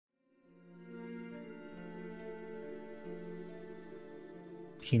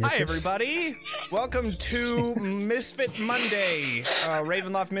penises. Hi, everybody. Welcome to Misfit Monday.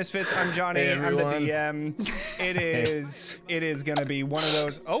 Ravenloft Misfits. I'm Johnny. Hey, I'm the DM. It is going to be one of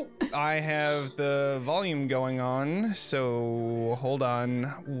those. Oh, I have the volume going on. So hold on.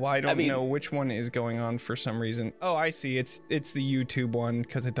 I don't know which one is going on for some reason. Oh, I see. It's the YouTube one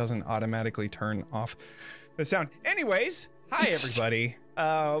because it doesn't automatically turn off the sound. Anyways, hi, everybody.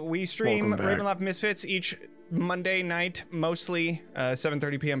 We stream Ravenloft Misfits each Monday night, mostly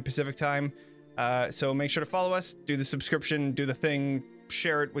 7:30 p.m. Pacific time. So make sure to follow us, do the subscription, do the thing,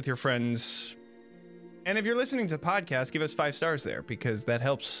 share it with your friends. And if you're listening to the podcast, give us 5 stars there because that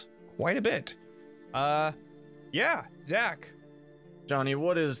helps quite a bit. Yeah, Zach. Johnny,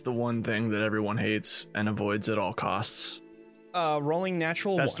 what is the one thing that everyone hates and avoids at all costs? Rolling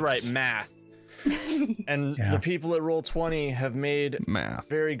natural ones. That's right, math. And the people at Roll20 have made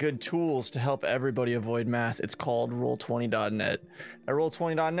very good tools to help everybody avoid math. It's called Roll20.net. At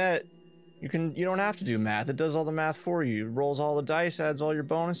Roll20.net, you don't have to do math. It does all the math for you. It rolls all the dice, adds all your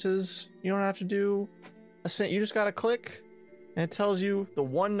bonuses. You don't have to do a cent. You just gotta click, and it tells you the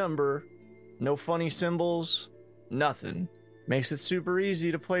one number. No funny symbols, nothing. Makes it super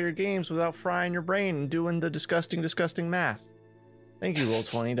easy to play your games without frying your brain and doing the disgusting math. Thank you,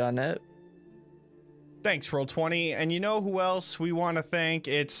 Roll20.net. Thanks, Roll20. And you know who else we want to thank?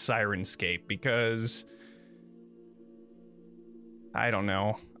 It's Sirenscape, because I don't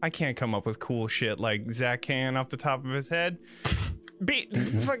know. I can't come up with cool shit like Zach can off the top of his head.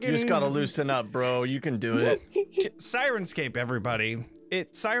 Fucking, you just gotta loosen up, bro. You can do it. Sirenscape, everybody.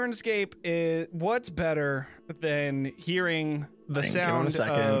 Sirenscape is what's better than hearing the sound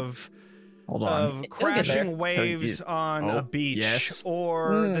of crashing waves on a beach,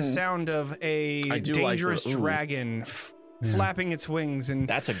 or the sound of a dangerous dragon flapping its wings and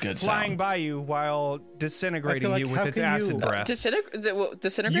that's a good flying sound by you while disintegrating you with its acid breath.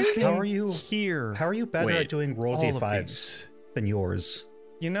 Disintegrating? How are you better at doing roll d5s than yours?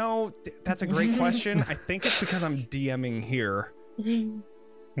 You know, that's a great question. I think it's because I'm DMing here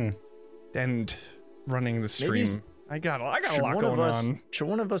and running the stream. I got a lot going on. Should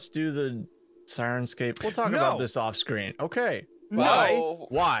one of us do the Sirenscape? We'll talk about this off screen. Okay. No.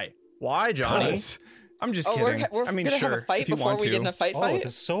 Why, Johnny? I'm just kidding. We're gonna have a fight before we get in a fight.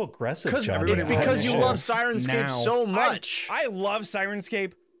 This is so aggressive, Johnny. It's because you love Sirenscape so much. I love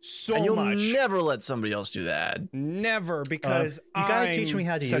Sirenscape so and you'll much. Never let somebody else do that. Never, because you gotta teach me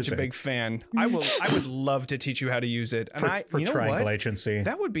how to use it. Such a big fan. I would love to teach you how to use it. And for you know Triangle what? Agency.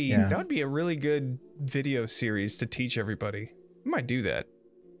 That would be a really good video series to teach everybody. I might do that.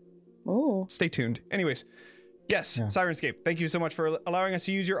 Oh. Stay tuned. Anyways, yes, Sirenscape. Thank you so much for allowing us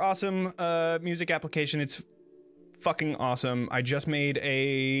to use your awesome music application. It's fucking awesome. I just made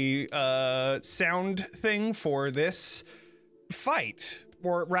a sound thing for this fight,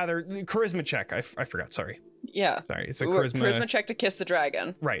 or rather, charisma check. I forgot. Sorry. Yeah. Sorry. It's a charisma check to kiss the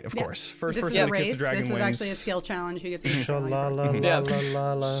dragon. Right. Of course. First this person is to kiss the dragon This wins. is actually a skill challenge. Who gets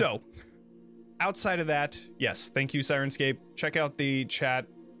the So, outside of that, yes, thank you, Sirenscape. Check out the chat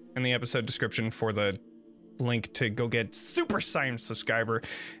and the episode description for the link to go get Super Science Subscriber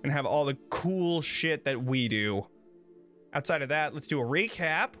and have all the cool shit that we do. Outside of that, let's do a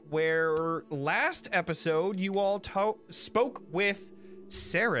recap where last episode you all spoke with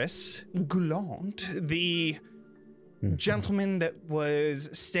Ceres Goulant, the gentleman that was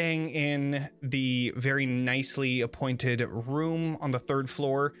staying in the very nicely appointed room on the 3rd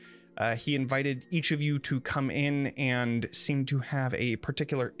floor. He invited each of you to come in and seemed to have a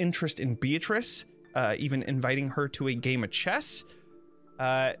particular interest in Beatrice, even inviting her to a game of chess.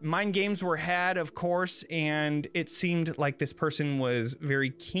 Mind games were had, of course, and it seemed like this person was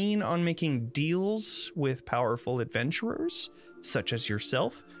very keen on making deals with powerful adventurers, such as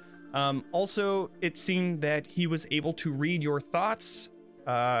yourself. Also, it seemed that he was able to read your thoughts,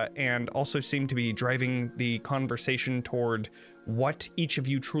 and also seemed to be driving the conversation toward what each of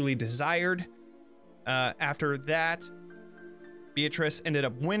you truly desired. After that, Beatrice ended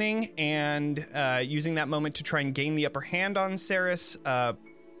up winning and using that moment to try and gain the upper hand on Ceres.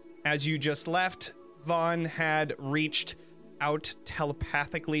 As you just left, Vaughn had reached out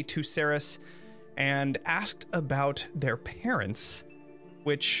telepathically to Ceres and asked about their parents,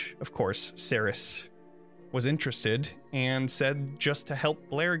 which, of course, Ceres was interested and said just to help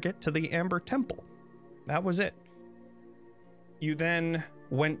Blair get to the Amber Temple. That was it. You then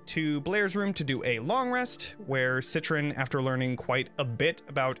went to Blair's room to do a long rest, where Citron, after learning quite a bit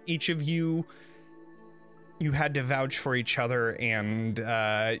about each of you, you had to vouch for each other and,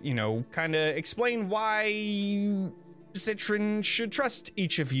 kind of explain why Citron should trust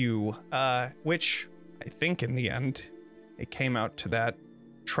each of you, which I think in the end, it came out to that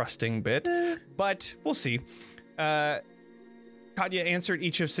trusting bit, but we'll see. Katya answered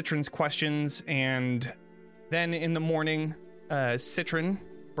each of Citron's questions, and then in the morning, Citron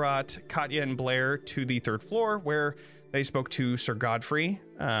brought Katya and Blair to the 3rd floor, where they spoke to Sir Godfrey,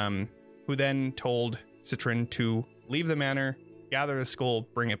 who then told Citron to leave the manor, gather the skull,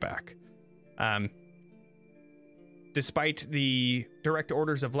 bring it back. Despite the direct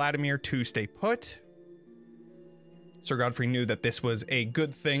orders of Vladimir to stay put, Sir Godfrey knew that this was a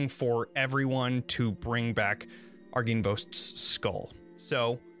good thing for everyone to bring back Argynvost's skull.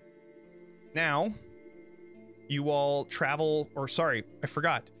 So now you all travel, or sorry, I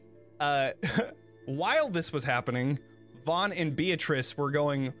forgot. While this was happening, Vaughn and Beatrice were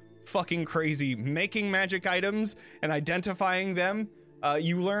going fucking crazy, making magic items and identifying them.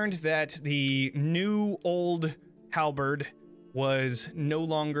 You learned that the new old halberd was no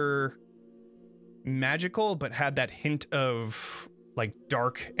longer magical, but had that hint of like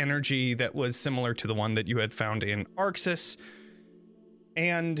dark energy that was similar to the one that you had found in Arxis.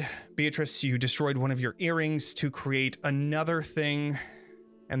 And Beatrice, you destroyed one of your earrings to create another thing,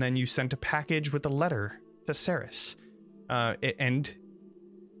 and then you sent a package with a letter to Ceres. And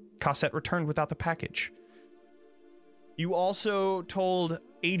Cosette returned without the package. You also told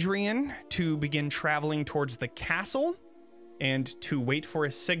Adrian to begin traveling towards the castle and to wait for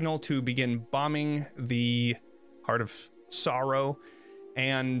a signal to begin bombing the Heart of Sorrow.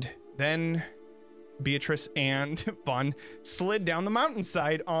 And then Beatrice and Vaughn slid down the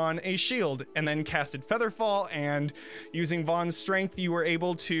mountainside on a shield and then casted Featherfall, and using Vaughn's strength, you were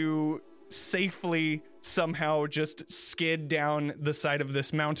able to safely somehow just skid down the side of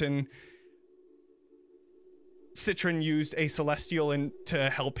this mountain. Citron used a Celestial to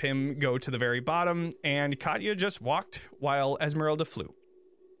help him go to the very bottom, and Katya just walked while Esmeralda flew.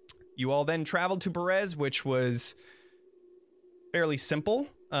 You all then traveled to Berez, which was fairly simple.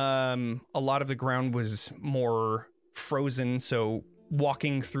 A lot of the ground was more frozen, so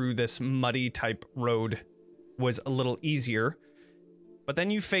walking through this muddy type road was a little easier. But then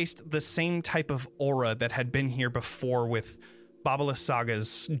you faced the same type of aura that had been here before with Babala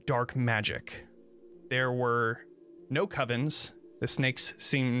Saga's dark magic. There were no covens. The snakes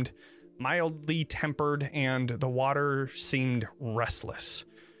seemed mildly tempered, and the water seemed restless.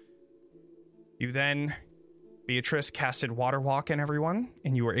 You then, Beatrice, casted Water Walk on everyone,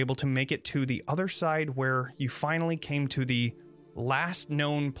 and you were able to make it to the other side, where you finally came to the last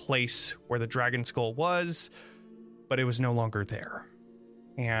known place where the dragon skull was, but it was no longer there.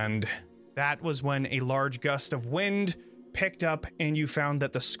 And that was when a large gust of wind picked up, and you found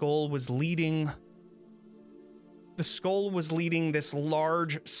that the skull was leading this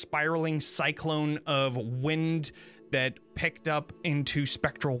large spiraling cyclone of wind that picked up into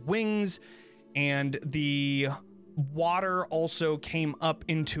spectral wings, and the water also came up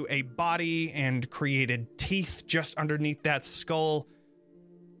into a body and created teeth just underneath that skull.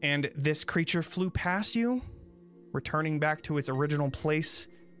 And this creature flew past you, returning back to its original place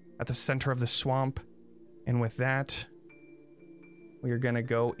at the center of the swamp. And with that, we are going to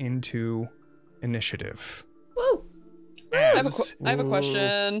go into initiative. Woo! I have a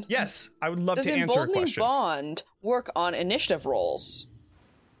question. Yes, I would love to answer a question. Does Emboldening Bond work on initiative rolls?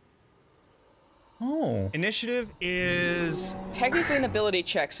 Oh. Initiative is technically an ability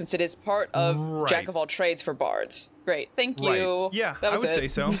check, since it is part of Jack of all trades for bards. Great, thank you. Right. Yeah, I would say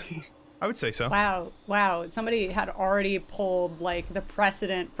so. I would say so. Wow. Somebody had already pulled like the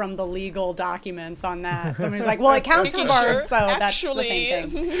precedent from the legal documents on that. Somebody's like, well, it counts for bards, so that's the same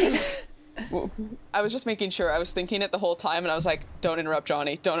thing. I was just making sure. I was thinking it the whole time, and I was like, don't interrupt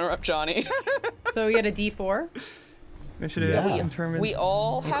Johnny. Don't interrupt Johnny. So we get a D4? Initiative determines. We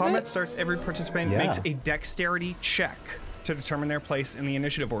all have combat starts, every participant makes a dexterity check to determine their place in the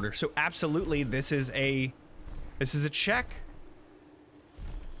initiative order. So absolutely, this is a check.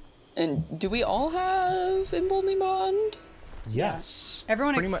 And do we all have Emboldening Bond? Yes.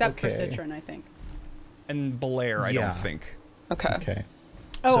 Everyone except for Citron, I think. And Blair, I don't think. Okay.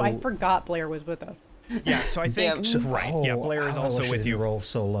 Oh, I forgot Blair was with us. Yeah, so I think Blair is also with you. Roll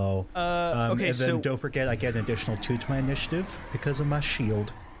so low. Okay, and then don't forget, I get an additional 2 to my initiative because of my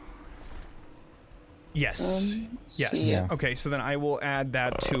shield. Yes. Yes. Yeah. Okay, so then I will add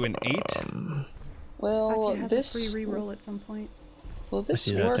that to an 8. Well, this a free reroll at some point. Will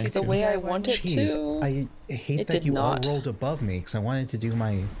this work the way I want it to? I hate that you all rolled above me because I wanted to do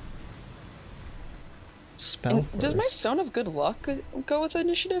my spell first. Does my Stone of Good Luck go with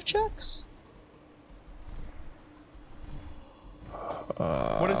initiative checks?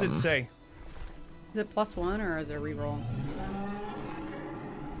 What does it say? Is it +1 or is it a reroll?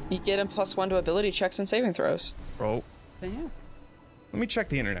 You get a +1 to ability checks and saving throws. Roll. Then yeah. Let me check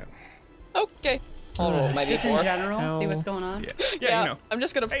the internet. Okay. I'll roll my Just D4. in general, see what's going on. Yeah, you know. I'm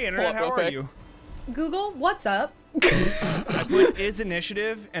just gonna. Hey, internet, how are you? Google, what's up? I put is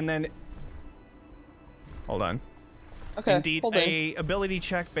initiative and then. Hold on. Okay. Indeed, a ability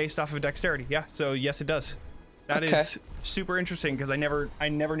check based off of dexterity. Yeah, so yes, it does. That is super interesting because I never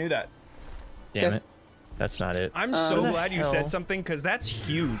knew that. Damn it. That's not it. I'm so glad you said something because that's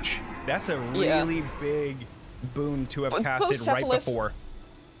huge. That's a really big boon to have casted right before.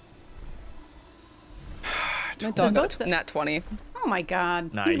 My dog got nat 20. Oh my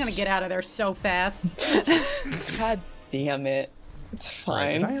god. Nice. He's gonna get out of there so fast. God damn it. It's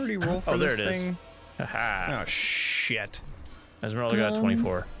fine. Did I already roll for this thing? Haha. Oh, shit. Esmeralda got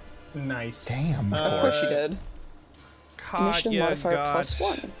 24. Nice. Damn. Of course she did. Initiative Katya modifier got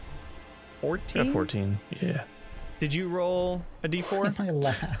 +1. 14? Got 14, yeah. Did you roll a d4? My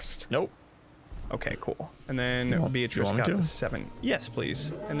last. Nope. Okay, cool. And then Beatrice got the 7. Yes,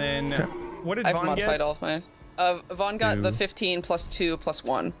 please. And then what did I've Vaughn modified get? all of mine. Vaughn got the 15 +2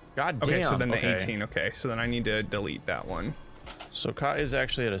 +1. God damn. Okay, so then the 18. Okay, so then I need to delete that one. So Katya's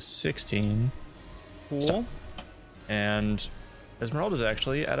actually at a 16. Cool. And Esmeralda's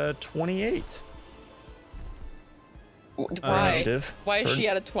actually at a 28. Why? Why is she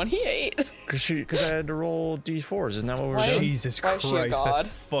at a 28? Because I had to roll d4s. Isn't that what we're doing? Jesus Christ, that's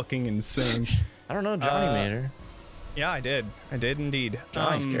fucking insane. I don't know. Johnny made her. Yeah, I did. I did indeed.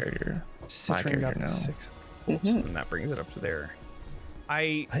 Johnny's character. Citrin got the 6. Cool. So then that brings it up to there.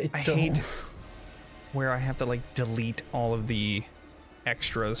 I hate where I have to like delete all of the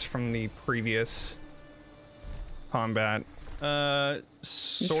extras from the previous combat.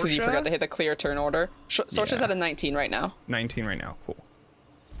 So you forgot to hit the clear turn order. Sorsha's at a 19 right now. 19 right now. Cool.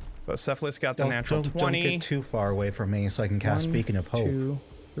 So Cephalus got the natural 20. Don't get too far away from me so I can cast Beacon of Hope. 2,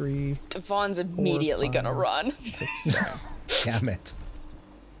 3. Vaughn's immediately gonna run. 6, 7. Damn it.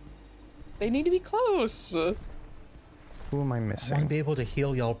 They need to be close. Who am I I missing? want to be able to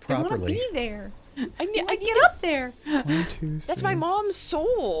heal y'all I want to properly. be there. I need Get up there. 1, 2, 3. That's my mom's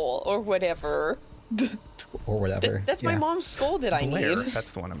soul, or whatever. Or whatever. That's my mom's skull that I Blair. need.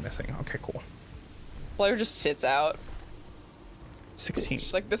 That's the one I'm missing. Okay, cool. Blair just sits out. 16.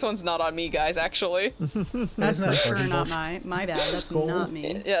 It's like, this one's not on me, guys, actually. That's Isn't that for sure Argynvost not my bad. That's skull? not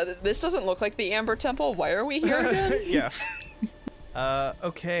me. Yeah, this doesn't look like the Amber Temple. Why are we here again? Yeah.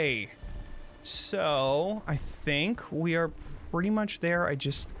 Okay. So, I think we are pretty much there. I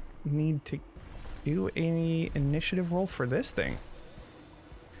just need to do any initiative roll for this thing.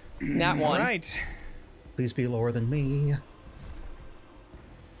 Nat 1. All right. Please be lower than me.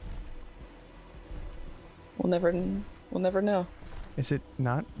 We'll never know. Is it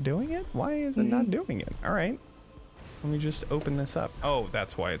not doing it? Why is it not doing it? All right. Let me just open this up. Oh,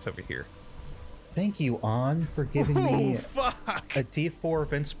 that's why it's over here. Thank you, On, for giving me fuck. a D4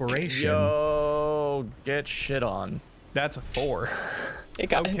 of inspiration. Yo, get shit on. That's a 4. It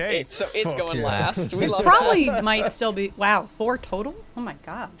got Okay, so it's going yeah. last. We love Probably might still be. Wow, 4 total? Oh my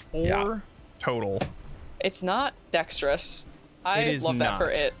god. 4 total. It's not dexterous. It I is love that for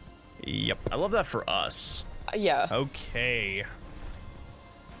not. it. Yep. I love that for us. Yeah. Okay.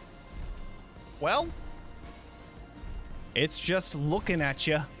 Well, it's just looking at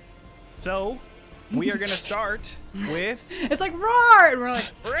you. So, we are going to start with... It's like roar, and we're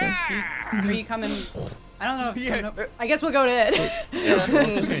like, are you coming? I don't know if you're coming up. I guess we'll go to it. We're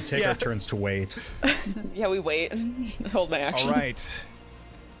just going to take our turns to wait. Yeah, we wait. Hold my action. All right.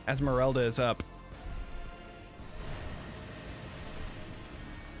 Esmeralda is up.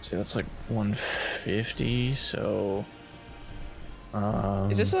 See, that's like 150, so...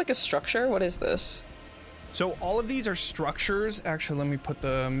 Is this like a structure? What is this? So all of these are structures. Actually, let me put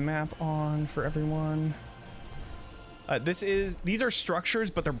the map on for everyone. These are structures,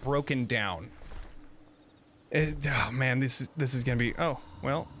 but they're broken down. Oh man, this is gonna be. Oh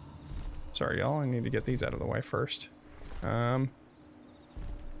well, sorry y'all. I need to get these out of the way first.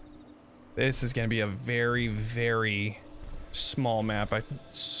 This is gonna be a very, very small map. I'm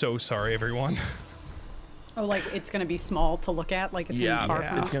so sorry, everyone. Oh, like it's gonna be small to look at, like it's gonna be far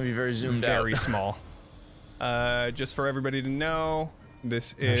from it's us. gonna be very zoomed Very out. small. Just for everybody to know,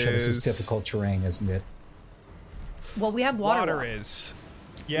 this This is difficult terrain, isn't it? Well, we have water. Water is.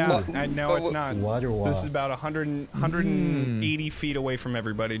 Yeah, and no, it's not. Water. This is about 180 feet away from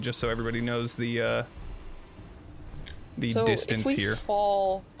everybody, just so everybody knows the distance if we here.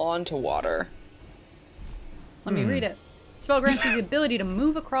 fall onto water. Let me read it. Spell grants you the ability to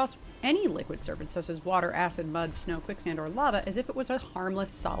move across any liquid surface, such as water, acid, mud, snow, quicksand, or lava, as if it was a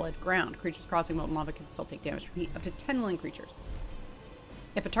harmless, solid ground. Creatures crossing molten lava can still take damage from heat, up to 10 million creatures.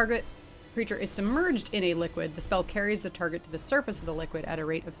 If a target creature is submerged in a liquid, the spell carries the target to the surface of the liquid at a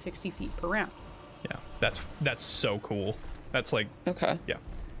rate of 60 feet per round. Yeah, that's so cool. That's like, okay. Yeah.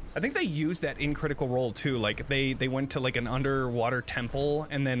 I think they used that in Critical Role too. Like they went to like an underwater temple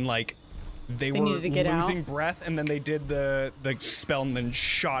and then like they were losing breath and then they did the spell and then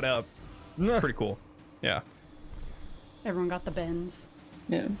shot up. Pretty cool. Yeah. Everyone got the bends.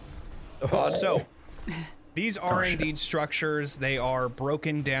 Yeah. So these are indeed structures. They are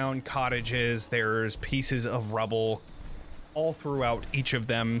broken down cottages. There's pieces of rubble all throughout each of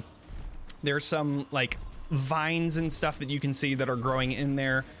them. There's some like vines and stuff that you can see that are growing in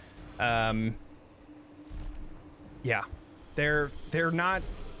there. Yeah, they're not,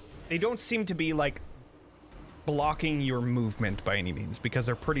 they don't seem to be like blocking your movement by any means because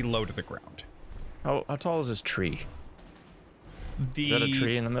they're pretty low to the ground. How tall is this tree? Is that a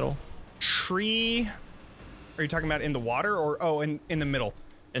tree in the middle? Tree? Are you talking about in the water or in the middle?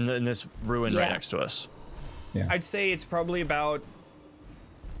 In this ruin right next to us. Yeah. I'd say it's probably about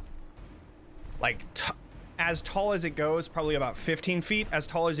like as tall as it goes, probably about 15 feet. As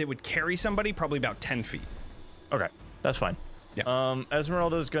tall as it would carry somebody, probably about 10 feet. Okay, that's fine. Yeah.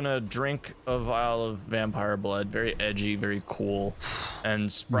 Esmeralda's gonna drink a vial of vampire blood, very edgy, very cool,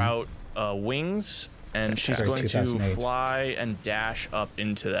 and sprout wings, and she's going to fly and dash up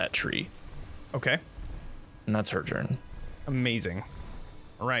into that tree. Okay. And that's her turn. Amazing.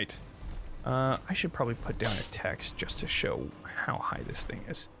 All right. I should probably put down a text just to show how high this thing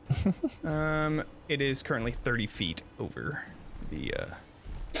is. It is currently 30 feet over the,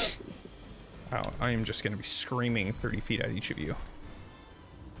 I am just going to be screaming 30 feet at each of you.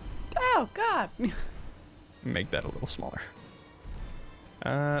 Oh, God. Make that a little smaller.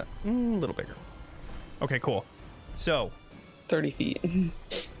 A little bigger. Okay, cool. So. 30 feet.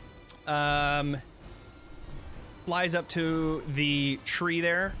 Flies up to the tree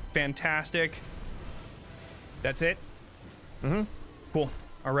there. Fantastic. That's it? Mm-hmm. Cool.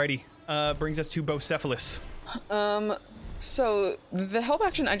 Alrighty. Brings us to Bocephalus. So the help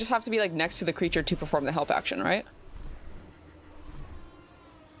action, I just have to be like next to the creature to perform the help action, right?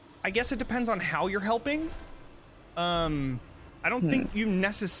 I guess it depends on how you're helping. I don't think you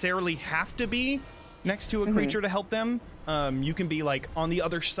necessarily have to be next to a creature to help them. You can be like on the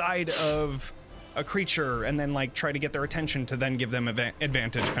other side of a creature and then like try to get their attention to then give them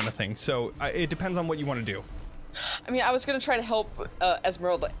advantage kind of thing. So it depends on what you want to do. I mean, I was gonna try to help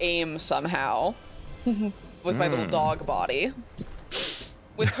Esmeralda aim somehow with my little dog body.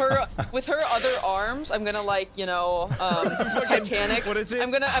 With her other arms, I'm gonna like, you know, Titanic. What is it? I'm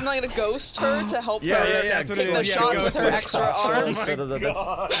gonna ghost her to help her that's what take it the is. shots with her extra arms.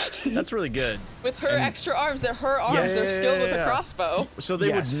 That's really good. With her extra arms, they're her arms. They're skilled with a crossbow. So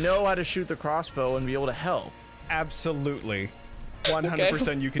they would know how to shoot the crossbow and be able to help. Absolutely.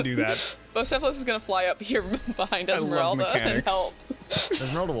 100% you can do that. Bocephalus is gonna fly up here behind Esmeralda and help.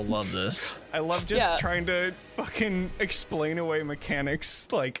 Esmeralda will love this. I love just trying to fucking explain away mechanics.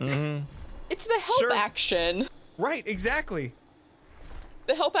 Like, it's the help action. Right, exactly.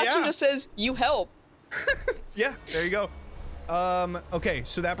 The help action just says, you help. Yeah, there you go. Okay,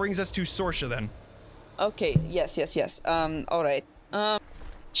 so that brings us to Sorsha then. Okay, yes. All right.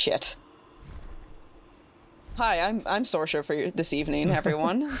 Shit. Hi, I'm Sorsha for this evening,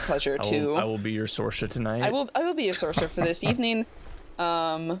 everyone. Pleasure to. I will be your Sorsha tonight. I will be your Sorsha for this evening.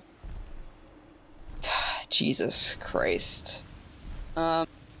 Jesus Christ.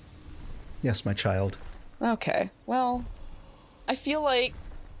 Yes, my child. Okay, well, I feel like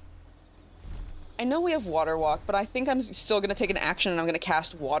I know we have water walk, but I think I'm still gonna take an action and I'm gonna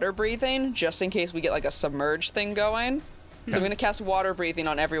cast water breathing just in case we get like a submerge thing going. So I'm gonna cast water breathing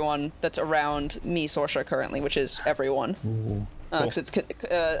on everyone that's around me, Sorsha, currently, which is everyone. Because it's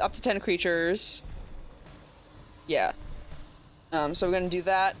up to 10 creatures. Yeah. So we're gonna do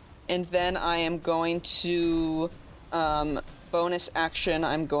that, and then I am going to bonus action.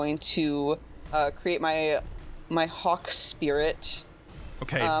 I'm going to create my hawk spirit.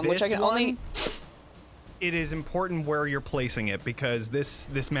 Okay, which I can only. It is important where you're placing it because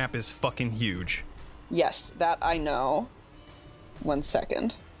this map is fucking huge. Yes, that I know. 1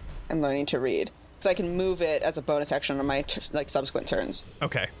 second. I'm learning to read. Because I can move it as a bonus action on my subsequent turns.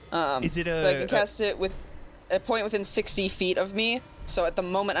 Okay. Is it I can cast it with a point within 60 feet of me. So at the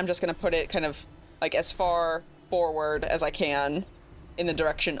moment, I'm just going to put it kind of like as far forward as I can in the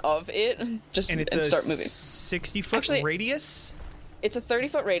direction of it. And start moving. 60-foot radius? It's a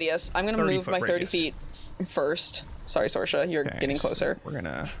 30-foot radius. I'm going to move my 30 feet first. Sorry, Sorsha. You're getting closer. We're going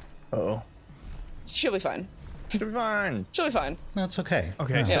to... Uh-oh. She'll be fine. She'll be fine. She'll be fine. That's okay.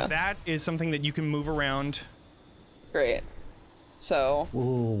 Okay, so that is something that you can move around. Great. So.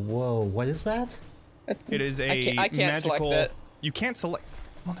 Whoa, what is that? It is a I can't magical... select it. You can't select...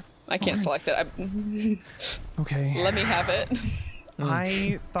 I can't select it. Okay. Let me have it.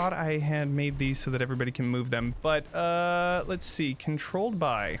 I thought I had made these so that everybody can move them, but let's see. Controlled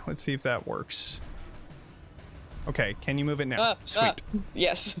by. Let's see if that works. Okay, can you move it now? Sweet.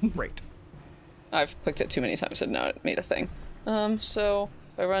 Yes. Great. I've clicked it too many times and now it made a thing. So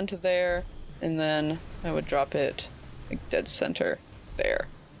if I run to there, and then I would drop it like dead center there.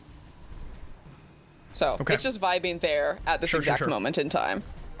 So it's just vibing there at this exact moment in time.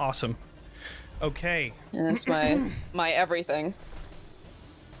 Awesome. Okay. And that's my everything.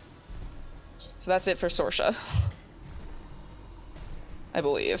 So that's it for Sorsha. I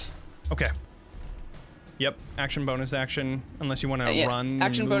believe. Okay. Yep. Action, bonus action. Unless you want to run.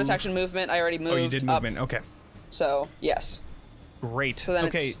 Action, bonus action, movement. I already moved. Oh, you did movement. Up. Okay. So yes. Great. So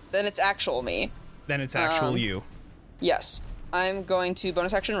then it's actual me. Then it's actual you. Yes. I'm going to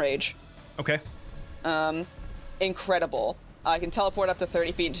bonus action rage. Okay. Incredible. I can teleport up to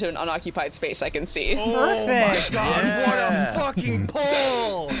 30 feet into an unoccupied space I can see. Oh Perfect. My god, what a fucking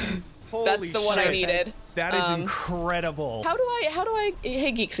pull! That's the one I needed. That is incredible. How do I,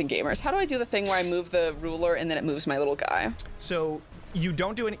 hey geeks and gamers, how do I do the thing where I move the ruler and then it moves my little guy? So you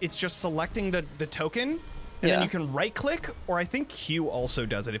don't do it's just selecting the token, and then you can right click, or I think Q also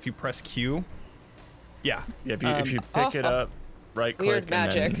does it if you press Q. Yeah. If you pick it up, right click. Weird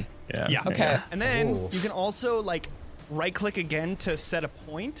magic. Yeah. Okay. And then you can also like right click again to set a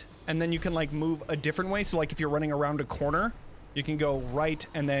point, and then you can like move a different way. So like if you're running around a corner, you can go right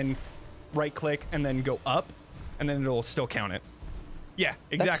and then right click and then go up, and then it'll still count it. Yeah,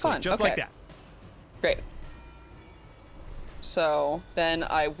 exactly. That's fun. Just like that. Great. So then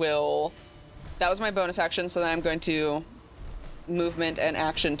I will, that was my bonus action, so then I'm going to movement and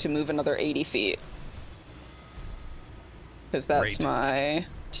action to move another 80 feet. Because that's my...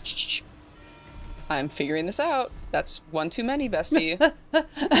 I'm figuring this out. That's one too many, bestie.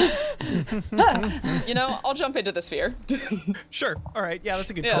 You know, I'll jump into the sphere. Sure. All right. Yeah, that's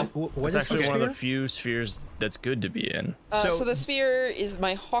a good call. It's actually one of the few spheres that's good to be in. So the sphere is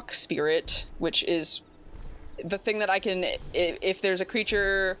my hawk spirit, which is the thing that I can, if there's a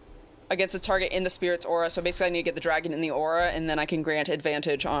creature against a target in the spirit's aura, so basically I need to get the dragon in the aura, and then I can grant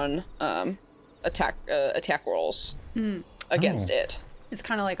advantage on attack rolls against it. It's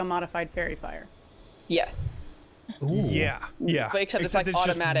kind of like a modified fairy fire. Yeah. Ooh. Yeah. But except it's like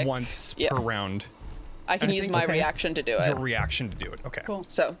automatic. Just once per round. I can use my reaction to do it. Your reaction to do it. Okay. Cool.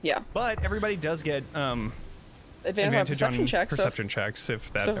 So yeah. But everybody does get advantage on perception checks. Perception checks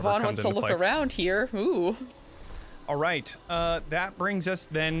if that so ever Vaughn comes wants into to look play. around here. Ooh. All right. That brings us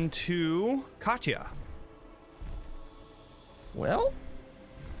then to Katya. Well.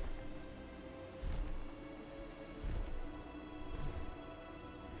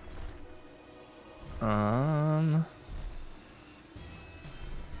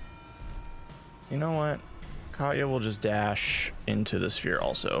 You know what? Katya will just dash into the sphere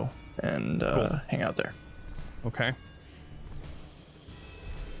also and hang out there. Okay.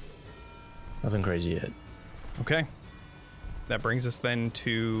 Nothing crazy yet. Okay. That brings us then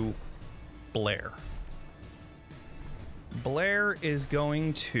to Blair. Blair is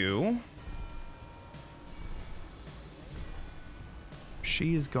going to...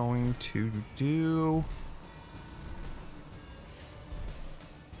 She is going to do...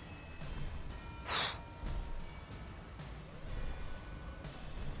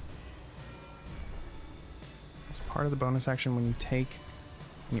 As part of the bonus action, when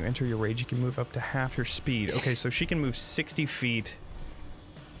you enter your rage, you can move up to half your speed. Okay, so she can move 60 feet.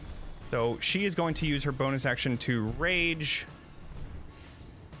 So she is going to use her bonus action to rage.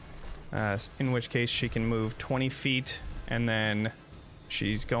 In which case she can move 20 feet, and then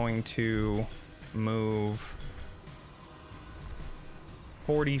she's going to move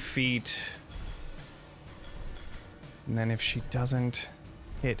 40 feet. And then if she doesn't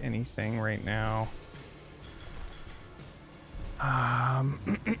hit anything right now...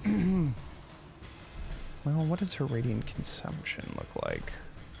 well, what does her radiant consumption look like?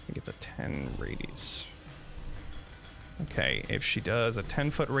 I think it's a 10 radius. Okay, if she does a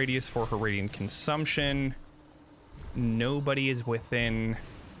 10-foot radius for her radiant consumption, nobody is within,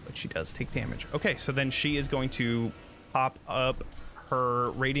 but she does take damage. Okay, so then she is going to pop up her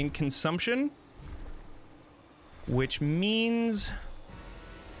radiant consumption, which means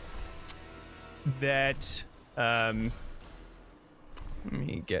that, let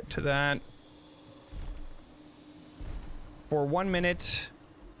me get to that. For 1 minute,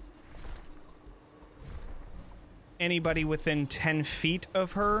 anybody within 10 feet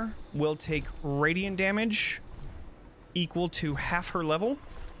of her will take radiant damage. equal to half her level,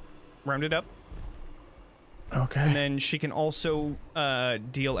 rounded up. Okay. And then she can also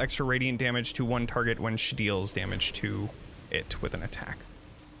deal extra radiant damage to one target when she deals damage to it with an attack.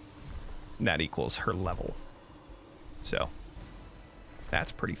 And that equals her level. So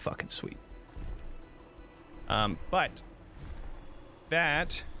that's pretty fucking sweet. But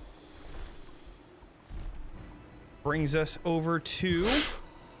that brings us over to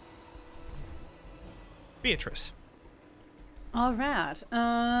Beatrice. All right.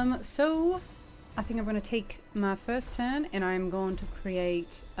 So I think I'm going to take my first turn, and I'm going to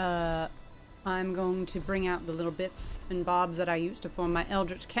create. I'm going to bring out the little bits and bobs that I used to form my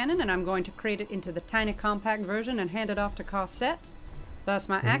Eldritch Cannon, and I'm going to create it into the tiny compact version and hand it off to Cosette. That's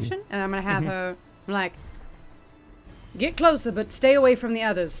my action, and I'm going to have her, like, get closer, but stay away from the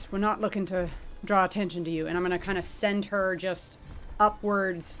others. We're not looking to draw attention to you. And I'm going to kind of send her just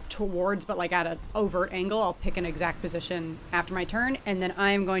upwards towards, but like at an overt angle. I'll pick an exact position after my turn, and then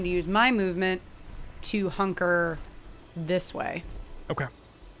I am going to use my movement to hunker this way. Okay.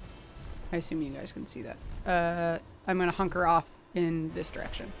 I assume you guys can see that. I'm going to hunker off in this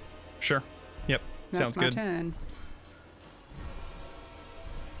direction. Sure. Yep. Sounds good. That's my turn.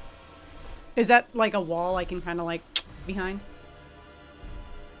 Is that like a wall I can kind of like behind?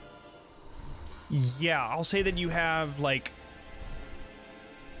 Yeah, I'll say that you have like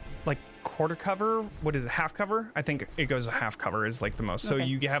quarter cover. What is it? Half cover? I think it goes a half cover is like the most. So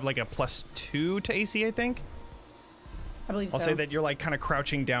you have like a +2 to AC, I think. I believe so. I'll say that you're like kind of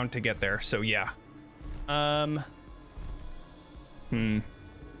crouching down to get there. So yeah.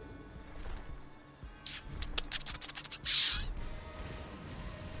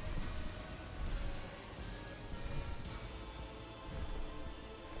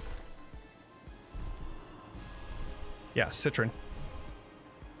 Yeah, Citron.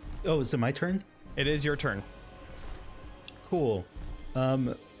 Oh, is it my turn? It is your turn. Cool.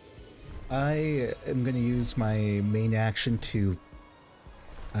 I am going to use my main action to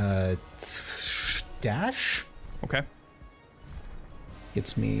dash. Okay.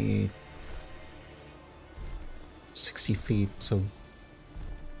 Gets me 60 feet, so...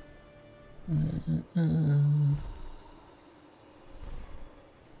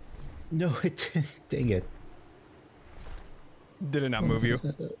 No, it didn't. Dang it. Did it not move you?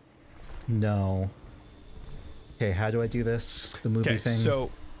 No. Okay, how do I do this? The movie thing?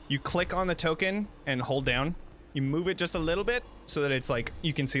 So you click on the token and hold down. You move it just a little bit so that it's like,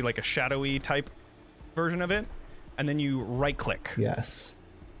 you can see like a shadowy type version of it. And then you right click. Yes.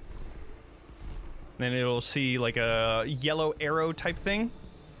 Then it'll see like a yellow arrow type thing.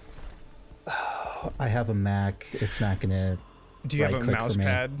 Oh, I have a Mac. It's not gonna. Do you have a mouse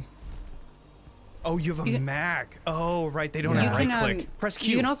pad? Oh, you have a Mac. Oh, right. They don't have right click. Press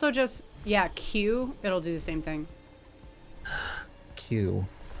Q. You can also just, Q. It'll do the same thing. Q.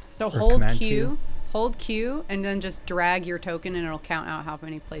 So hold Q, hold Q, and then just drag your token, and it'll count out how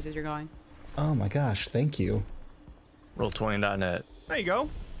many places you're going. Oh my gosh, thank you. Roll20.net. There you go.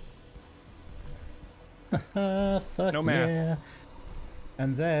 Fuck no math. Yeah.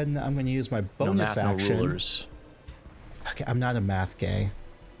 And then I'm going to use my bonus action. No rulers. Okay, I'm not a math gay.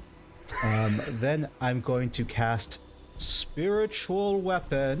 Then I'm going to cast Spiritual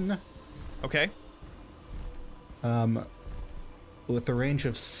Weapon. Okay. With a range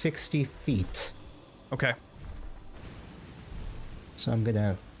of 60 feet. Okay. So I'm going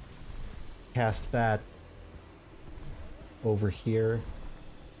to cast that over here.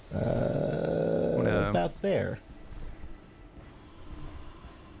 About there.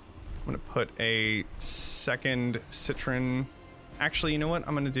 I'm going to put a second Citron. Actually, you know what?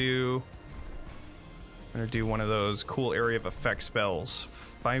 I'm going to do one of those cool area of effect spells.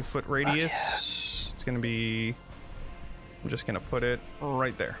 5-foot radius. It's going to be... I'm just going to put it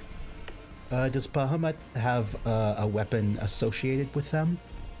right there. Does Bahamut have a weapon associated with them?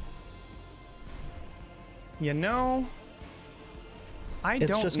 You know...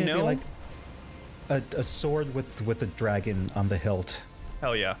 It's just gonna be like a sword with a dragon on the hilt.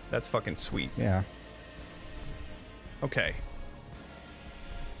 Hell yeah, that's fucking sweet. Yeah. Okay.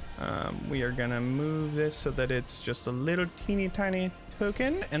 We are gonna move this so that it's just a little teeny tiny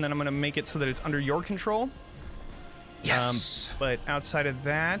token, and then I'm gonna make it so that it's under your control. Yes. But outside of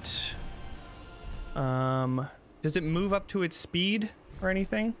that, does it move up to its speed or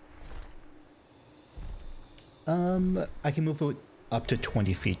anything? I can move it up to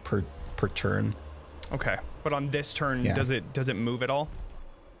 20 feet per turn. Okay, but on this turn, does it move at all?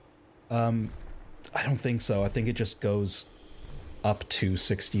 I don't think so. I think it just goes up to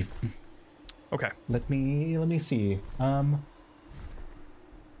 60. Okay. Let me see. Come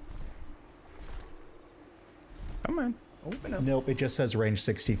on. Open up. Nope, it just says range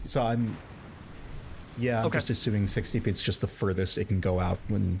 60. So I'm Okay. just assuming 60 feet's just the furthest it can go out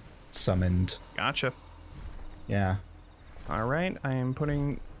when summoned. Gotcha. Yeah. All right, I am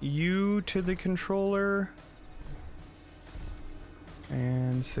putting you to the controller.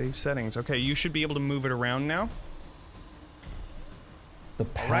 And save settings. Okay, you should be able to move it around now. The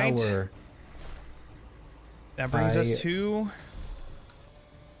power. Right. That brings us to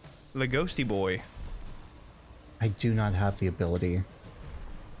the Ghosty Boy. I do not have the ability.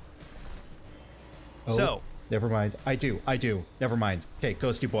 Oh, So. never mind. I do. Never mind. Okay,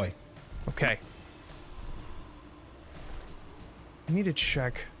 Ghosty Boy. Okay. I need to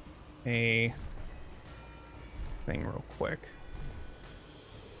check a thing real quick.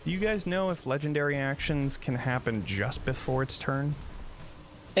 Do you guys know if legendary actions can happen just before its turn?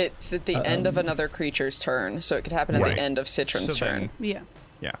 It's at the end of another creature's turn, so it could happen at Right. the end of Citron's So then- turn. Yeah.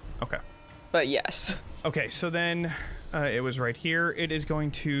 Yeah, okay. But yes. Okay, so then it was right here. It is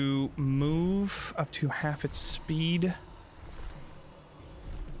going to move up to half its speed.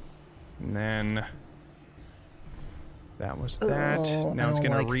 And then that was that. Now it's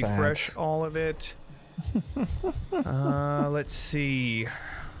going to refresh all of it. Let's see.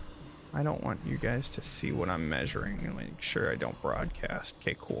 I don't want you guys to see what I'm measuring. Make sure I don't broadcast.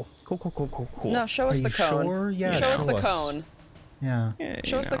 Okay, cool. Cool. No, show us Are the you cone. sure? Yeah, show us show the us. cone. Yeah. Yeah,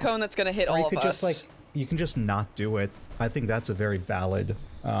 Show us the cone that's gonna hit Or all you of could us. just you can just not do it. I think that's a very valid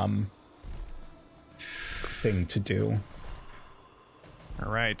thing to do.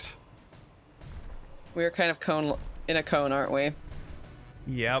 All right. We're kind of in a cone, aren't we?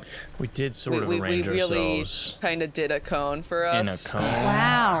 Yep. We did sort of we arrange really ourselves kind of did a cone for in a us. cone.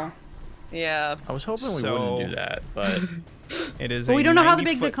 Wow. Yeah. I was hoping we So- wouldn't do that, but It is But a we don't know how the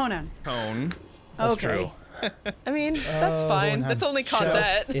 90 big the foot cone is. cone. that's Okay. true. I mean, that's Oh, fine. and That's I'm only just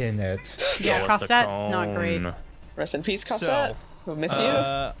Cosette. in it. Yeah, Show us the Cosette, not great. cone. Rest in peace, Cosette. We'll miss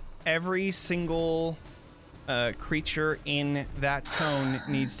you. Every single creature in that cone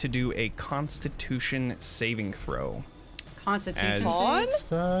needs to do a Constitution saving throw. Constitution. As- On?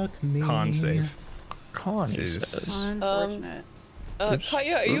 Fuck me. Con save. Con, he Is- says. Unfortunate.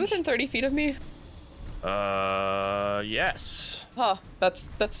 Katya, are you within 30 feet of me? Yes. Huh. That's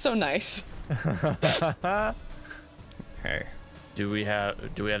so nice. Okay. Do we have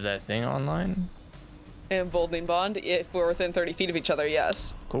that thing online? Emboldening bond. If we're within 30 feet of each other,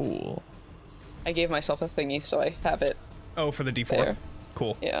 yes. Cool. I gave myself a thingy, so I have it. Oh, for the D4. There.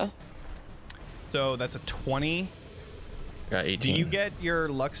 Cool. Yeah. So that's a 20. Got 18. Do you get your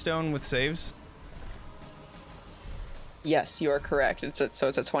luck stone with saves? Yes, you are correct. So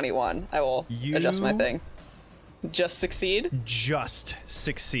it's a 21. I will adjust my You- thing. Just succeed Just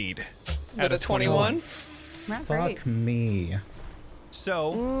succeed. with at a 21. Not great. Fuck me.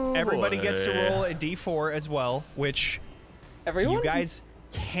 So everybody gets to boy. roll a D4 as well, which Everyone. you guys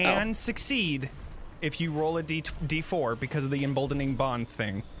can succeed if you roll a D4 because of the emboldening bond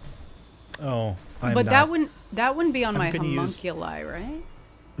thing. Oh, I'm But not that wouldn't be on my gonna use- homunculi, right?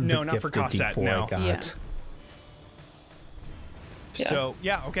 No, the not for gifted Cosette, D4 no. I got. Yeah. Yeah. So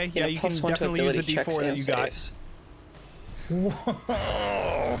yeah, okay, yeah, you can +1 to definitely use the ability checks D4 that and you got. saves.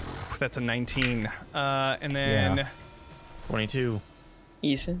 That's a 19. And then Yeah. 22.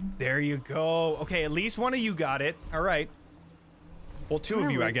 Easy. there you go. Okay, at least one of you got it. All right. Well, two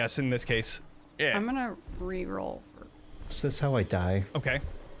of you, I guess, in this case. Yeah. I'm gonna re-roll. Is this how I die? Okay.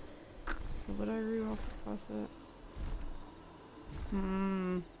 Would I re-roll for Cosette?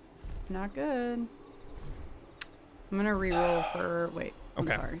 Not good. I'm gonna re-roll for. Wait.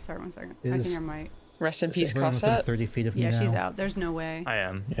 Okay. I'm sorry. One second. I Is- think I might. Rest in Is peace, everyone within Cosette. 30 feet of me Yeah, now? she's out. There's no way. I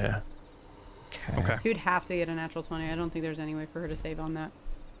am, yeah. Okay. He would have to get a natural 20. I don't think there's any way for her to save on that.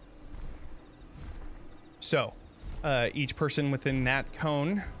 So, each person within that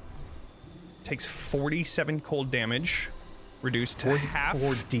cone takes 47 cold damage, reduced to half.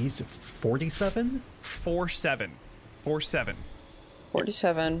 47? 47. 47.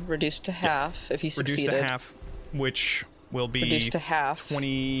 47 reduced to half if you Reduced succeeded. to half, which will be Reduced to half.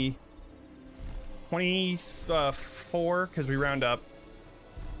 24, because we round up.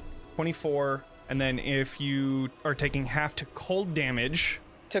 24, and then if you are taking half to cold damage,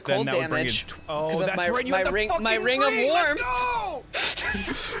 To then cold that would bring damage. it. Oh, 'Cause of that's my- right. You my have the ring- fucking my ring of Let's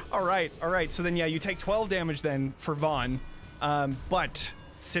warmth. go! all right. So then, yeah, you take 12 damage then for Vaughn, but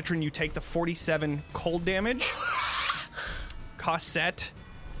Citron, you take the 47 cold damage. Cosette,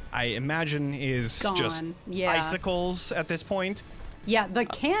 I imagine, is Gone. just Yeah. icicles at this point. Yeah, the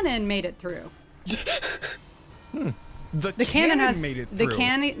cannon made it through. The The cannon has made it the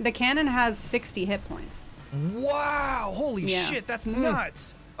through. the cannon has 60 hit points. Wow! Holy Yeah. shit! That's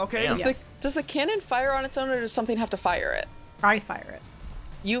nuts. Okay. Does Yeah. Does the cannon fire on its own, or does something have to fire it? I fire it.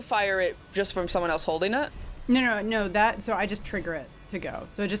 You fire it just from someone else holding it? No. So I just trigger it to go.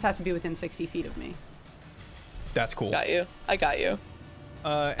 So it just has to be within 60 feet of me. That's cool. Got you. I got you.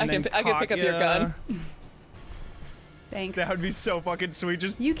 I can pick up your gun. Thanks. That would be so fucking sweet.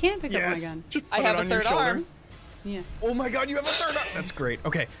 Just You can pick up my gun. Just I put have it a on your third shoulder. arm. Yeah. Oh my god, you have a third arm. That's great.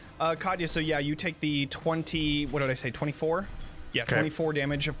 Okay, Katya. So yeah, you take the 20. What did I say? 24. Yeah, 24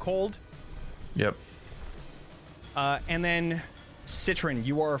 damage of cold. Yep. And then Citron,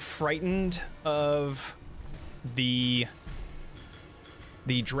 you are frightened of the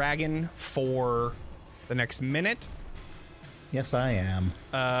dragon for the next minute. Yes, I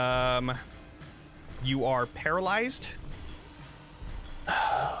am. You are paralyzed.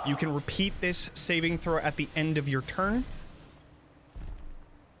 You can repeat this saving throw at the end of your turn.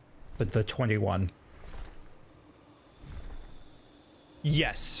 But the 21.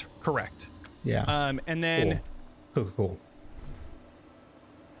 Yes, correct. Yeah. And then Cool.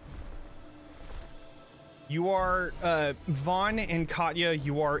 you are Vaughn and Katya,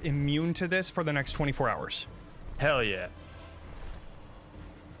 you are immune to this for the next 24 hours. Hell yeah.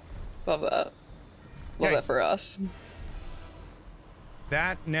 Love that. Love that for us.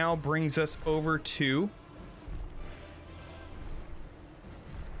 That now brings us over to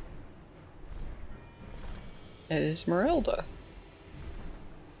Esmeralda.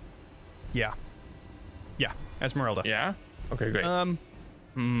 Yeah, Esmeralda. Yeah? Okay, great.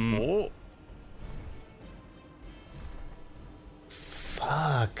 Oh.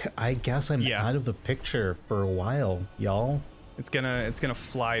 Fuck. I guess I'm Yeah. out of the picture for a while, y'all. It's gonna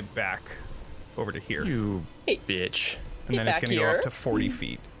fly back over to here. You Hey. bitch. And then it's back gonna go up here. to 40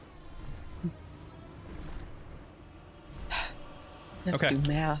 feet. Have Okay. to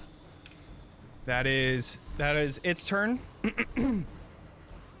do math. That is its turn.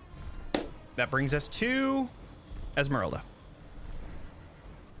 That brings us to Esmeralda.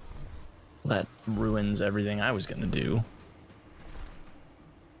 That ruins everything I was gonna do.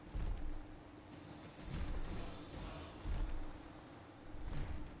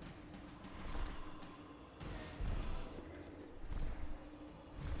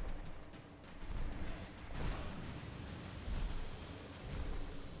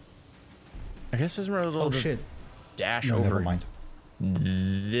 I guess Esmeralda will Oh just shit. dash No, over never mind.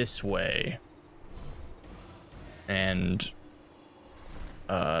 this way. And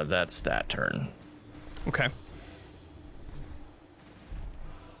that's that turn. Okay.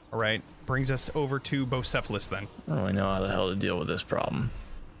 All right. Brings us over to Bocephalus then. I don't really know how the hell to deal with this problem,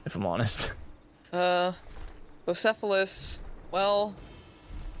 if I'm honest. Bocephalus, well,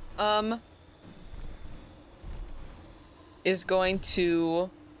 is going to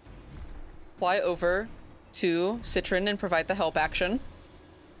fly over to Citron and provide the help action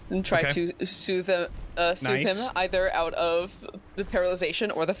and try Okay. to soothe him Nice. either out of the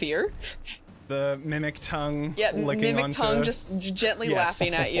paralyzation or the fear. The mimic tongue. Yeah, licking mimic onto... tongue just gently Yes.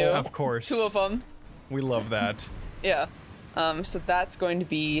 laughing at you. Of course. Two of them. We love that. Yeah. So that's going to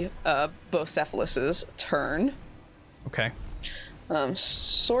be Bocephalus's turn. Okay.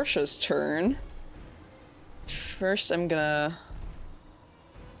 Sorsha's turn. First, I'm gonna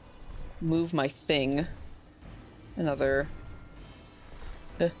move my thing another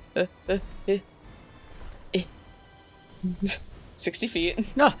 60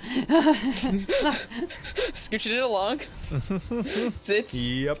 feet. No. Scooching it along.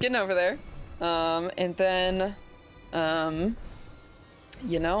 It's getting over there. And then,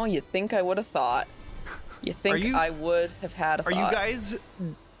 you think I would have thought. You think I would have had a thought. Are you guys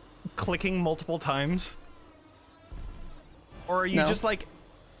clicking multiple times? Or are you No. just like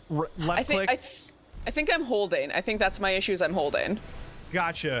left click? I think I'm holding. I think that's my issue is I'm holding.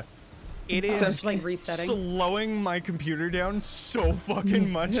 Gotcha. It is Just like resetting. slowing my computer down so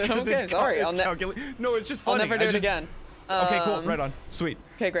fucking much because Okay, sorry, it's I'll calculating. No, it's just I'll funny. never do it again. Okay, cool. Right on. Sweet.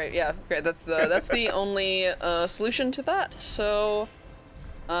 Okay, great. Yeah, great. That's the only solution to that. So,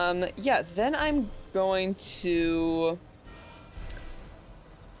 yeah. Then I'm going to.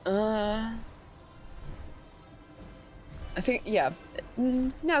 I think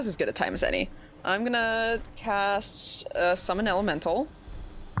now's as good a time as any. I'm gonna cast Summon Elemental.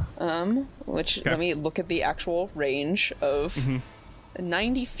 Let me look at the actual range of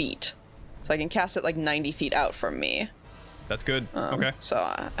 90 feet. So I can cast it like 90 feet out from me. That's good. Okay. So,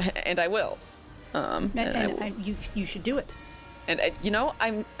 and I will. And I will. You should do it. And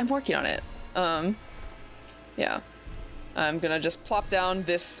I'm working on it. Yeah. I'm gonna just plop down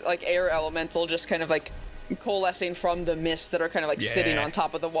this like air elemental, just kind of like coalescing from the mist that are kind of like sitting on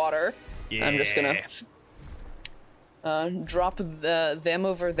top of the water. Yeah. I'm just gonna drop them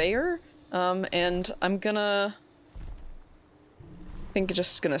over there, And I'm gonna... I think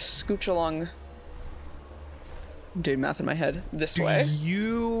just gonna scooch along. I'm doing math in my head this way. Do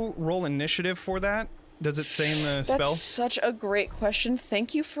you roll initiative for that? Does it say in the spell? That's such a great question.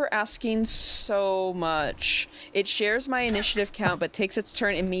 Thank you for asking so much. It shares my initiative count, but takes its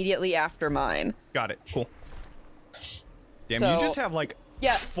turn immediately after mine. Got it. Cool. Damn, So, you just have like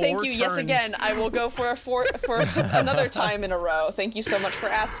yeah, 4 thank you. turns. Yes, again, I will go for another time in a row. Thank you so much for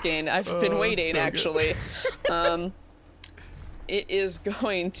asking. I've been waiting, so actually. It is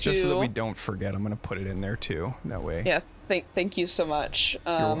going to... Just so that we don't forget, I'm going to put it in there too. That way. Yeah, thank you so much.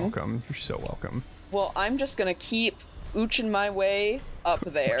 You're welcome. You're so welcome. Well, I'm just going to keep ooching my way up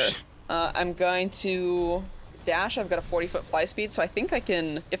there. I'm going to dash. I've got a 40-foot fly speed, so I think I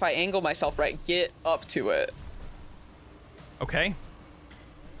can, if I angle myself right, get up to it. Okay.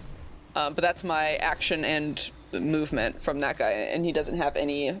 But that's my action and movement from that guy, and he doesn't have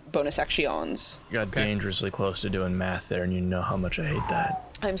any bonus actions. You got dangerously close to doing math there, and you know how much I hate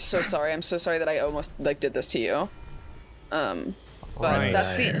that. I'm so sorry. I'm so sorry that I almost did this to you. But Right.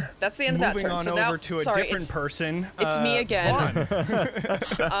 that's the end of that Moving turn. on So over now, to a sorry, different person. It's me again.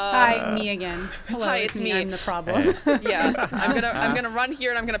 Hi, me again. Hello, Hi, it's me. I'm the problem. Yeah, I'm gonna run here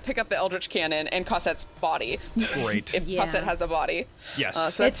and I'm gonna pick up the Eldritch Cannon and Cossette's body. Great. If Yeah. Cossette has a body. Yes.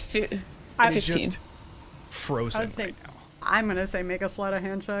 So that's It's 15. just frozen I would say right now. I'm gonna say make a sleight of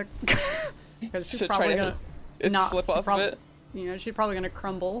hand check. Because she's So try probably to gonna not slip off of it. You know, she's probably gonna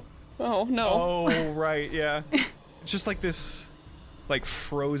crumble. Oh no. Oh, right, yeah. It's just like this, like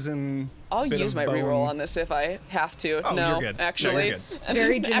frozen. I'll bit use of my bone. reroll on this if I have to. Oh, no, you're good. actually. No, you're good.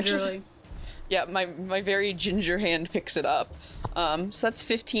 Very Actually- gingerly. Yeah, my very ginger hand picks it up. So that's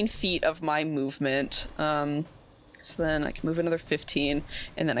 15 feet of my movement. So then I can move another 15,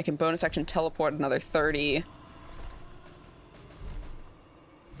 and then I can bonus action teleport another 30.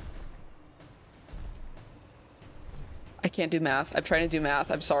 I can't do math. I'm trying to do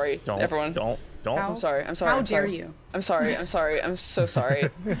math. I'm sorry, everyone. Don't. I'm sorry. How I'm dare sorry. you? I'm sorry. I'm so sorry.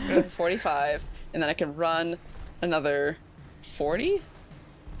 So 45, and then I can run another 40.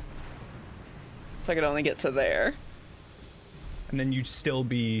 So I could only get to there. And then you'd still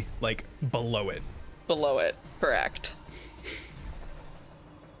be like below it. Below it, correct.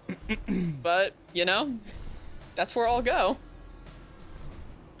 But, you know, that's where I'll go.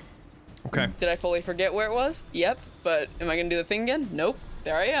 Okay. Did I fully forget where it was? Yep. But am I gonna do the thing again? Nope.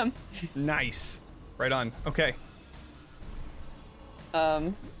 There I am. Nice. Right on. Okay.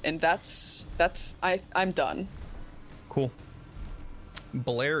 And I'm done. Cool.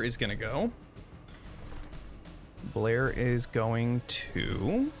 Blair is gonna go. Blair is going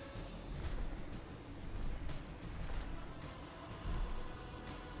to...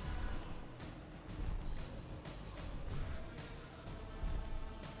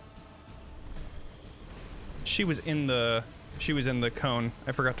 She was in the cone.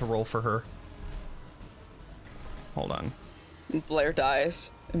 I forgot to roll for her. Hold on. Blair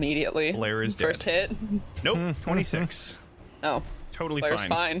dies immediately. Blair is First dead. hit. Nope. 26. Oh. Totally Blair's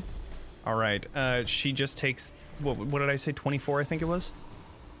fine. fine. All right. She just takes what did I say? 24, I think it was.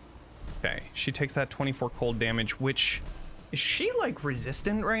 Okay. She takes that 24 cold damage. Which is she like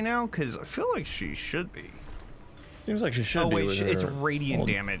resistant right now? Because I feel like she should be. Seems like she should Oh be. wait, with it's her radiant old-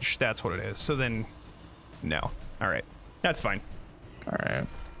 damage. That's what it is. So then, no. All right. That's fine. All right.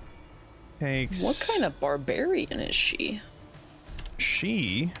 Takes. What kind of barbarian is she?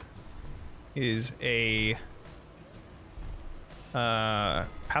 She is a Path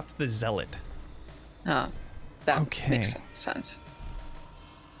of the Zealot. Huh. That Okay. makes sense.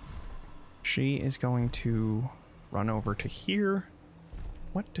 She is going to run over to here.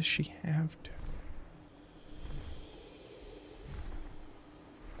 What does she have to?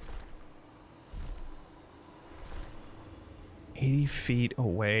 "80 feet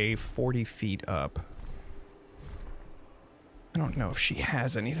away, 40 feet up." I don't know if she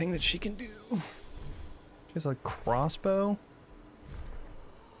has anything that she can do. She has a crossbow,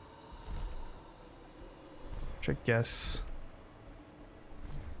 which I guess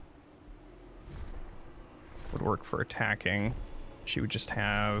would work for attacking. She would just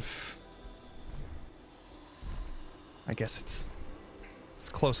have... I guess it's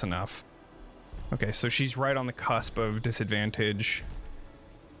close enough. Okay, so she's right on the cusp of disadvantage.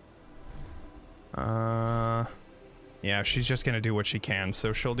 Yeah, she's just gonna do what she can.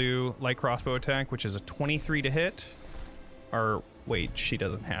 So she'll do light crossbow attack, which is a 23 to hit. Or wait, she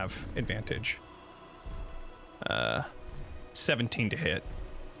doesn't have advantage. 17 to hit.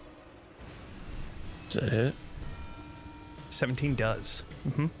 Does that hit? 17 does.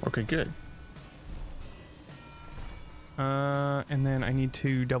 Mm-hmm. Okay, good. And then I need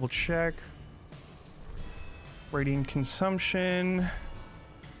to double check. Radiant consumption.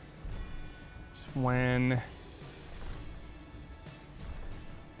 It's when...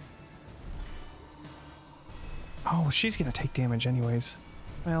 Oh, she's gonna take damage anyways.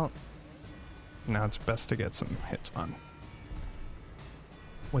 Well, now it's best to get some hits on.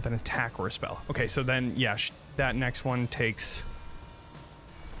 With an attack or a spell. Okay, so then, yeah, that next one takes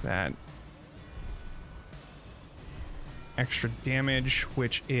that extra damage,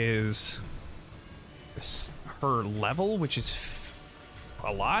 which is her level, which is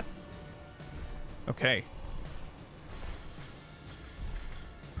a lot. Okay.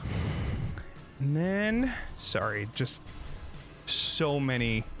 And then, sorry, just so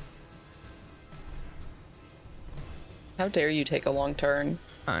many. How dare you take a long turn?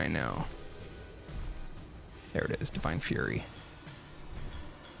 I know. There it is, Divine Fury.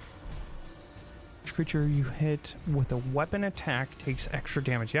 Each creature you hit with a weapon attack takes extra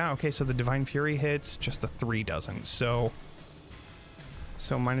damage. Yeah, okay, so the Divine Fury hits, just the 3 doesn't. So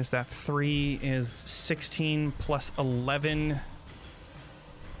minus that 3 is 16 plus 11.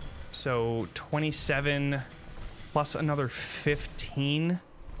 So 27 plus another 15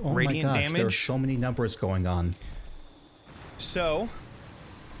 radiant my gosh, damage. there are so many numbers going on. So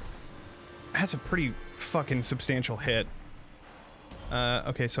that's a pretty fucking substantial hit.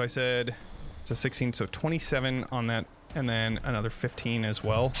 Okay, so I said it's a 16, so 27 on that, and then another 15 as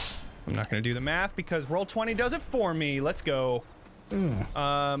well. I'm not going to do the math because Roll20 does it for me. Let's go.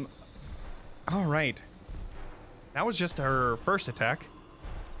 All right. That was just her first attack.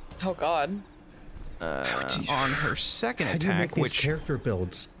 Oh God. On her second How do you make attack, these which, character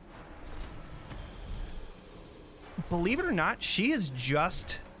builds? believe it or not, she is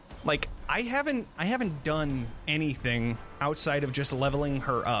just like, I haven't done anything outside of just leveling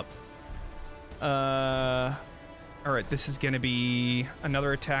her up. All right, this is gonna be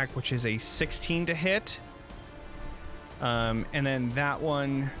another attack, which is a 16 to hit. And then that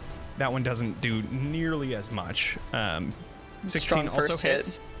one doesn't do nearly as much. 16 Strong also first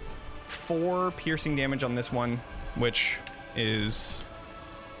hits. hit. 4 piercing damage on this one, which is...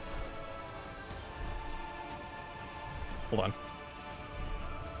 Hold on.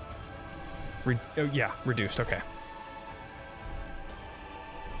 Yeah, reduced, okay.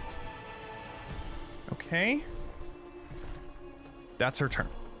 Okay. That's her turn.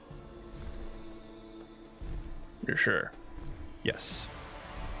 You're sure? Yes.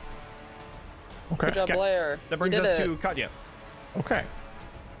 Okay. Good job, Okay. Blair. That brings You did us it. to Katya. Okay.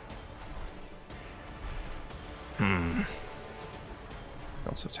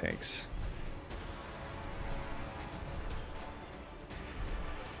 Also takes...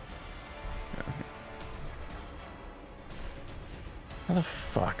 How the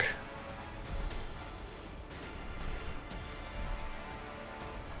fuck?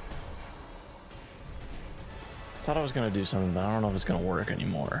 I thought I was gonna do something, but I don't know if it's gonna work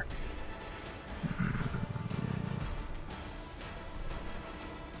anymore.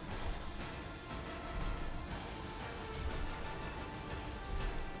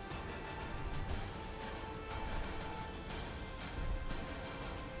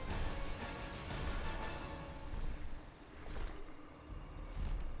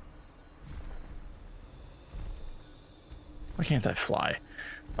 Why can't I fly?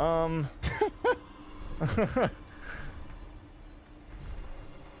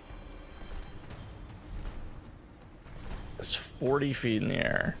 It's 40 feet in the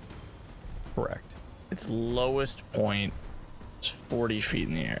air. Correct. Its lowest point is 40 feet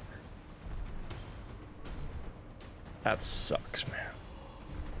in the air. That sucks, man.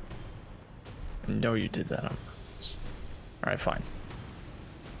 I know you did that on purpose. Alright, fine.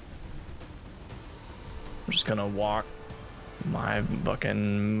 I'm just gonna walk my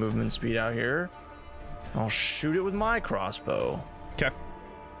fucking movement speed out here. I'll shoot it with my crossbow. Okay.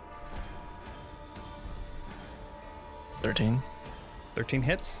 13. 13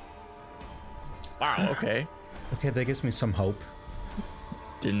 hits. Wow, okay. Okay, that gives me some hope.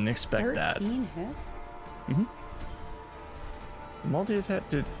 Didn't expect that. 13 hits? Mm-hmm.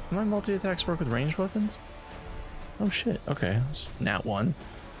 Multi-attack, did my multi-attacks work with ranged weapons? Oh shit, okay. It's nat 1.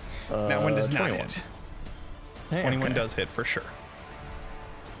 That one does not 21. hit. Hey, 21 okay. does hit for sure.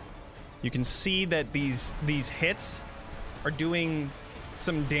 You can see that these hits are doing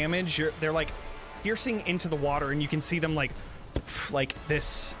some damage. They're like piercing into the water, and you can see them like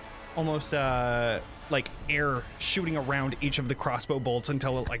this almost like air shooting around each of the crossbow bolts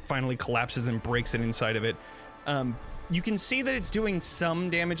until it like finally collapses and breaks it inside of it. You can see that it's doing some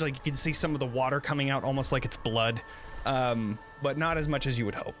damage. Like you can see some of the water coming out almost like it's blood, but not as much as you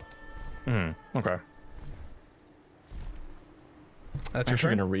would hope. Okay. That's I'm your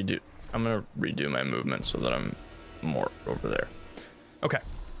turn. I'm gonna redo my movement so that I'm more over there. Okay.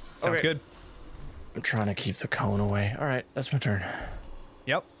 Sounds Okay. good. I'm trying to keep the cone away. All right, that's my turn.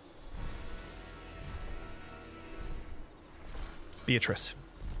 Yep. Beatrice.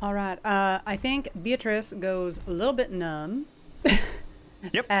 All right. I think Beatrice goes a little bit numb.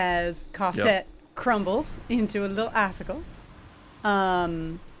 Yep. As Cosette crumbles into a little icicle.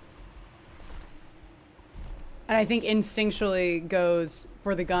 And I think instinctually goes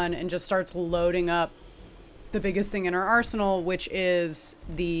for the gun and just starts loading up the biggest thing in our arsenal, which is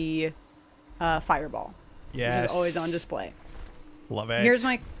the fireball. Yes. Which is always on display. Love it. Here's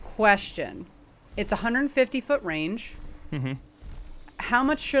my question. It's 150-foot range. Mm-hmm. How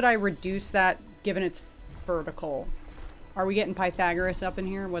much should I reduce that given it's vertical? Are we getting Pythagoras up in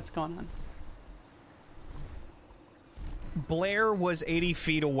here? What's going on? Blair was 80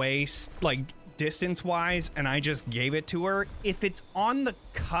 feet away, like distance-wise, and I just gave it to her. If it's on the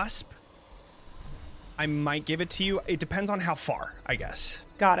cusp, I might give it to you. It depends on how far, I guess.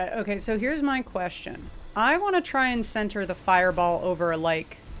 Got it. Okay, so here's my question. I want to try and center the fireball over,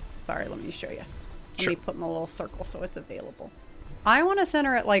 like... Sorry, let me show you. Let me put in a little circle so it's available. I want to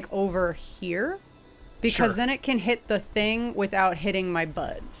center it, like, over here. Because then it can hit the thing without hitting my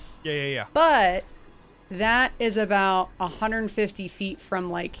buds. Yeah. But that is about 150 feet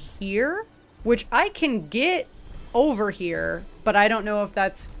from, like, here. Which I can get over here, but I don't know if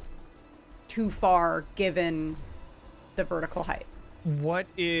that's too far given the vertical height.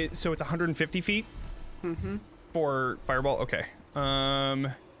 So it's 150 feet? Mm-hmm. For fireball? Okay.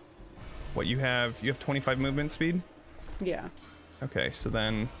 What you have 25 movement speed? Yeah. Okay, so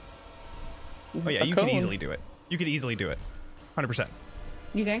then... Oh yeah, A you cone. could easily do it. 100%.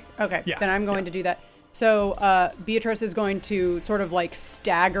 You think? Okay. Yeah, Then I'm going to do that. So Beatrice is going to sort of like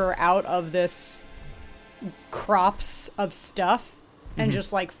stagger out of this crops of stuff and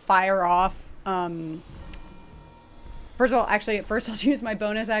just like fire off. First of all, actually, at first I'll use my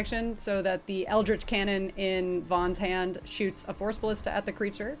bonus action so that the Eldritch Cannon in Vaughn's hand shoots a Force Ballista at the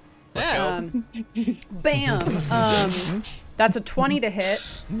creature. Yeah. Bam! That's a 20 to hit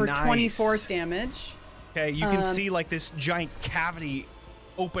for Nice. 20 force damage. Okay, you can see like this giant cavity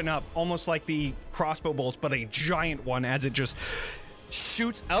open up, almost like the crossbow bolts, but a giant one as it just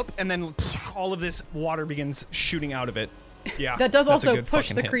shoots up, and then all of this water begins shooting out of it. Yeah, That does that's a also good push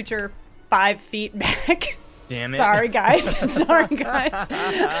fucking the hit. creature 5 feet back. Damn it. Sorry, guys. 5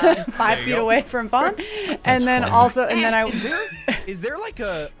 feet go. away from Vaughn. And then also, and then I... Is there like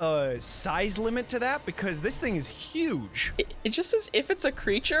a size limit to that? Because this thing is huge. It just says if it's a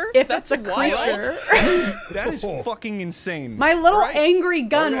creature. If that's it's a wild. creature. That is fucking insane. My little Right? angry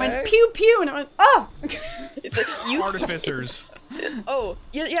gun went pew pew, and I went, oh! It's like you. Artificers. Oh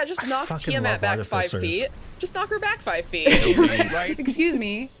yeah. Just knock fucking Tiamat love back 5 artificers. feet. Just knock her back 5 feet. Right? Excuse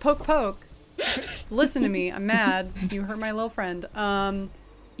me, poke poke. Listen to me, I'm mad. You hurt my little friend.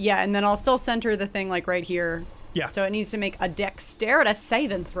 Yeah, and then I'll still center the thing like right here. Yeah. So it needs to make a dexterity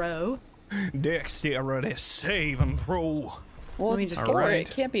saving throw. Dexterity save and throw. Well, me it's just- 4. Alright.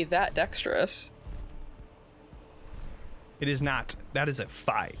 It can't be that dexterous. It is not. That is a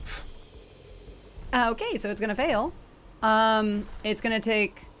 5. Okay, so it's gonna fail. It's gonna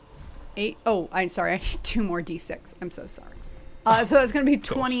take 8. Oh, I'm sorry. I need 2 more d6. I'm so sorry. So it's gonna be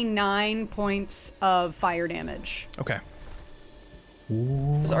 29 points of fire damage. Okay.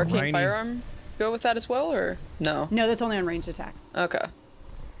 Does arcane Alrighty. firearm go with that as well, or no? No, that's only on ranged attacks. Okay.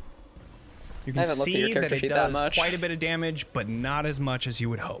 You I can haven't looked at your see character that it sheet that does much. quite a bit of damage, but not as much as you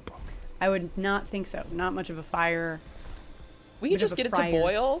would hope. I would not think so. Not much of a fire. We Bit could just of a get it to fryer.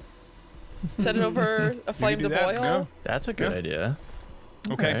 boil. Set it over a flame do to that, boil. yeah. That's a good Yeah. idea.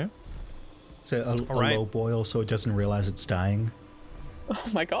 Okay. It's a right. low boil so it doesn't realize it's dying. Oh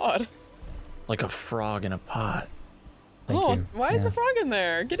my god. Like a frog in a pot. Thank Oh, you. why is Yeah. the frog in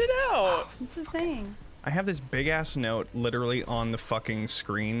there? Get it out. What's it saying? I have this big ass note literally on the fucking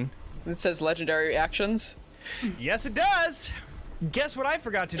screen. It says legendary reactions. Yes, it does. Guess what I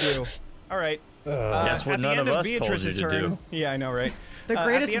forgot to do. All right. Guess what at the none end of of us told Beatrice's you to turn. do. Yeah, I know, right? The At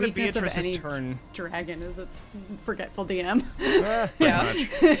greatest the end of weakness of Beatrice's any turn. dragon is its forgetful DM.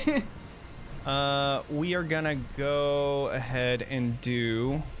 Yeah. We are gonna go ahead and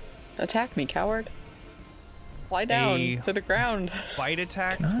do Attack me, coward. Fly down to the ground. bite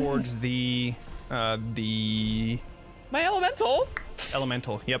attack towards the My elemental.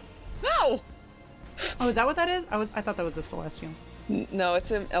 elemental. Yep. No. Oh, is that what that is? I thought that was a celestial. No,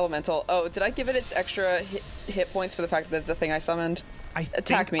 it's an elemental. Oh, did I give it its extra hit points for the fact that it's a thing I summoned? I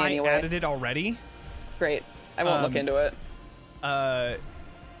Attack think me anyway. I added it already. Great. I won't look into it.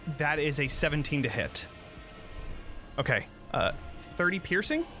 That is a 17 to hit. Okay. 30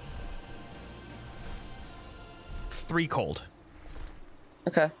 piercing, 3 cold.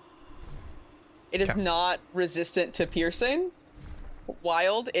 Okay. It is not resistant to piercing.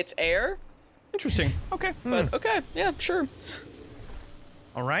 Wild, it's air. Interesting. Okay. But okay, yeah, sure.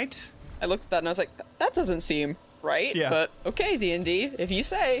 All right. I looked at that and I was like, that doesn't seem right. Yeah. But okay, D&D, if you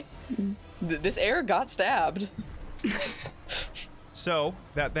say, this air got stabbed. So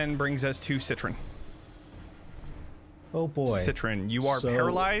that then brings us to Citron. Oh boy. Citron, you are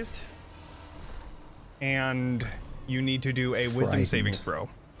paralyzed, and you need to do a wisdom saving throw.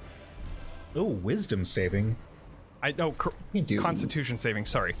 Oh, wisdom saving. Constitution saving.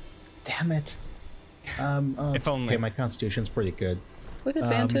 Sorry. Damn it. If only. Okay, my constitution's pretty good. With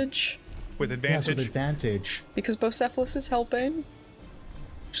advantage. With advantage. Yes, with advantage. Because Bocephalus is helping.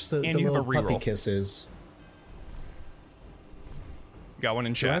 Just the little puppy kisses. Got one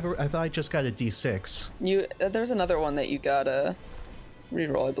in chat. I thought I just got a D6. There's another one that you gotta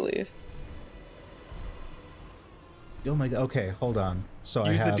reroll, I believe. Oh my god. Okay, hold on. So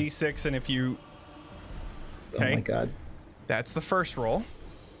Use I have the D6, and if you... Okay. Oh my god. That's the first roll.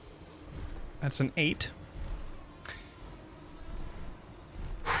 That's an 8.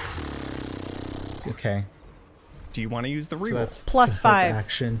 Okay. Do you want to use the reroll? So plus 5.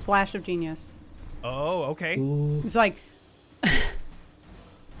 Action. Flash of genius. Oh, okay. Ooh. It's like,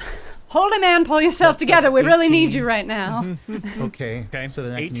 holy man, pull yourself together. We really need you right now. Okay. Okay. So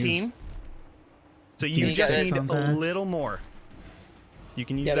then 18. So you just need a little more. You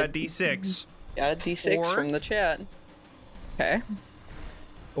can use that D6. Got a D6 from the chat. Okay.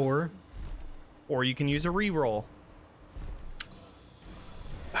 Or you can use a reroll.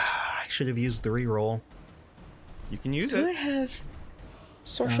 I should have used the reroll. You can use Do I it. have...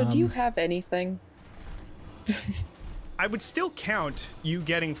 Sorsha, do you have anything? I would still count you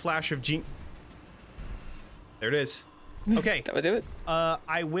getting Flash of Gene. There it is. Okay. That would do it.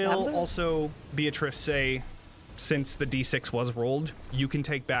 I will also, Beatrice, say, since the D6 was rolled, you can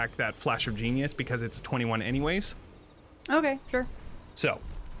take back that Flash of Genius because it's 21 anyways. Okay, sure. So.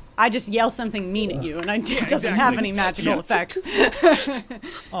 I just yell something mean at you, and it doesn't have any magical effects.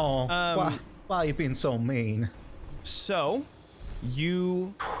 Oh, why are you being so mean? So,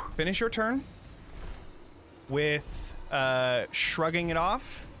 you finish your turn with shrugging it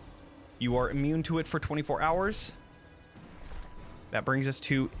off. You are immune to it for 24 hours. That brings us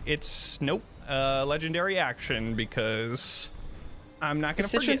to its legendary action because I'm not going to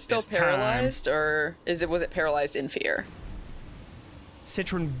forget this time. Is Citron still paralyzed, or was it paralyzed in fear?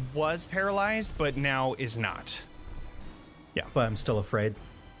 Citron was paralyzed, but now is not. Yeah, but I'm still afraid.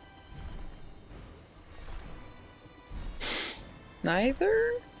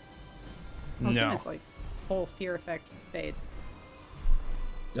 Neither? No. It's like whole fear effect fades.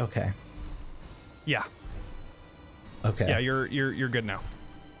 Okay. Yeah. Okay. Yeah, you're good now.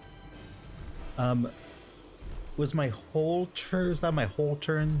 Was my whole turn? Is that my whole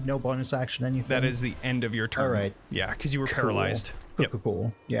turn? No bonus action, anything? That is the end of your turn. All right. Yeah, because you were paralyzed.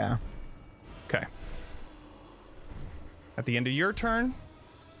 Cool. Yeah. Okay. At the end of your turn.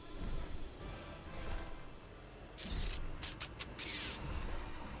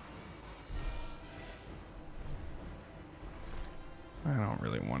 I don't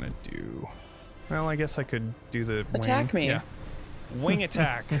really want to do... Well, I guess I could do the attack wing. me. Yeah. Wing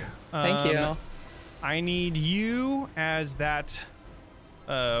attack. Thank you. I need you as that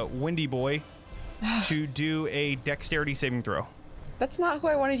windy boy to do a dexterity saving throw. That's not who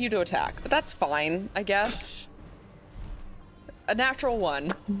I wanted you to attack, but that's fine, I guess. A natural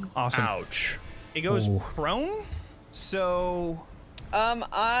 1. Awesome. Ouch. It goes prone, so...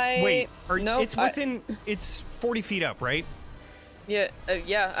 Wait, no, it's within... It's 40 feet up, right? Yeah,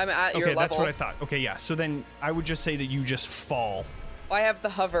 I'm at your level. Okay, that's what I thought. Okay, yeah, so then I would just say that you just fall. I have the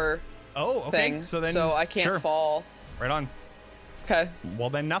hover thing, so I can't fall. Right on. Okay.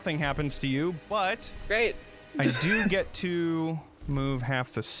 Well, then nothing happens to you, but... Great. I do get to move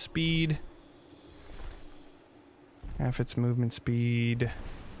half the speed. Half its movement speed.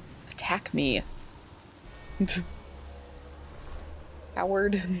 Attack me.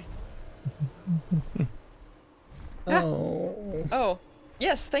 Howard. Oh.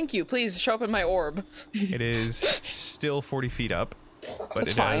 Yes, thank you. Please show up in my orb. It is still 40 feet up, but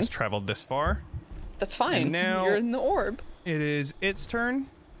That's it fine. has traveled this far. That's fine. And now you're in the orb. It is its turn.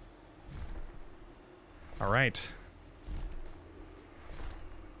 All right.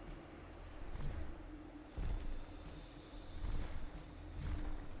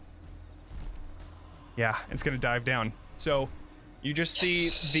 Yeah, it's going to dive down. So you just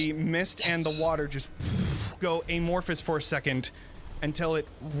see the mist and the water just go amorphous for a second until it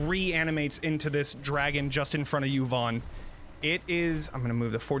reanimates into this dragon just in front of you, Vaughn. It is, I'm going to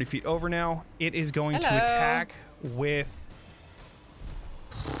move the 40 feet over now. It is going to Hello. attack with...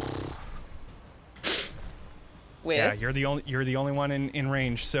 Yeah, you're the only one in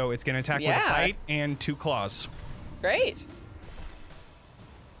range, so it's going to attack with a bite and 2 claws. Great.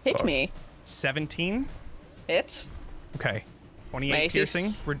 Hit me. 17. Hits. Okay. 28 My AC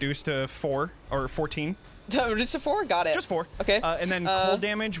piercing, reduced to 4 or 14. Just a 4? Got it. Just 4. Okay. And then cold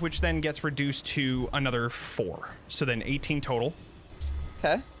damage, which then gets reduced to another 4. So then 18 total.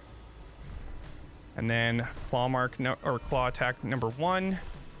 Okay. And then claw attack number 1.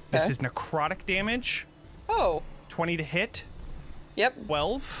 This is necrotic damage. Oh. 20 to hit. Yep.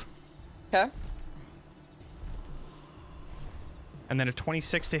 12. Okay. And then a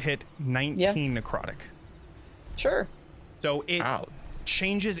 26 to hit, 19 necrotic. Sure. So it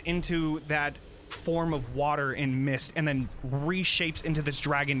changes into that form of water and mist and then reshapes into this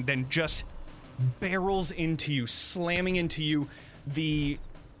dragon, then just barrels into you, slamming into you. The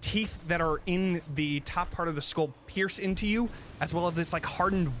teeth that are in the top part of the skull pierce into you, as well as this like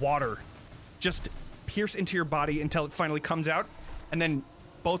hardened water just pierce into your body until it finally comes out, and then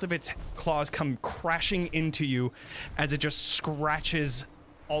both of its claws come crashing into you as it just scratches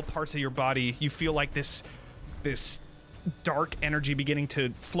all parts of your body. You feel like this dark energy beginning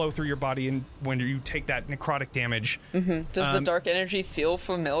to flow through your body, and when you take that necrotic damage. Mm-hmm. Does the dark energy feel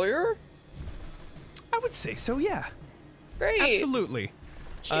familiar? I would say so, yeah. Great. Absolutely.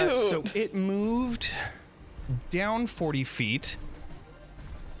 Cute. So it moved down 40 feet.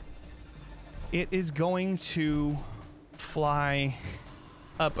 It is going to fly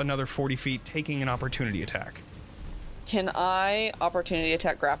up another 40 feet, taking an opportunity attack. Can I opportunity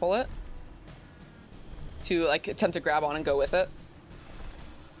attack grapple it? To like attempt to grab on and go with it?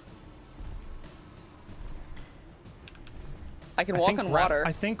 I can walk on water.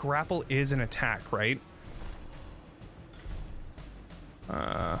 I think grapple is an attack, right?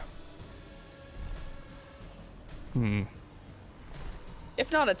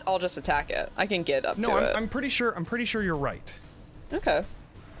 If not, I'll just attack it. I can get up to it. No, I'm pretty sure you're right. Okay.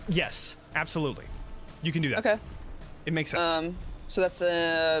 Yes, absolutely. You can do that. Okay. It makes sense. So that's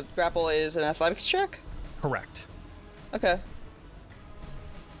a grapple is an athletics check? Correct. Okay.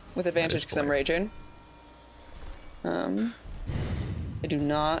 With advantage because I'm raging. I do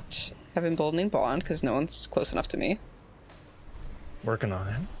not have emboldening bond because no one's close enough to me. Working on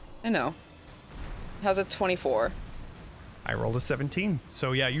it. I know. How's a 24? I rolled a 17.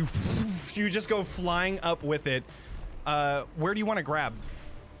 So yeah, you just go flying up with it. Where do you want to grab?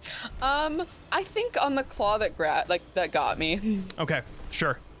 I think on the claw that got me. Okay,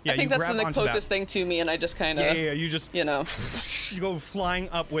 sure. Yeah, I think you that's grab the onto closest thing to me, and I just kind of Yeah. You just you know. you go flying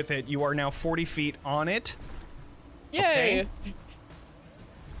up with it. You are now 40 feet on it. Yay! Okay.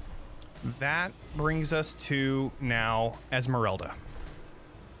 That brings us to now Esmeralda.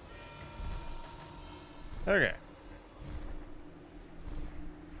 Okay.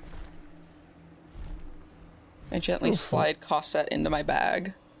 I gently slide Cosette into my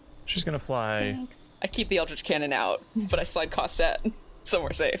bag. She's gonna fly. Thanks. I keep the Eldritch Cannon out, but I slide Cosette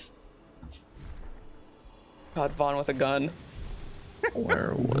somewhere safe. God, Vaughn with a gun.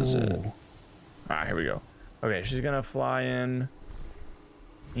 Where was it? Ah, here we go. Okay, she's gonna fly in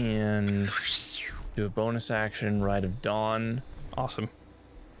and do a bonus action, Rite of Dawn, Awesome.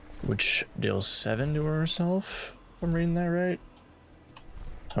 which deals 7 to herself. If I'm reading that right.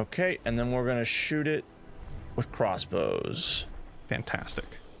 Okay, and then we're gonna shoot it with crossbows. Fantastic.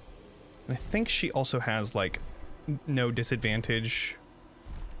 And I think she also has like no disadvantage.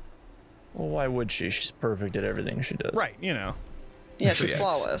 Well, why would she? She's perfect at everything she does. Right, you know. Yeah, she's Yes.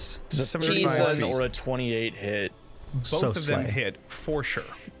 flawless. Does a 35 31 or a 28 hit Both So of them slay. hit for sure.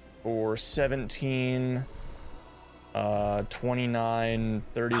 or 17, 29,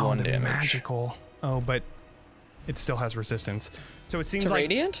 31 they're damage? magical. Oh, but it still has resistance. So it seems To like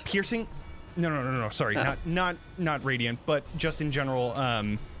radiant? piercing. No. Sorry, not radiant, but just in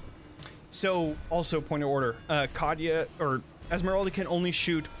general. So also point of order. Kadya or Esmeralda can only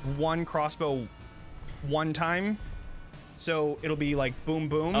shoot one crossbow one time. So it'll be like boom,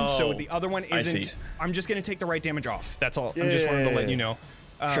 boom. So Oh, the other one I see. isn't. I'm just gonna take the right damage off. That's all. I'm just wanting to let you know.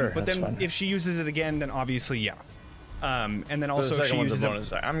 Sure, But that's then fine. if she uses it again, then obviously yeah. And then So also the if she second one's uses a it.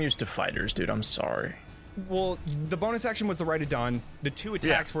 bonus. I'm used to fighters, dude. I'm sorry. Well, the bonus action was the Rite of Dawn. The 2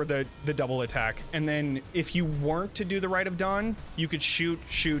 attacks were the double attack. And then if you weren't to do the Rite of Dawn, you could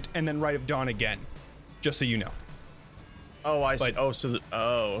shoot, and then Rite of Dawn again. Just so you know. Oh, I see. But- Oh, so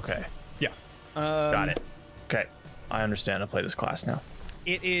okay. Yeah. Got it. Okay. I understand. I play this class now.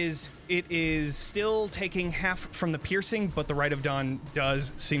 It is still taking half from the piercing, but the Rite of Dawn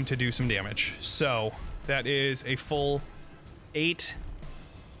does seem to do some damage. So that is a full 8.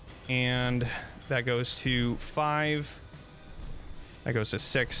 And that goes to 5. That goes to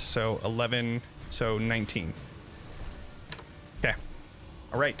 6, so 11, so 19. Okay.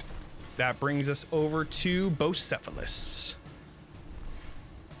 All right. That brings us over to Bocephalus.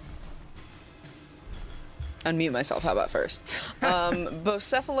 Unmute myself. How about first?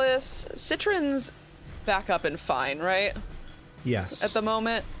 Bocephalus, Citron's back up and fine, right? Yes. At the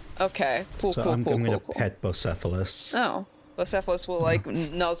moment? Okay. Cool, so cool, I'm cool, going cool, to cool. pet Bocephalus. Oh. Bocephalus will, like,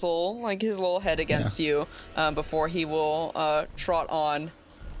 nuzzle, like, his little head against you before he will trot on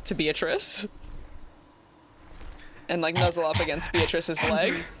to Beatrice. And, like, nuzzle up against Beatrice's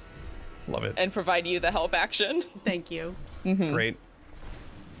leg. Love it. And provide you the help action. Thank you. Mm-hmm. Great.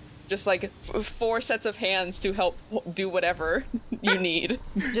 Just, like, 4 sets of hands to help do whatever you need.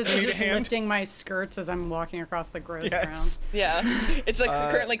 Just lifting my skirts as I'm walking across the gross ground. Yeah. It's, like,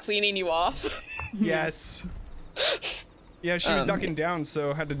 currently cleaning you off. Yes. Yeah, she was ducking down,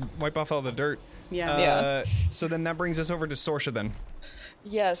 so had to wipe off all the dirt. Yeah. So then that brings us over to Sorsha then.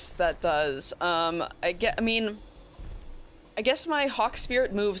 Yes, that does. I guess my hawk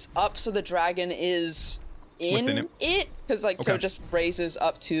spirit moves up so the dragon is in it. Because, like, so it just raises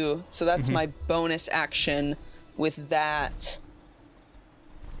up to... So that's my bonus action with that.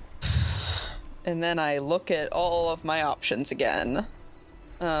 And then I look at all of my options again.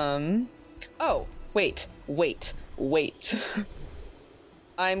 Oh, wait.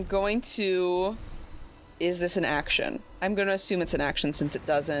 I'm going to... Is this an action? I'm going to assume it's an action since it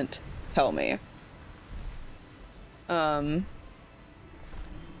doesn't tell me. I'm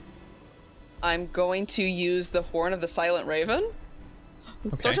going to use the horn of the Silent Raven.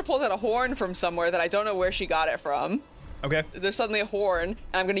 Okay. Sorsha pulls out a horn from somewhere that I don't know where she got it from. Okay. There's suddenly a horn, and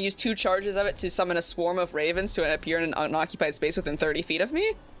I'm going to use 2 charges of it to summon a swarm of ravens to appear in an unoccupied space within 30 feet of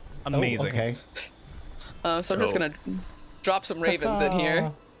me. Amazing. Oh, okay. So I'm just going to drop some ravens in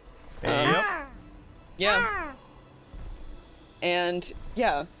here. Yep. Yeah. And,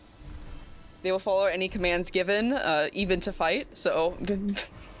 yeah. They will follow any commands given, even to fight, so...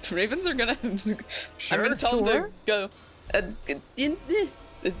 Ravens are gonna... Sure, I'm gonna tell them to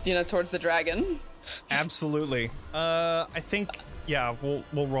go... towards the dragon. Absolutely. I think... Yeah,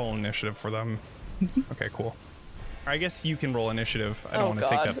 we'll roll initiative for them. Okay, cool. I guess you can roll initiative. I don't want to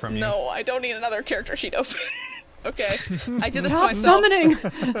take that from you. No, I don't need another character sheet open. Okay. I did this to Stop myself. summoning!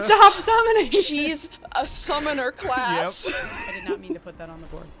 Stop summoning! She's a summoner class. Yep. I did not mean to put that on the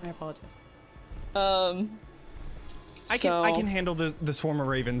board. I apologize. I can handle the swarm of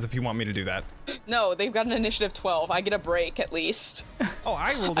ravens if you want me to do that. No, they've got an initiative 12. I get a break at least. Oh,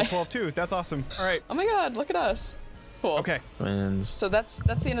 I rolled a 12 too. That's awesome. All right. Oh my god, look at us. Cool. Okay. Twins. So that's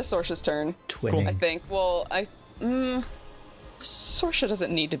the end of Sorsha's turn. Twinning. I think. Well, Sorsha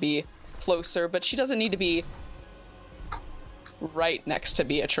doesn't need to be closer, but she doesn't need to be right next to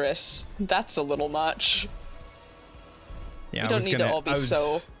Beatrice. That's a little much. Yeah, we don't need to all be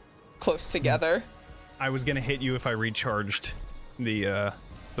so close together. I was gonna hit you if I recharged the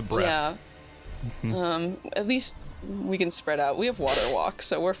breath. Yeah. At least we can spread out. We have water walk,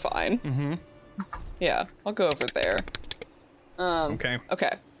 so we're fine. Mm-hmm. Yeah, I'll go over there. Okay.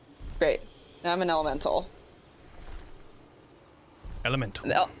 Okay. Great. Now I'm an elemental.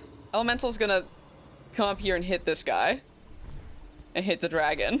 Elemental. Elemental's gonna come up here and hit this guy. And hit the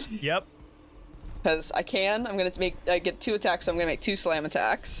dragon. Yep. Because I can. I'm gonna I get 2 attacks, so I'm gonna make 2 slam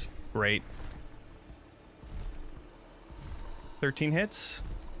attacks. Great. 13 hits.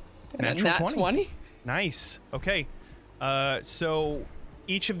 And a nat 20. Nice. Okay. So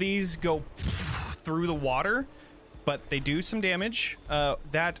each of these go through the water, but they do some damage.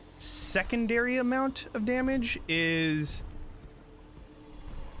 That secondary amount of damage is...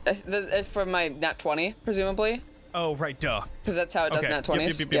 From my nat 20, presumably. Oh, right, duh. Because that's how it does nat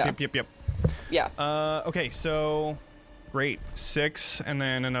 20s. Yep. Yeah. Okay, so... Great. 6, and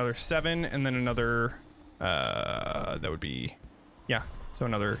then another 7, and then another... that would be... Yeah, so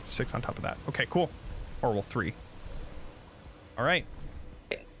another 6 on top of that. Okay, cool. Or well, 3. All right.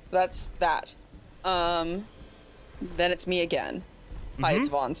 So that's that. Then it's me again. Hi, it's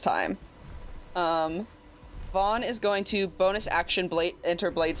Vaughn's time. Vaughn is going to bonus action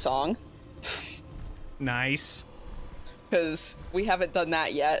enter Blade Song. Nice. Because we haven't done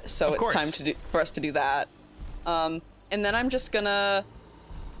that yet, so it's time for us to do that. And then I'm just gonna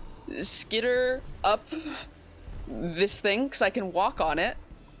skitter up this thing because I can walk on it.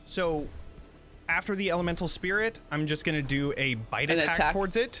 So after the elemental spirit, I'm just gonna do a bite attack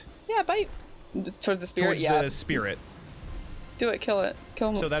towards it. Yeah, bite towards the spirit. Towards the spirit. Do it. Kill it. Kill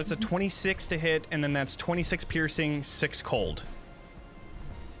him. So that's a 26 to hit, and then that's 26 piercing, 6 cold.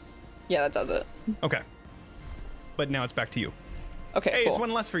 Yeah, that does it. Okay. But now it's back to you. Okay, Hey, cool. it's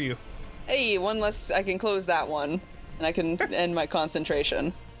one less for you. Hey, one less. I can close that one, and I can end my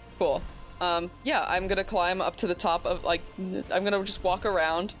concentration. Cool. Yeah, I'm gonna climb up to the top of I'm gonna just walk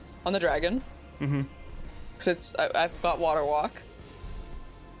around on the dragon. Mm-hmm. Cause I've got water walk.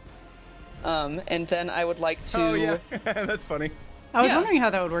 And then I would like to. Oh yeah, that's funny. I was wondering how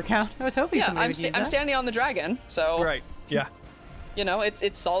that would work out. I was hoping somebody would use that. I'm standing on the dragon, so Right. Yeah. you know it's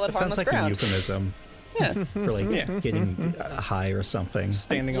solid, That sounds harmless like a ground. euphemism Yeah, for like getting high or something.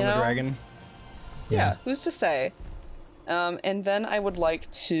 Standing on You the know? dragon. yeah. Who's to say? And then I would like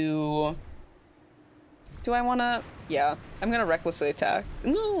to. Do I want to? Yeah, I'm gonna recklessly attack.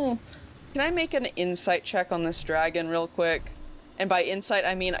 No. Can I make an insight check on this dragon real quick? And by insight,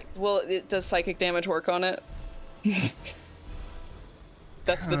 I mean, does psychic damage work on it?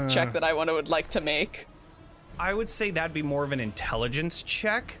 That's the check that I would like to make. I would say that'd be more of an intelligence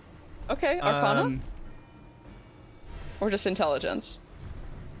check. Okay, Arcana? Or just intelligence?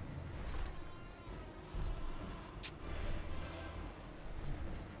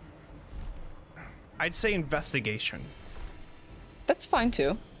 I'd say investigation. That's fine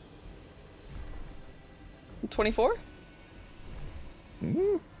too. 24?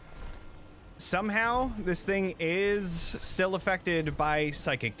 Somehow, this thing is still affected by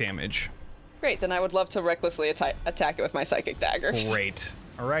psychic damage. Great, then I would love to recklessly attack it with my psychic daggers. Great.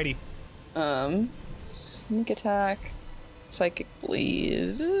 Alrighty. Sneak attack, psychic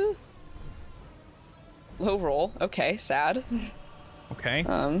bleed. Low roll. Okay, sad. Okay.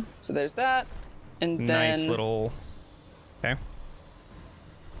 So there's that. And then Nice little... Okay.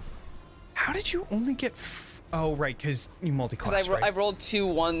 How did you only get... Oh, right, because you multi-class, right? I rolled 2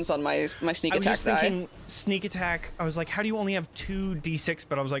 1s on my sneak I was attack just die. thinking sneak attack. I was like, how do you only have 2 d6?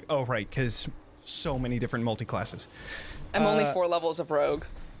 But I was like, oh, right, because so many different multi-classes. I'm only 4 levels of rogue.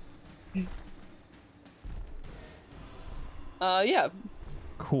 Yeah.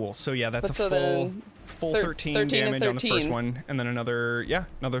 Cool. So yeah, that's But a so then full 13 13 and damage on the first 13. one, and then another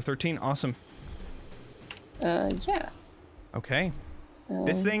 13. Awesome. Yeah. Okay.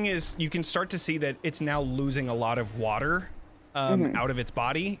 This thing is, you can start to see that it's now losing a lot of water out of its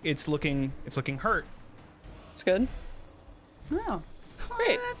body. It's looking hurt. It's good. Oh,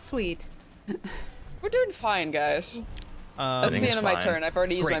 Great. that's sweet. We're doing fine, guys. That's the end of my turn. I've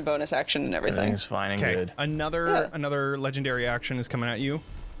already used my Great. bonus action and everything. Everything's fine and Okay. good. Another legendary action is coming at you.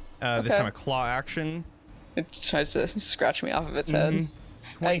 This Okay. time a claw action. It tries to scratch me off of its head.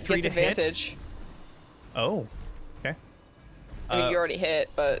 23 It gets to hit. advantage. Oh. Okay. I mean, you already hit,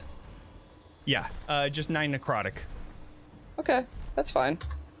 but Yeah. Just 9 necrotic. okay, that's fine.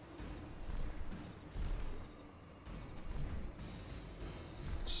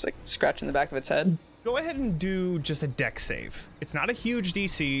 Just like scratching the back of its head. Go ahead and do just a dex save. It's not a huge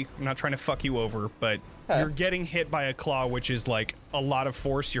DC. I'm not trying to fuck you over, but you're getting hit by a claw, which is like a lot of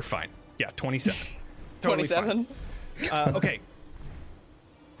force. You're fine. Yeah, 27. Totally 27. fine. Okay.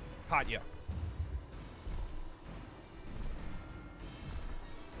 Katya.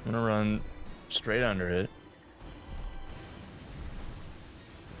 I'm gonna run straight under it.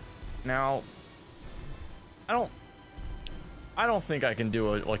 Now, I don't think I can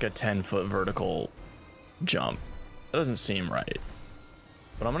do a 10-foot vertical jump. That doesn't seem right.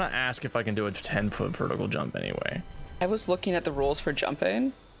 But I'm gonna ask if I can do a 10-foot vertical jump anyway. I was looking at the rules for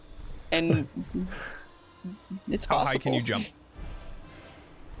jumping, and it's How possible. high can you jump?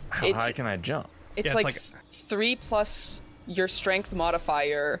 How It's- high can I jump? It's Yeah, like it's 3 plus your strength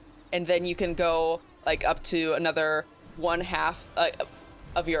modifier, and then you can go like up to another 1/2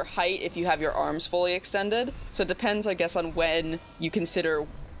 of your height if you have your arms fully extended. So it depends, I guess, on when you consider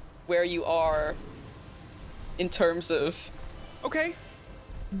where you are in terms of Okay.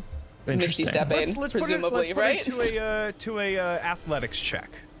 Misty Interesting. stepping, Let's presumably, put right? it to a athletics check.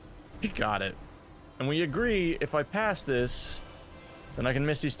 Got it. And we agree, if I pass this, then I can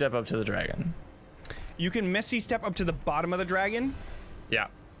Misty Step up to the dragon. You can Misty step up to the bottom of the dragon. Yeah.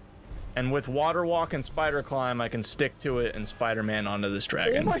 And with Water Walk and Spider Climb, I can stick to it and Spider-Man onto this Oh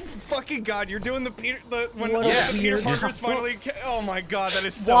dragon. my fucking god! You're doing the Peter. When What a Peter weird Parker's combo. finally. Oh my god, that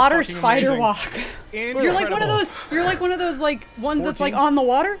is so Water fucking spider amazing. walk. Incredible. You're like one of those. You're like one of those like ones that's like 14. on the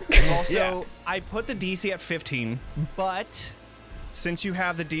water. Also, Yeah. I put the DC at 15, but since you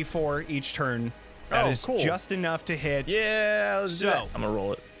have the D4 each turn, that Oh, is cool. just enough to hit. Yeah, let's do So- it. I'm gonna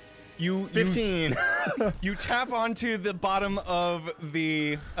roll it. You 15. You tap onto the bottom of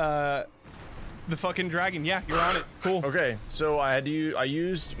the fucking dragon. Yeah, you're on it. Cool. Okay, so I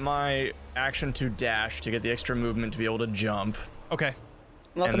used my action to dash to get the extra movement to be able to jump, Okay.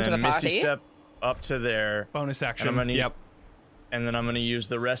 Welcome and to then the Misty party. Step up to there. Bonus action. And I'm gonna need- Yep. and then I'm going to use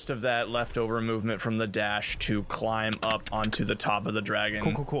the rest of that leftover movement from the dash to climb up onto the top of the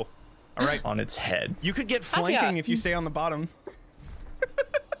dragon. Cool. All right. On its head. You could get flanking if you stay on the bottom.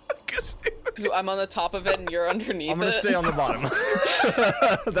 So I'm on the top of it and you're underneath. I'm gonna stay on the bottom.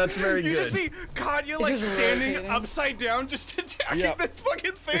 That's very good. You just see Katya like just standing rotating. upside down, just attacking Yeah. this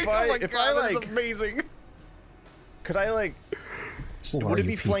fucking thing. If Oh my I, god, like, that's amazing. Could I like? Who Would are it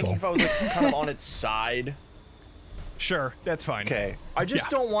be you flanking people? if I was like kind of on its side? Sure, that's fine. Okay. I just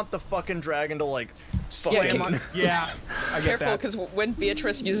don't want the fucking dragon to like Slam fucking. on. Yeah, I get Careful, that. because when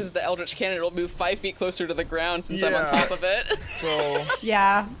Beatrice uses the Eldritch Cannon, it'll move 5 feet closer to the ground since I'm on Yeah. top of it. So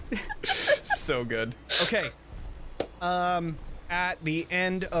Yeah. So good. Okay. At the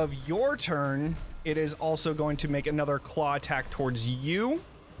end of your turn, it is also going to make another claw attack towards you.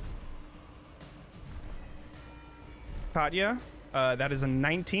 Katya, that is a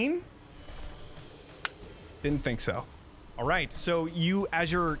 19. Didn't think so. All right, so you,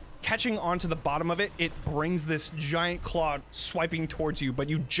 as you're catching onto the bottom of it, it brings this giant claw swiping towards you, but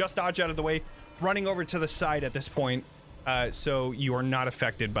you just dodge out of the way, running over to the side at this point, so you are not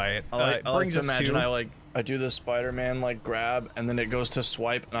affected by it. I like brings to us imagine to I do the Spider-Man like grab, and then it goes to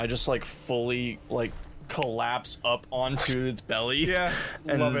swipe, and I just like fully like collapse up onto its belly. Yeah,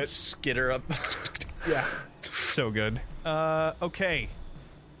 and love it. skitter up. Yeah, so good. Okay.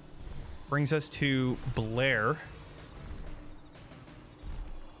 Brings us to Blair.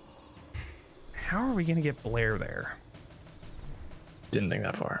 How are we gonna get Blair there? Didn't think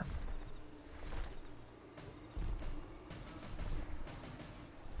that far.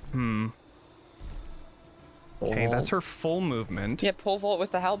 Okay, that's her full movement. Yeah, pole vault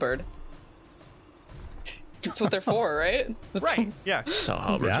with the halberd. That's what they're for, right? That's Right. Yeah. That's how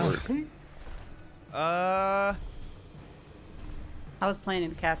halberds Yeah. work. I was planning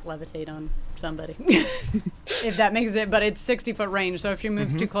to cast levitate on somebody. If that makes it, but it's 60-foot range, so if she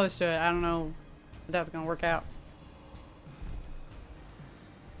moves too close to it, I don't know if that's gonna work out.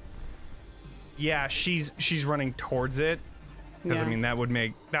 Yeah, she's running towards it. Because I Yeah. mean that would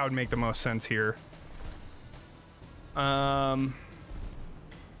make the most sense here. Oh,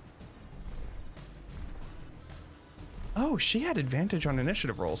 she had advantage on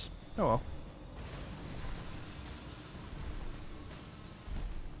initiative rolls. Oh well.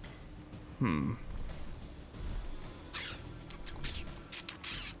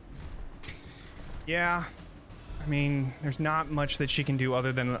 Yeah. I mean, there's not much that she can do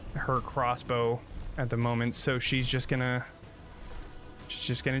other than her crossbow at the moment, so she's just gonna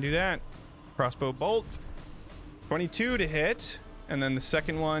do that. Crossbow bolt. 22 to hit, and then the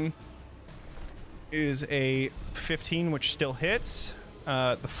second one is a 15, which still hits.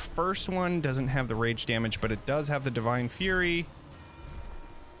 The first one doesn't have the rage damage, but it does have the divine fury,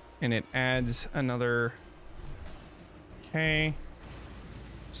 and it adds another. Okay,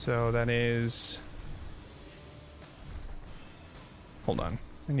 so that is. Hold on,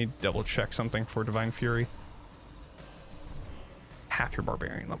 I need to double check something for divine fury. Half your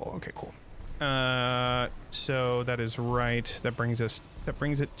barbarian level. Okay, cool. So that is right. That brings it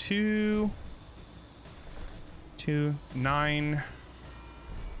to 9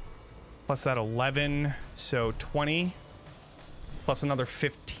 plus that 11, so 20 plus another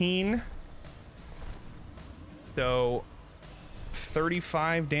 15. So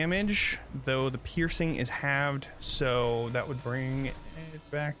 35 damage, though the piercing is halved, so that would bring it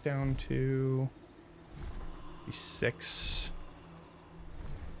back down to 6.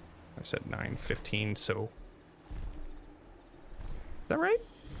 I said 9, 15, so... Is that right?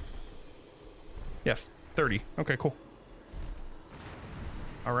 Yeah, 30. Okay, cool.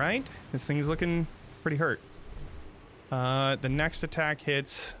 Alright, this thing is looking pretty hurt. The next attack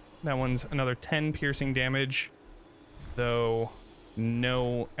hits. That one's another 10 piercing damage, though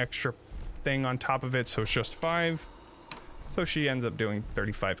no extra thing on top of it, so it's just 5. So she ends up doing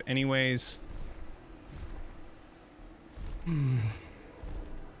 35 anyways.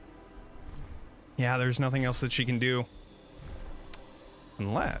 Yeah, there's nothing else that she can do.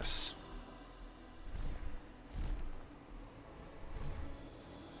 Unless...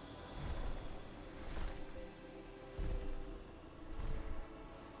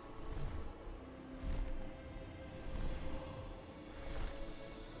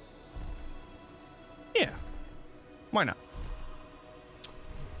 Yeah. Why not?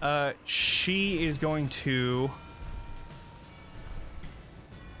 She is going to...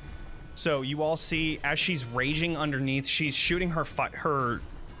 So you all see, as she's raging underneath, she's shooting her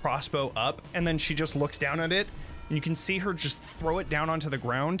crossbow up, and then she just looks down at it, and you can see her just throw it down onto the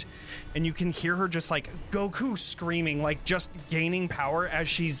ground, and you can hear her just like Goku screaming, like just gaining power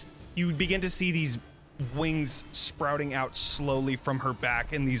as you begin to see these wings sprouting out slowly from her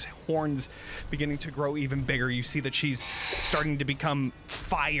back and these horns beginning to grow even bigger. You see that she's starting to become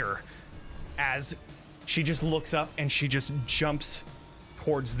fire as she just looks up and she just jumps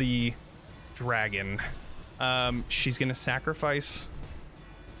towards the dragon. She's gonna sacrifice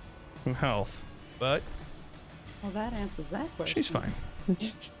some health, but well, that answers that question. she's fine.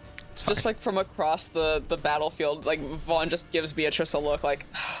 It's fine. Just like from across the battlefield, like Vaughn just gives Beatrice a look like,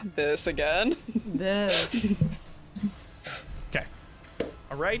 this again. This. Okay.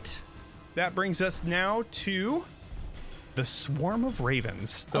 All right. That brings us now to the swarm of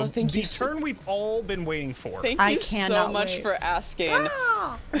ravens. The, thank you so- turn we've all been waiting for. Thank you so much for asking.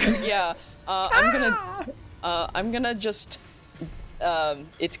 Yeah, I'm gonna just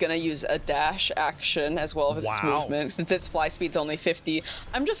it's gonna use a dash action as well as its movement. Since its fly speed's only 50,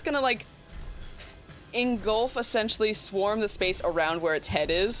 I'm just gonna like engulf, essentially swarm the space around where its head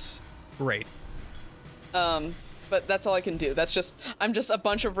is. Great. But that's all I can do. I'm just a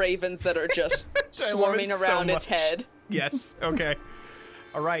bunch of ravens that are just swarming around its head. Yes. Okay.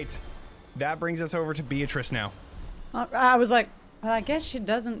 All right. That brings us over to Beatrice now. I was like, well, I guess she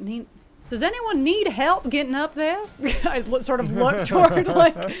doesn't need. Does anyone need help getting up there? I sort of look toward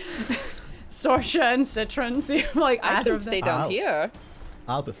like Sorsha and Citron, see like I either can of them. stay down here.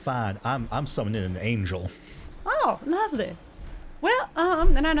 I'll be fine. I'm summoning an angel. Oh, lovely. Well,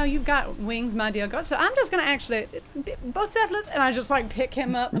 and I know you've got wings, my dear God, so I'm just gonna actually, Bocephalus, and I just like pick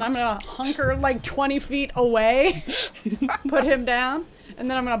him up, and I'm gonna hunker like 20 feet away, put him down,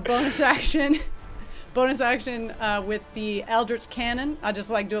 and then I'm gonna bonus action with the Eldritch Cannon. I just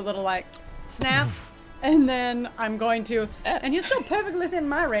like do a little like snap, and then I'm going to, and you're still perfectly within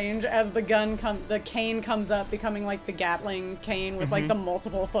my range as the the cane comes up, becoming like the Gatling cane with like the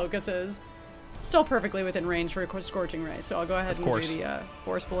multiple focuses. Still perfectly within range for a Scorching Ray, so I'll go ahead and do the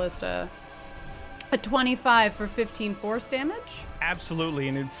Force Ballista. A 25 for 15 force damage. Absolutely,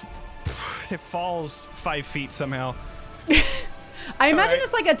 and it falls 5 feet somehow. I imagine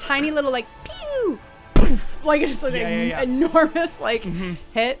it's like a tiny little like pew, poof, like it's like enormous like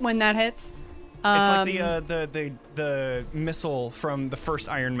hit when that hits. It's like the missile from the first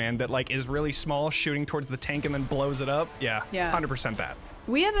Iron Man that like is really small, shooting towards the tank and then blows it up. Yeah. 100% that.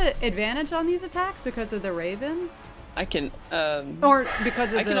 We have an advantage on these attacks because of the Raven. I can, or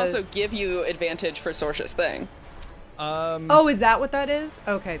because of I can also give you advantage for Sorsha's thing. Oh, is that what that is?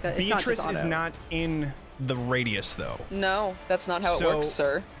 Okay, that it's Beatrice not is not in the radius though. No, that's not how it works,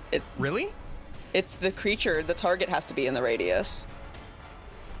 sir. Really? It's the creature. The target has to be in the radius.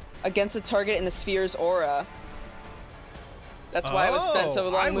 Against the target in the sphere's aura. That's why I was spent so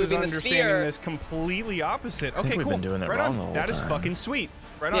long moving the sphere. I was understanding this completely opposite. Okay, we've cool. been doing it right wrong on. the whole That is time. fucking sweet.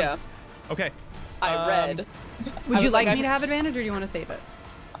 Right on. Yeah. Okay. I read. Would you like me to have advantage, or do you want to save it?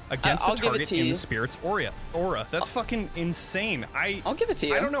 Against I'll a give it target to in you. the spirit's aura. That's fucking insane. I'll give it to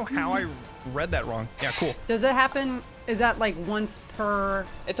you. I don't know how I read that wrong. Yeah, cool. Does it happen? Is that like once per?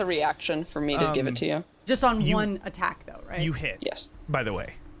 It's a reaction for me to give it to you. Just on one attack, though, right? You hit. Yes. By the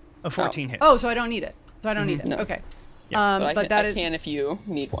way, a 14 hits. Oh, so I don't need it. No. Okay. Yeah. But I can if you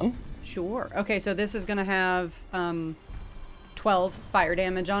need one. Sure. Okay, so this is gonna have 12 fire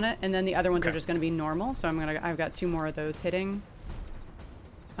damage on it, and then the other ones are just gonna be normal. So I've got 2 more of those hitting.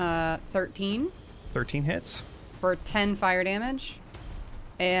 13 hits for 10 fire damage,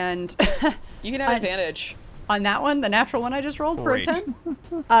 and you can have advantage on that one. The natural one I just rolled Great. for a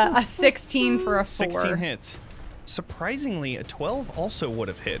 10. A 16 for a 4. 16 hits. Surprisingly, a 12 also would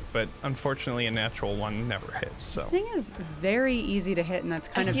have hit, but unfortunately, a natural one never hits. So This thing is very easy to hit, and that's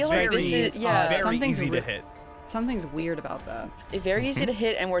kind of feel like this is very something's easy to hit. Something's weird about that. Very easy to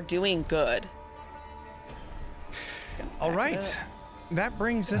hit, and we're doing good. All right, that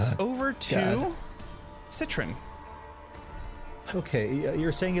brings us over to God. Citron. Okay,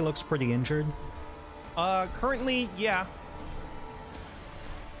 you're saying he looks pretty injured? Currently, yeah,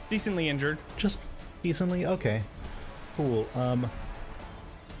 decently injured. Just decently? Okay. Cool. I want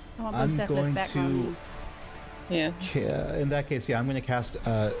I'm Bocephalus going back to- on me. Yeah. In that case, yeah, I'm going to cast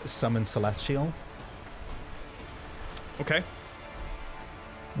Summon Celestial. Okay.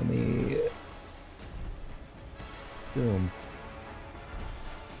 Let me... Boom.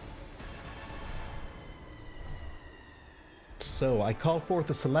 So, I call forth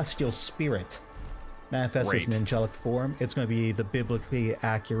a celestial spirit. Manifests as an Great. angelic form. It's going to be the biblically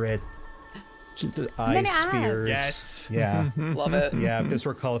accurate eye Many eyes. spheres. Yes. Yeah. Love it. Yeah, if this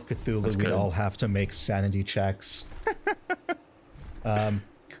were Call of Cthulhu, we'd good. all have to make sanity checks. I'm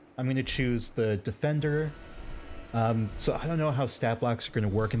going to choose the Defender. So I don't know how stat blocks are going to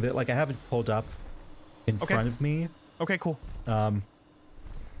work in that. Like, I have it pulled up in front of me. Okay, cool.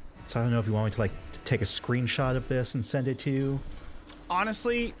 So I don't know if you want me to like take a screenshot of this and send it to you.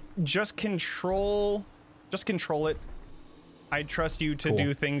 Honestly, just control it. I trust you to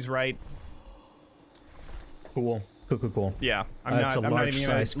do things right. Cool. Cool. Yeah, I'm not even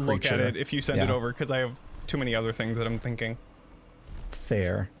gonna look at it if you send it Yeah. over, because I have too many other things that I'm thinking.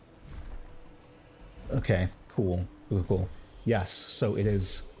 Fair. Okay, cool. Yes, so it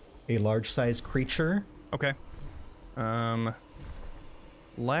is a large-sized creature. Okay.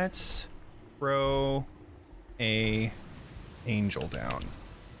 Let's throw a angel down.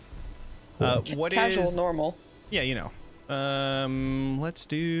 What Casual, is normal. Yeah, you know. Let's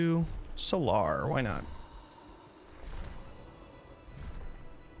do Solar. Why not?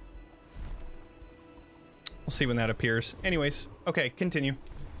 We'll see when that appears. Anyways, okay, continue.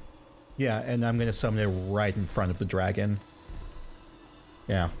 Yeah, and I'm gonna summon it right in front of the dragon.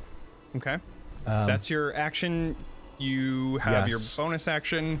 Yeah. Okay. That's your action. You have your bonus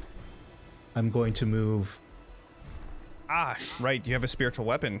action. I'm going to move. Ah, right. You have a spiritual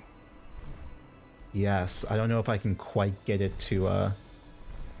weapon. Yes, I don't know if I can quite get it to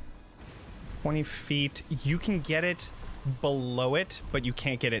 20 feet. You can get it below it, but you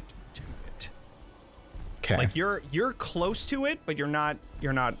can't get it to it. Okay. Like you're close to it, but you're not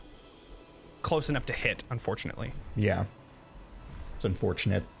close enough to hit, unfortunately. Yeah. It's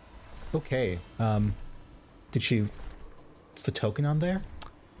unfortunate. Okay. Did she... Is the token on there?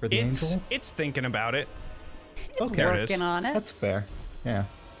 For the angel? It's thinking about it. Okay. There it is. Working on it. That's fair. Yeah.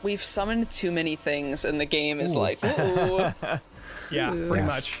 We've summoned too many things, and the game is like, ooh. Yeah, pretty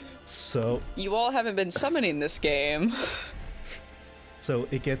much. So You all haven't been summoning this game. so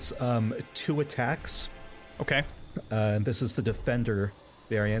it gets 2 attacks. Okay. And this is the defender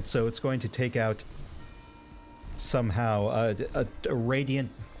variant, so it's going to take out somehow a radiant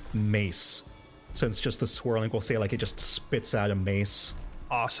mace. Since just the swirling, we'll say like it just spits out a mace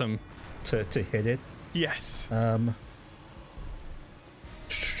Awesome. to hit it. Yes.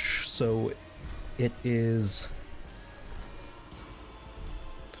 So it is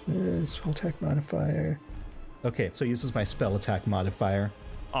spell attack modifier. Okay, so it uses my spell attack modifier,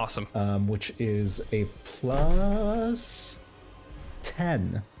 Awesome. which is a plus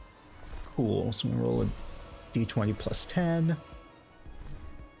 10. Cool. So I'm gonna roll a d20 plus 10.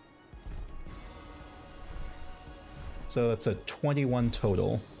 So that's a 21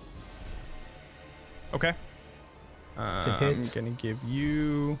 total. Okay. To hit. I'm gonna give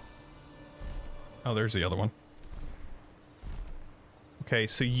you. Oh, there's the other one. Okay,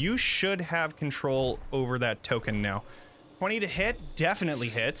 so you should have control over that token now. 20 to hit, definitely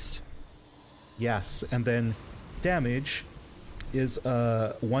hits. Yes, and then damage is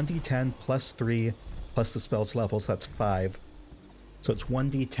 1d10 plus 3 plus the spell's level, so that's 5. So it's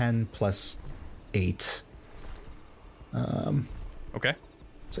 1d10 plus 8. Okay.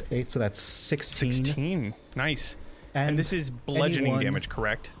 So 8, so that's 16. 16. Nice. And this is bludgeoning damage,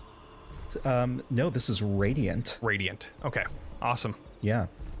 correct? No, this is radiant. Radiant. Okay. Awesome. Yeah.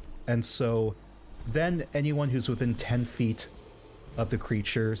 And so then anyone who's within 10 feet of the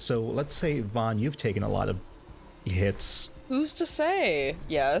creature, so let's say, Vaughn, you've taken a lot of hits. Who's to say?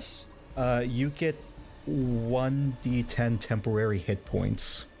 Yes. You get 1d10 temporary hit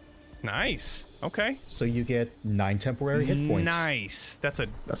points. Nice. Okay. So you get 9 temporary hit points. Nice. That's a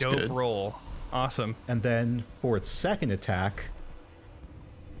dope good. roll. Awesome. And then for its second attack,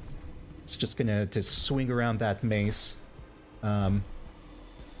 it's just gonna swing around that mace.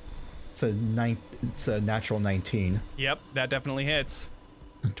 It's a natural 19. Yep, that definitely hits.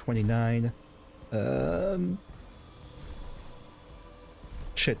 29.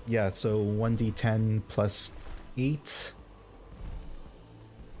 Shit, yeah, so 1d10 plus 8.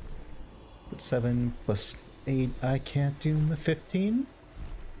 7 plus 8, I can't do the 15.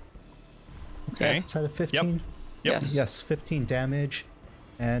 Okay. Is that a 15? Yep. Yes. Yes, 15 damage.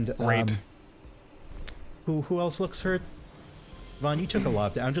 And Great. who else looks hurt? Vaughn, you took a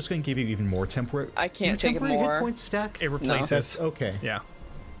lot. I'm just going to give you even more temporary. I can't Do take temporary more. hit points stack. It replaces. Okay. Yeah.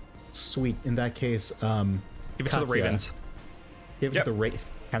 Sweet. In that case, Give it to the Katya, Ravens. Give it Yep. to the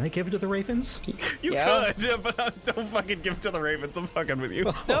Can I give it to the Ravens? You Yeah. could, but don't fucking give it to the Ravens. I'm fucking with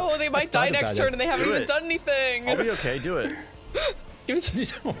you. No, they might die thought next about it. turn and they haven't Do even it. done anything. I'll be okay. Do it. Give it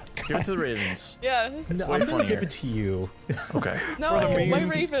to Oh, Give it to the Ravens. Yeah. no, way I'm going to give funnier. it to you. Okay. No, my Ravens.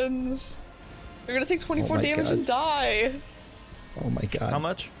 Ravens. They're gonna take 24 my damage God. and die. Oh my god. How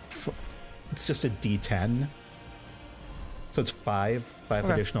much? It's just a D10. So it's 5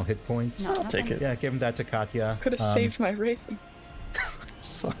 additional hit points. No, I'll take it. Yeah, give him that to Katya. Could have saved my Raven.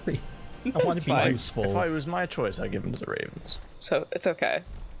 Sorry. I want to be If useful. it was my choice, I'd give them to the Ravens. So it's okay.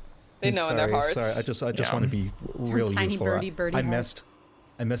 They know in their hearts. Sorry, I just Yeah. want to be real tiny useful. birdie I heart. messed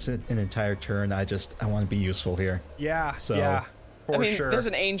I missed an entire turn. I want to be useful here. Yeah, So- yeah, for I mean, sure. there's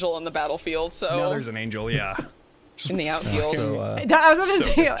an angel in the battlefield, so No, there's an angel, yeah. in the outfield. So I was going to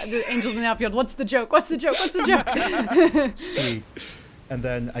say the angels in the outfield. What's the joke? What's the joke? What's the joke? sweet. And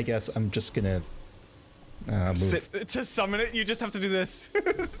then I guess I'm just gonna move. To summon it, you just have to do this.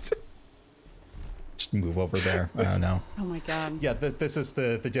 Just move over there. I don't know. Oh my god. Yeah, this is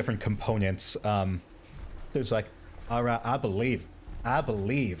the different components. There's like, all right, I believe.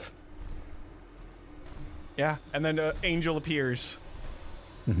 Yeah, and then angel appears.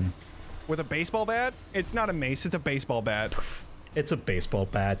 With a baseball bat? It's not a mace, it's a baseball bat. It's a baseball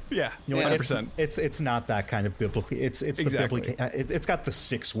bat. Yeah, You know, 100%. it's not that kind of biblically. It's Exactly. the biblically. It's got the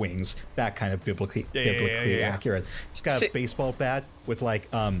 6 wings. That kind of biblically Yeah. accurate. It's got a baseball bat with like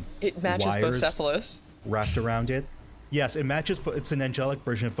It matches wires Bocephalus. wrapped around it. Yes, it matches, but it's an angelic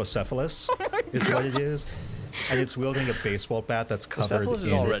version of Bocephalus, is what it is, and it's wielding a baseball bat that's covered Bocephalus is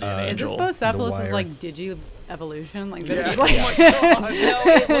in. already an Is this angel. Bocephalus' wire. like digi-evolution? Like this Yeah. is like No,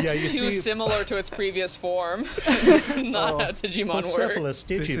 it looks you too see- similar to its previous form. Not how Digimon work. Bocephalus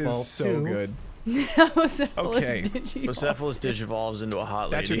This digivolve is so too. good. Bocephalus Okay. digivolve. Bocephalus digivolves into a hot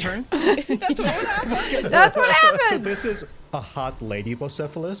lady. That's your turn? That's what happened. That's what So happened. this is a hot lady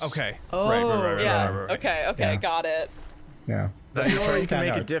Bocephalus. Okay. Oh, right. Yeah. Okay. Yeah. Got it. Yeah. That's your turn. You can Yeah,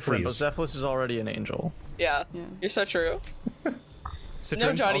 make no, it different. please. Bocephalus is already an angel. Yeah. Yeah. You're so true. Citron,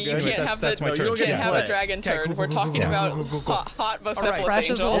 No, Johnny, all you good? can't that's- have that's the my turn. you can't Yeah. have a Play. dragon Okay, turn. cool, We're cool, talking cool, about cool, cool, cool. hot Bocephalus Fresh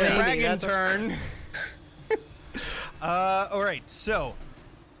as a angels. lady. Dragon That's turn. Alright, so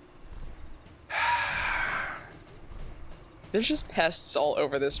There's just pests all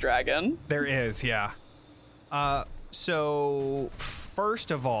over this dragon. there is, yeah. So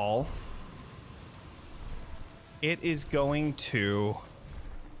first of all, it is going to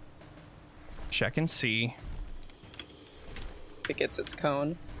check and see. It gets its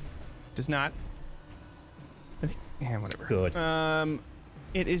cone. Does not. Yeah, whatever. Good.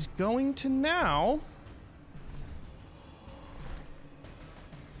 It is going to now.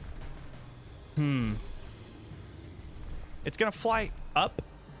 It's gonna fly up.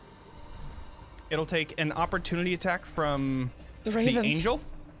 It'll take an opportunity attack from The the ravens. angel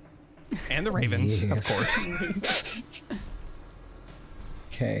and the ravens, of Yes. course.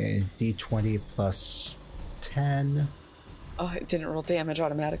 Okay, D20 plus 10. Oh, it didn't roll damage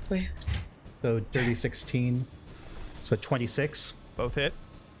automatically. So dirty 16. So 26. Both hit.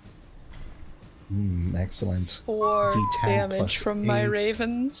 Excellent. 4 D10 damage plus from my 8.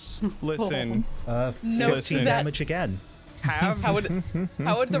 ravens. Listen, 15 Listen. damage again. have How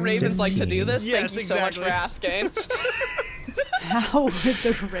would the ravens like to do this? Yes, Thank you so much for exactly. asking. How would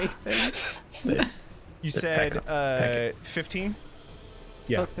the raven? you said 15?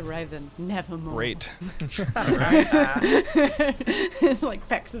 Yeah. Spoke the raven. Nevermore. Great. Like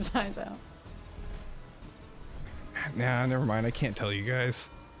pecks his eyes out. Nah, never mind. I can't tell you guys.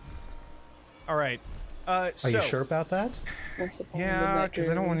 All right. Are you sure about that? Once upon a Yeah, midnight because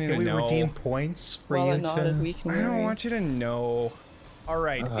I don't want you Can to we know. redeem points for While you I nodded, to... we can I don't marry. want you to know. All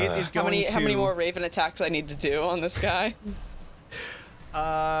right. It is How going many to. how many more raven attacks I need to do on this guy?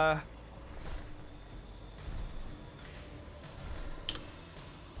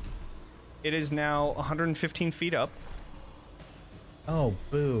 It is now 115 feet up. Oh,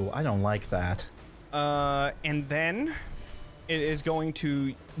 boo. I don't like that. And then it is going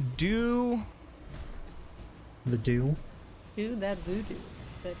to do. The do? Do that voodoo.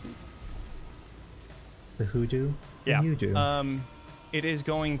 That he- The hoodoo? Yeah. You do. It is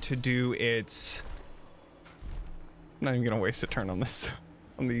going to do its. I'm not even gonna waste a turn on this.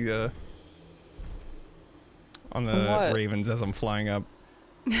 On the what? ravens as I'm flying up.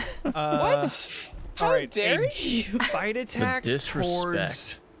 What? How all right, dare a you? Bite attack disrespect.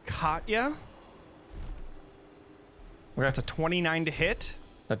 towards Katya. That's a 29 to hit,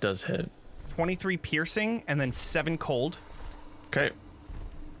 That does hit. 23 piercing, and then 7 cold. Okay.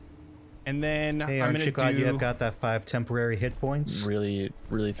 And then Hey, I'm aren't gonna you glad do. you have got that 5 temporary hit points? Really,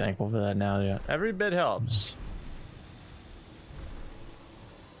 really thankful for that now. Yeah. Every bit helps.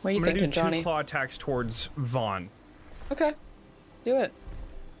 What are you I'm gonna thinking, do 2 Johnny? claw attacks towards Vaughn. Okay, do it.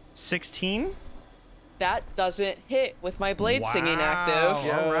 16. That doesn't hit with my blade singing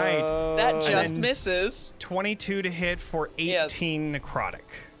active. Wow, all right. That just then- misses. 22 to hit for Yeah. 18 necrotic.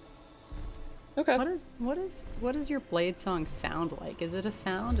 Okay. What does your blade song sound like? Is it a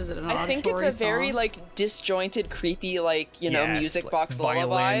sound? Is it an I think it's auditory a very song? like disjointed, creepy, like Yes, music like box lullaby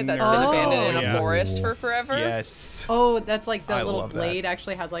violin that's or- been abandoned in a yeah. forest for forever. Yes. Oh, that's like the I little love that. blade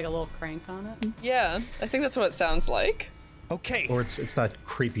actually has like a little crank on it. Yeah, I think that's what it sounds like. Okay. Or it's that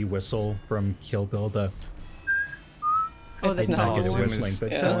creepy whistle from Kill Bill, the... Oh, that's I did not get it Zoom whistling, is but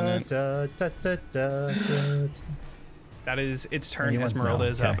killing it. da. That is its turn. Anyone? Esmeralda No,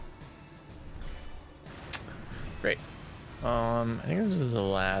 is okay. up. Great. I think this is the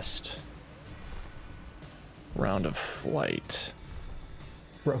last round of flight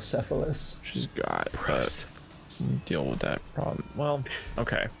Brocephalus. she's got. But deal with that problem. Well,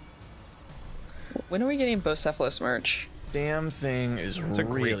 okay. When are we getting Bocephalus merch? Damn thing is a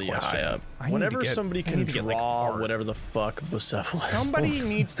great really high question. up. I need Whenever to get- somebody I can need to get, like, draw art. whatever the fuck Bucephalus. Somebody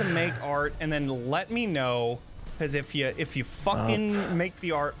needs to make art and then let me know, because if you fucking make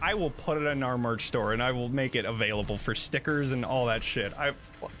the art, I will put it in our merch store and I will make it available for stickers and all that shit.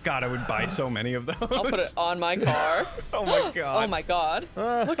 God, I would buy so many of those. I'll put it on my car. Oh my god. Oh my god.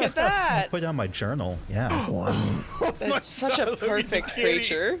 Look at that. Put it on my journal. Yeah. That's such a perfect kitty.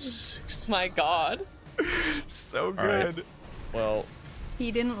 creature. My god. So right. good. Well,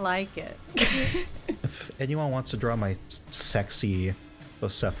 He didn't like it. If anyone wants to draw my sexy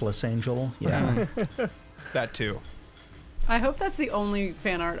Bocephalus angel, yeah. That too. I hope that's the only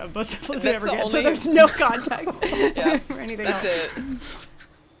fan art of Bocephalus we That's ever the get, so only- there's no context Yeah. for anything That's else. it.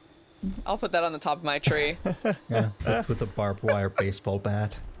 I'll put that on the top of my tree. Yeah. With a barbed wire baseball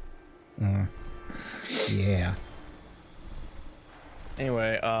bat. Yeah.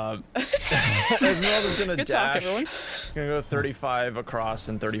 anyway, Esmeralda's gonna Good talk, dash. everyone. Gonna go 35 across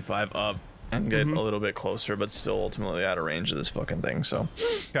and 35 up and get a little bit closer, but still ultimately out of range of this fucking thing. So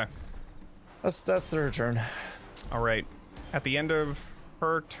Okay. that's their turn. All right. At the end of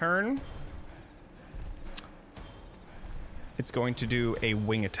her turn, it's going to do a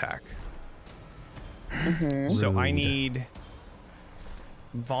wing attack. So I Rude. need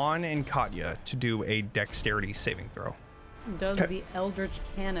Vaughn and Katya to do a dexterity saving throw. Does the Eldritch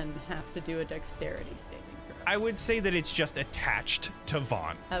Cannon have to do a dexterity saving throw? I would say that it's just attached to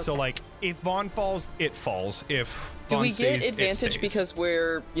Vaughn. So Okay. like if Vaughn falls, it falls. If Do Vaughn we stays, get it advantage stays. because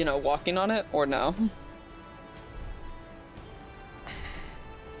we're, walking on it, or no?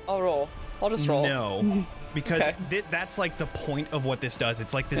 I'll roll. I'll just roll. No, because Okay. that's like the point of what this does.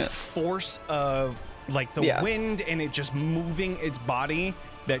 It's like this force of like the Yeah. wind and it just moving its body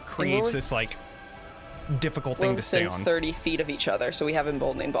that creates with- this like difficult We're thing to stay within on. 30 feet of each other, so we have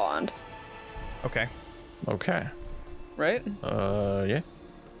emboldening bond, Okay. Okay. right? Yeah.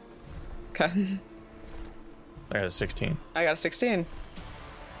 Okay. I got a 16. I got a 16.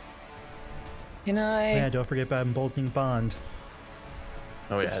 Can I? Yeah, don't forget about emboldening bond.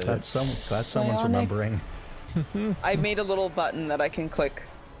 Oh yeah, it That's is. glad someone's Psionic. remembering. I made a little button that I can click.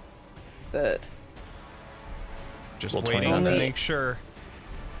 That Just Roll waiting 20 on to on make sure.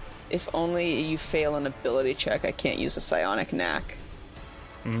 if only you fail an ability check, I can't use a psionic knack.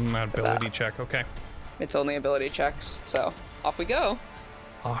 Ability check. Okay. It's only ability checks. So off we go.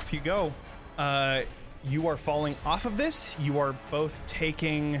 Off you go. You are falling off of this. You are both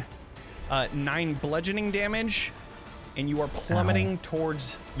taking 9 bludgeoning damage, and you are plummeting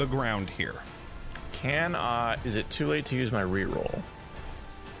towards the ground here. Is it too late to use my reroll?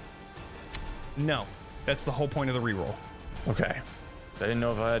 No, that's the whole point of the reroll. Okay. I didn't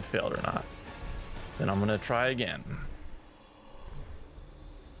know if I had failed or not. Then I'm gonna try again.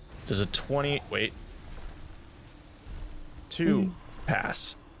 Does a 20 wait. 2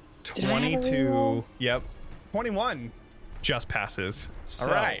 pass. Did I have a 22. reroll? Yep. 21 just passes. So,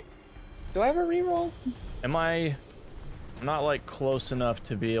 All right. Do I have a reroll? I'm not like close enough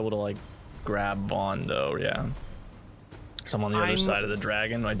to be able to like grab Vaughn though, yeah. Cause I'm on the other I'm- side of the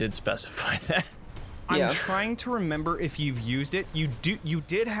dragon. I did specify that. I'm Yeah. trying to remember if you've used it. You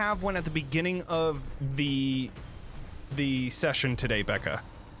did have one at the beginning of the session today, Becca.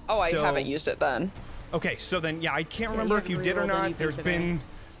 Oh, I So- haven't used it then. Okay, so then yeah, I can't you remember if you haven't did or rerolled not. anything There's today. been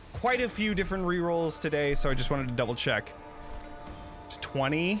quite a few different rerolls today, so I just wanted to double check. It's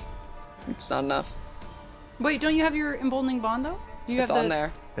 20. It's not enough. Wait, don't you have your emboldening bond though? You It's have on the,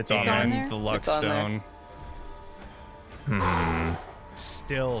 there. It's on on and there? the luck It's on there. stone.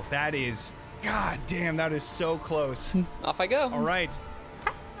 Still, that is, god damn, that is so close. Off I go. All right.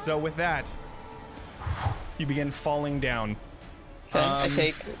 So with that, you begin falling down. Okay, I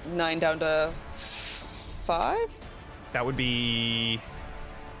take 9 down to 5. That would be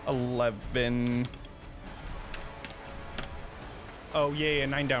 11. Oh yeah,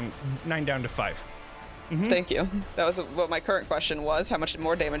 9 down to 5. Thank you. That was what my current question was. How much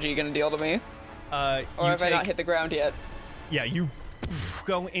more damage are you going to deal to me? Or You have I not take- hit the ground yet? Yeah, you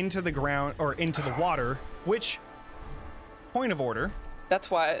go into the ground or into the water, which, point of order, That's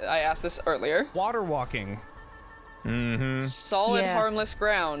why I asked this earlier. water walking, Solid, Yeah. harmless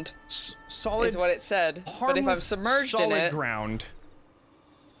ground solid, is what it said. But if I'm harmless, submerged in solid it, ground.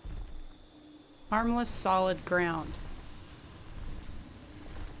 harmless solid ground.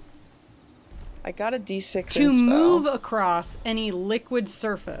 I got a D6 To inspo. move across any liquid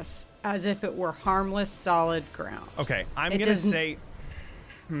surface as if it were harmless solid ground. Okay, I'm It gonna doesn't- say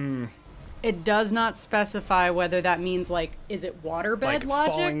It does not specify whether that means, like, is it waterbed like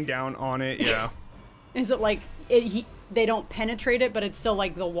logic? falling down on it. Yeah. Is it like they don't penetrate it, but it's still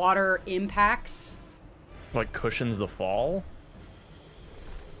like the water impacts? Like cushions the fall?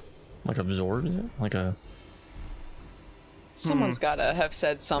 Like absorbs it? Like a... Someone's gotta have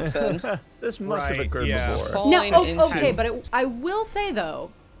said something. This must have Right, occurred yeah. before. Falling No, into... okay, but I will say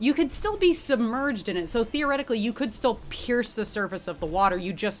though, you could still be submerged in it. So theoretically, you could still pierce the surface of the water.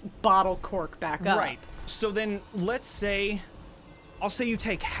 You just bottle cork back up. Right. So then let's say, I'll say you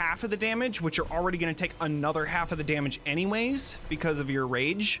take half of the damage, which you're already going to take another half of the damage anyways because of your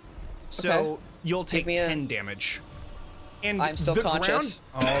rage. So Okay. you'll take me a- 10 damage. And I'm still the conscious.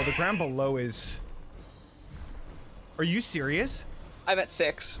 The ground below is... Are you serious? I'm at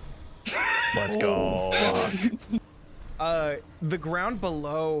 6. Let's go. The ground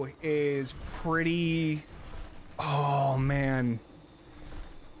below is pretty... Oh, man.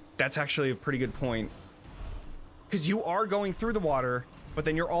 That's actually a pretty good point. Because you are going through the water, but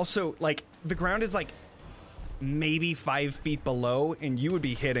then you're also, like, the ground is, like, maybe 5 feet below, and you would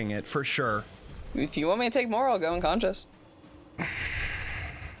be hitting it for sure. If you want me to take more, I'll go unconscious.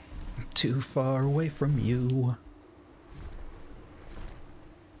 Too far away from you.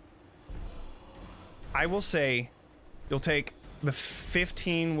 I will say you'll take the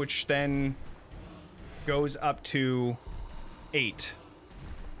 15, which then goes up to 8.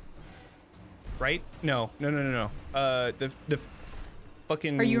 Right? No. The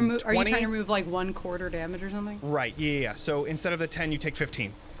fucking Are you 20? are you trying to remove like 1/4 damage or something? Right, yeah. So instead of the 10, you take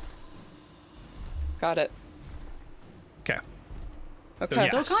 15. Got it. Okay. Okay. So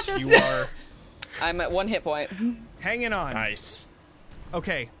Still yes, conscious. you are I'm at 1 hit point. hanging on. Nice.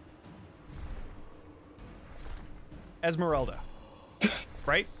 Okay. Esmeralda.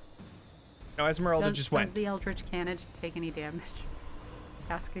 Right? No, Esmeralda just went. Does the Eldritch Cannon take any damage?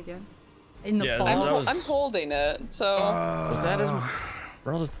 Ask again. In the Yeah, fall. that was- I'm holding it, so... Was that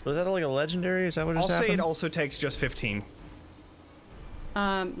was that like a legendary? Is that what I'll just say happened? it also takes just 15.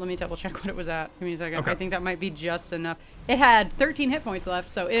 Let me double check what it was at. Give me a second. Okay. I think that might be just enough. It had 13 hit points left,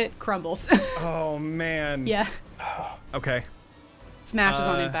 so it crumbles. Oh, man. Yeah. Okay. Smashes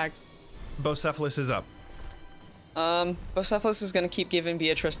on impact. Bocephalus is up. Bocephalus is gonna keep giving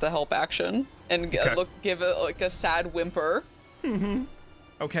Beatrice the help action and Okay. give it like a sad whimper.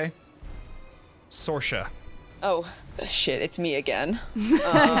 Okay. Sorsha. Oh, shit, it's me again.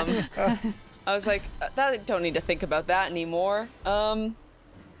 I was like, I don't need to think about that anymore.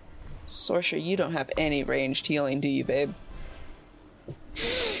 Sorsha, you don't have any ranged healing, do you, babe?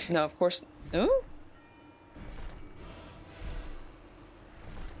 No, of course. Ooh?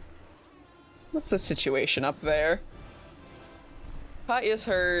 What's the situation up there? Katya's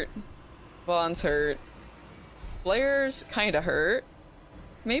hurt. Vaughn's hurt. Blair's kinda hurt.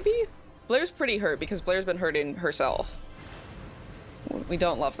 Maybe? Blair's pretty hurt because Blair's been hurting herself. We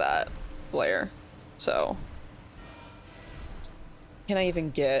don't love that, Blair. So, can I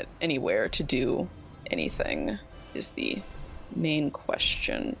even get anywhere to do anything is the main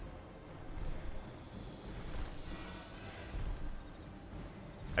question.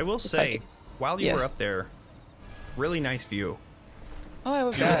 I will say, could- while you yeah. were up there, really nice view. Oh, I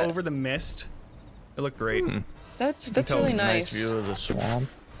would View bet. over the mist. It looked great. That's Until really Nice nice. view of the swamp.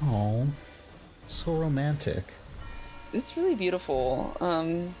 Oh, so romantic. It's really beautiful.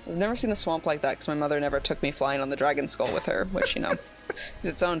 I've never seen the swamp like that because my mother never took me flying on the dragon skull with her, which, you know, is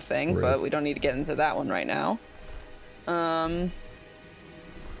its own thing, Rude. but we don't need to get into that one right now. I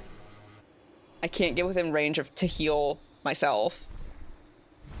can't get within range to heal myself,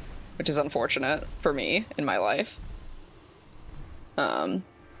 which is unfortunate for me in my life.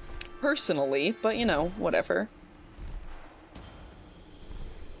 Personally, but you know, whatever.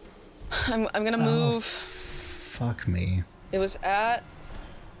 I'm gonna move. Fuck me. It was at...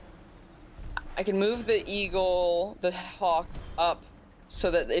 I can move the eagle, the hawk, up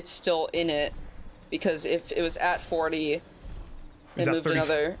so that it's still in it. Because if it was at 40, It was and at moved 30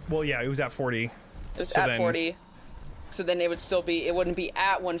 another... Well, yeah, it was at 40. It was so at then- 40. So then it would still be... It wouldn't be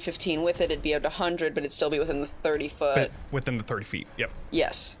at 115 with it. It'd be at 100, but it'd still be within the 30 foot. But within the 30 feet. Yep.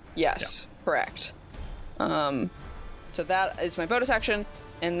 Yes. Correct. So that is my bonus action.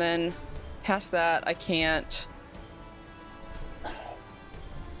 And then past that, I can't...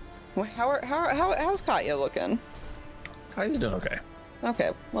 How's Katya looking? He's doing okay.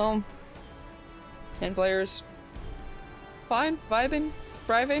 Okay, well... And Blair's... fine? Vibing?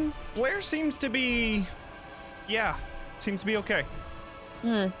 Thriving? Blair seems to be... Yeah, seems to be okay.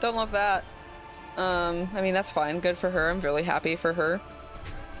 Don't love that. I mean, that's fine. Good for her. I'm really happy for her.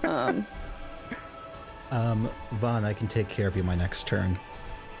 Vaughn, I can take care of you my next turn.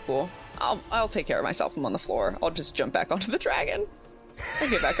 Cool. I'll take care of myself. I'm on the floor. I'll just jump back onto the dragon. I'll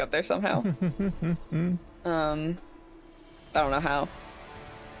get back up there somehow. I don't know how.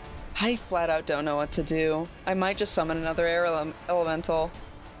 I flat out don't know what to do. I might just summon another air elemental.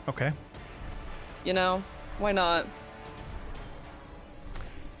 Okay. You know, why not?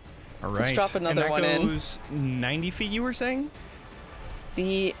 All right. Let's drop another one in. And that goes 90 feet, you were saying?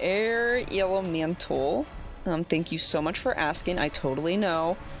 The air elemental. Thank you so much for asking. I totally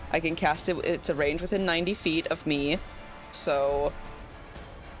know. I can cast it. It's a range within 90 feet of me. So.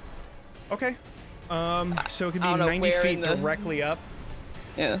 Okay. So it could be 90 feet directly up.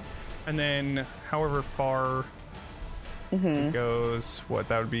 Yeah. And then however far it goes, what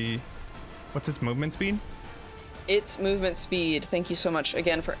that would be. What's its movement speed? Its movement speed. Thank you so much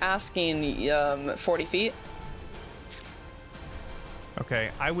again for asking. 40 feet.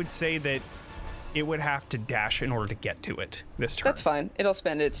 Okay. I would say that it would have to dash in order to get to it this turn. That's fine. It'll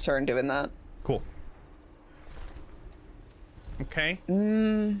spend its turn doing that. Cool. Okay.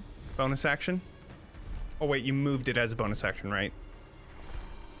 Bonus action. Oh wait, you moved it as a bonus action, right?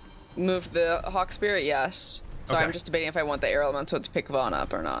 Move the Hawk Spirit, yes. So Okay. I'm just debating if I want the air elemental to pick Vaughn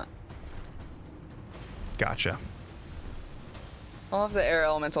up or not. Gotcha. I'll have the air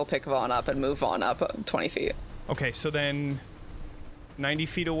elemental pick Vaughn up and move Vaughn up 20 feet. Okay, so then 90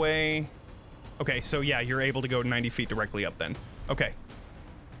 feet away. Okay, so yeah, you're able to go 90 feet directly up then. Okay.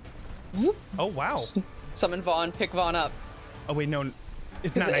 Whoop. Oh, wow. Summon Vaughn, pick Vaughn up. Oh, wait, no.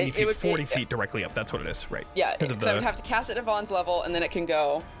 It's not 90 feet, 40 feet directly up. That's what it is, right? Yeah, Because because I would have to cast it at Vaughn's level, and then it can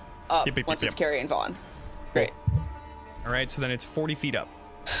go up once it's carrying Vaughn. Great. All right, so then it's 40 feet up.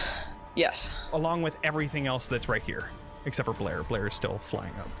 Yes. Along with everything else that's right here. Except for Blair. Blair is still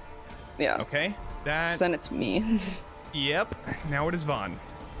flying up. Yeah. Okay. That. So then it's me. Yep. Now it is Vaughn.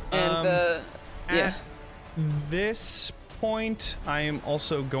 And At this point, I am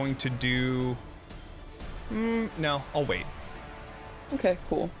also going to do. No, I'll wait. Okay,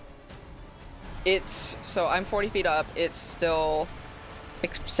 cool. It's so I'm 40 feet up. It's still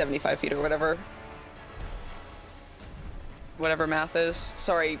like 75 feet or whatever. Whatever math is.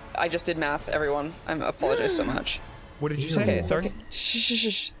 Sorry, I just did math, everyone. I apologize so much. What did you say? Okay, Sorry. okay.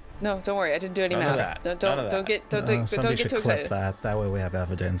 Shh. No, don't worry. I didn't do any None of math. that. Don't get too Clip excited. that way we have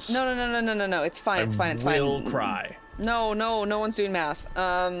evidence. No. It's fine. It's fine. It's fine. Will cry. No one's doing math.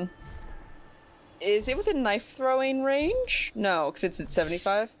 Is it within knife throwing range? No, because it's at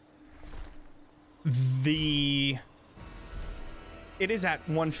 75. It is at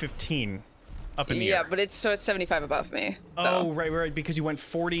 115 up in the air. Yeah, but it's 75 above me. Oh, right, because you went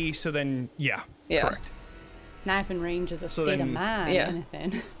 40, so then, yeah. Correct. Knife and range is a So state then- of mind, Yeah.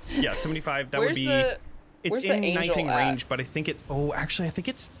 anything. Yeah, 75, that Where's would be... the- it's where's the in angel knifing at? range, but I think it... Oh, actually, I think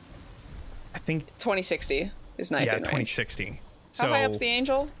 2060 is knifing range. 2060. So, How high up's the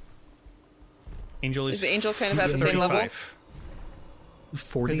angel? angel Is the angel kind of at the same level? 35.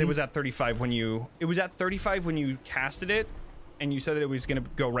 40? Because it was at 35 when you... It was at 35 when you casted it, and you said that it was going to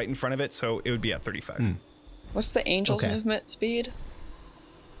go right in front of it, so it would be at 35. What's the angel's Okay. movement speed?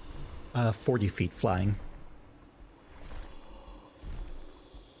 40 feet flying.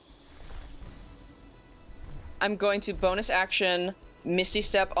 I'm going to bonus action Misty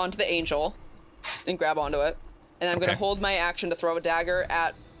Step onto the angel and grab onto it. And I'm going Okay. to hold my action to throw a dagger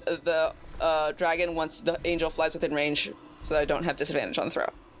at the dragon once the angel flies within range so that I don't have disadvantage on the throw.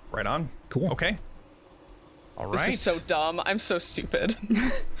 Right on. Cool. Okay. All right. This is so dumb. I'm so stupid.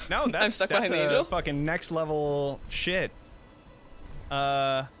 No, that's stuck that's behind the a angel. fucking next level shit.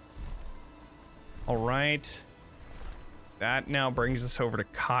 All right. That now brings us over to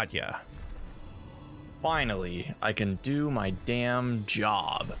Katya. Finally, I can do my damn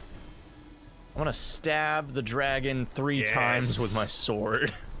job. I'm gonna stab the dragon 3 times with my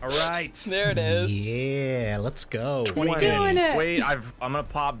sword. All right. There it is. Yeah, let's go. 20 doing minutes. it. Wait, I'm gonna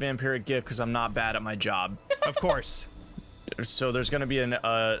pop vampiric gift because I'm not bad at my job. Of course. So there's gonna be a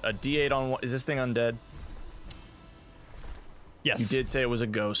D8 on one. Is this thing undead? Yes. You did say it was a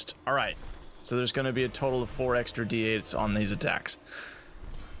ghost. All right. So there's gonna be a total of 4 extra D8s on these attacks.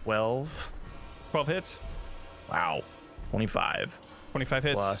 12. 12 hits. Wow. 25 25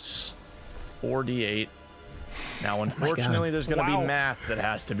 hits. plus 4d8. Now, unfortunately, there's going to Wow. be math that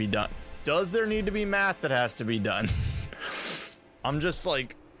has to be done. Does there need to be math that has to be done? I'm just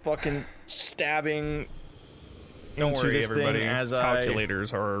like fucking stabbing Don't into worry, this everybody. thing as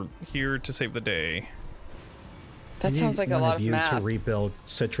Calculators are here to save the day. That I sounds need like a one lot of of you math. to rebuild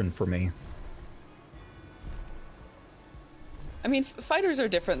Citron for me. I mean, fighters are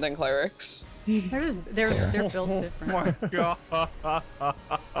different than clerics. They're built different. My God.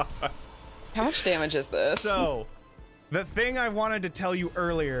 How much damage is this? So, the thing I wanted to tell you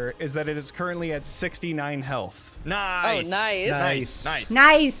earlier is that it is currently at 69 health. Nice. Oh, nice.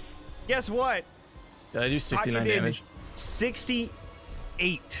 Nice. Guess what? Did I do 69 Katya did damage?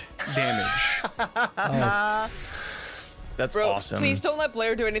 68 damage. That's Bro, awesome. please don't let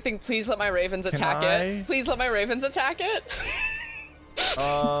Blair do anything. Please let my ravens attack it. Please let my ravens attack it.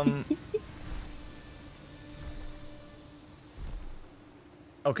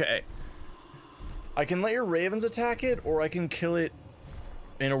 Okay. I can let your ravens attack it, or I can kill it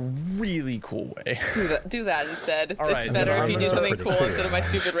in a really cool way. Do that instead. All It's right, better then if you I'm do gonna- something cool instead of my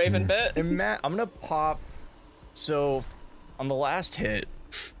stupid raven bit. I'm gonna pop. So, on the last hit,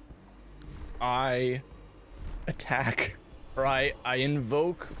 I attack, or I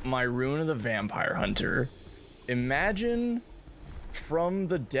invoke my Rune of the Vampire Hunter. Imagine from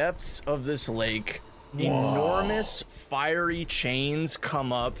the depths of this lake, enormous fiery chains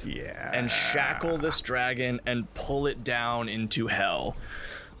come up and shackle this dragon and pull it down into hell.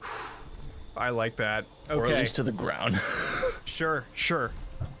 I like that. Okay. Or at least to the ground. Sure.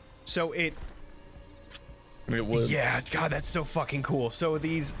 So it... I mean, it would. Yeah, God, that's so fucking cool. So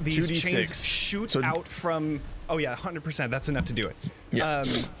these 2d6. chains shoot So- out from... Oh yeah, 100%. That's enough to do it. Yeah.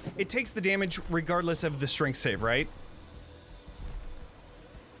 It takes the damage regardless of the strength save, right?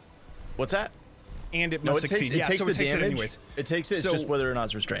 What's that? And it No, must it takes, succeed. it takes so the it takes damage. it anyways. It takes it, it's So- just whether or not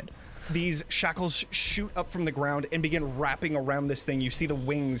it's restrained. These shackles shoot up from the ground and begin wrapping around this thing. You see the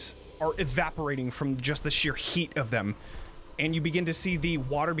wings are evaporating from just the sheer heat of them. And you begin to see the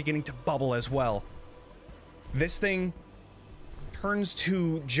water beginning to bubble as well. This thing turns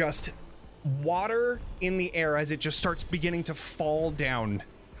to just water in the air as it just starts beginning to fall down.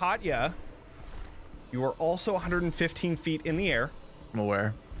 Katya, you are also 115 feet in the air. I'm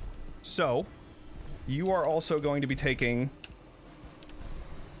aware. So, you are also going to be taking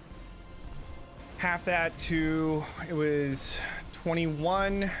half that to, it was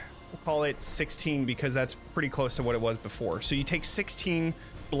 21, we'll call it 16 because that's pretty close to what it was before. So you take 16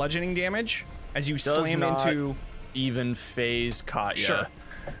 bludgeoning damage as you Does slam not into... even phase Katya. Sure.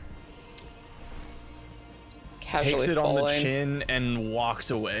 Casually Takes it on the falling. chin and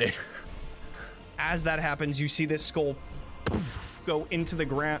walks away. As that happens, you see this skull poof, go into the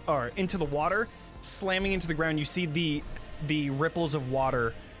ground, or into the water, slamming into the ground. You see the ripples of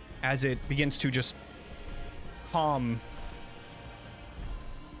water as it begins to just calm.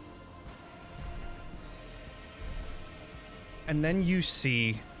 And then you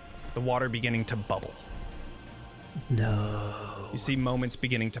see the water beginning to bubble. No. You see moments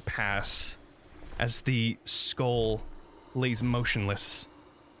beginning to pass as the skull lays motionless.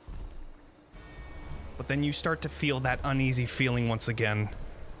 But then you start to feel that uneasy feeling once again.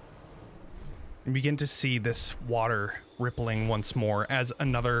 You begin to see this water rippling once more as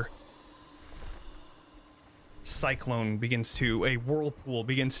another cyclone begins to, a whirlpool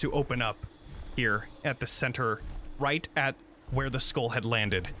begins to open up here at the center, right at where the skull had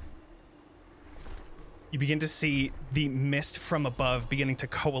landed. You begin to see the mist from above beginning to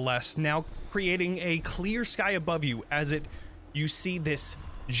coalesce, now creating a clear sky above you as you see this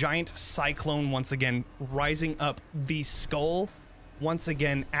giant cyclone once again rising up, the skull once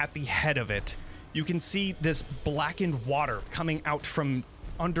again at the head of it. You can see this blackened water coming out from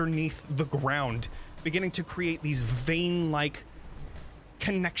underneath the ground, beginning to create these vein-like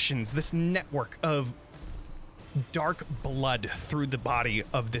connections, this network of dark blood through the body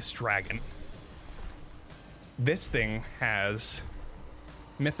of this dragon. This thing has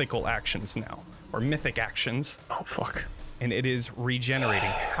mythical actions now, or mythic actions. Oh, fuck. And it is regenerating.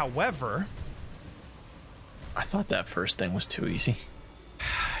 However, I thought that first thing was too easy.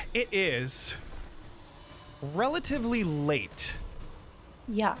 it is relatively late.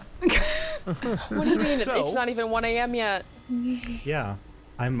 Yeah. What do you mean? So- It's not even 1 a.m. yet. Yeah,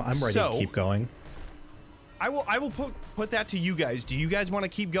 I'm ready So- to keep going. I will put that to you guys. Do you guys want to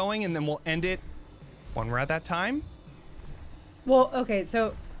keep going and then we'll end it when we're at that time? Well, okay,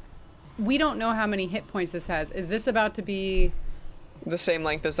 so we don't know how many hit points this has. Is this about to be... The same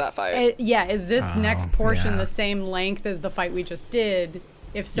length as that fight. yeah, is this next portion yeah. the same length as the fight we just did?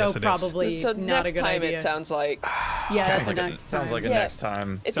 If so, Yes, it is. probably So not next a good time idea. it sounds like Yeah, that's Sounds like, next time. sounds like a Yeah. next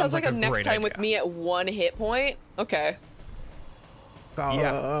time. it Sounds sounds like like a a next great time with idea. me at 1 hit point. Okay. Can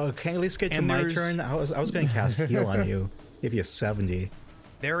I at least get to And my there's- turn? I was going to cast heal on you. Give you 70.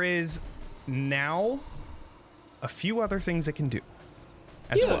 There is now a few other things it can do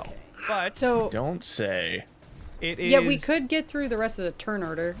as well. But So, Don't say. it is... yeah, we could get through the rest of the turn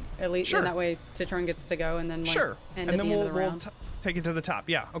order, at least, Sure. and that way Citron gets to go, and then like, Sure. end And at then the end we'll, of the round. take it to the top.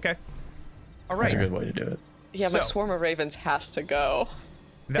 Yeah, okay. All right. That's a good way to do it. Yeah, my So- swarm of ravens has to go.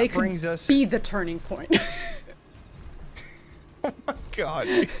 That They brings could us. be the turning point. God.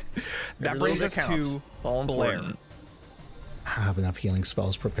 That Every brings little us bit counts. to It's all Blair. important. I have enough healing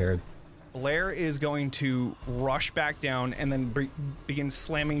spells prepared. Blair is going to rush back down and then begin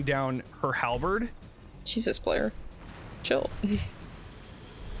slamming down her halberd. Jesus, Blair. Chill.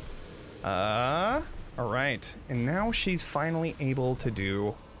 All right. And now she's finally able to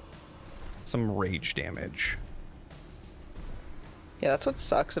do some rage damage. Yeah, that's what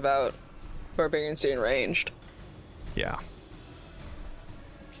sucks about barbarians doing ranged. Yeah.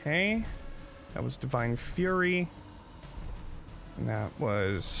 Okay. That was Divine Fury. And that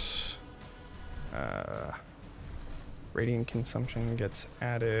was Radiant Consumption gets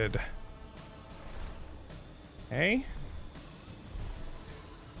added. Okay.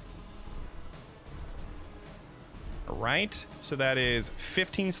 Alright. So that is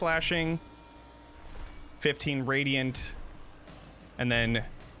 15 slashing, 15 radiant, and then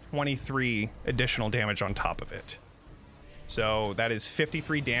 23 additional damage on top of it. So that is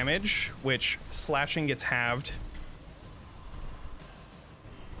 53 damage, which slashing gets halved.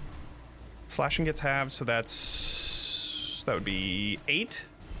 Slashing gets halved, so that would be 8.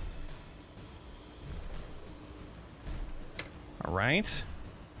 All right.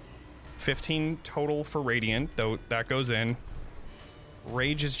 15 total for radiant, though that goes in.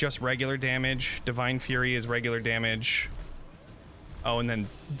 Rage is just regular damage. Divine Fury is regular damage. Oh, and then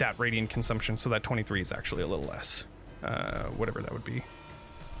that radiant consumption, so that 23 is actually a little less. Whatever that would be.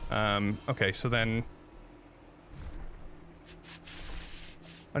 Okay, so then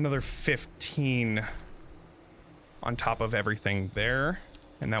another 15 on top of everything there.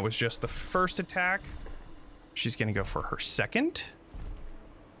 And that was just the first attack. She's gonna go for her second.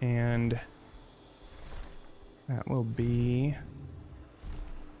 And that will be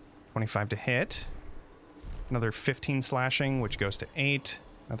 25 to hit. Another 15 slashing, which goes to 8.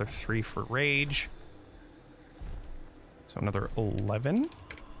 Another 3 for rage. So another 11.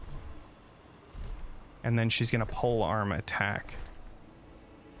 And then she's gonna pole arm attack.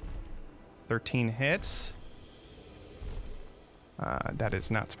 13 hits. That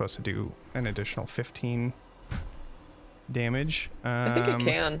is not supposed to do an additional 15 damage. I think it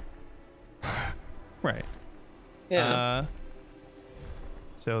can. Right. Yeah.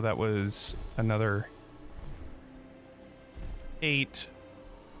 So that was another 8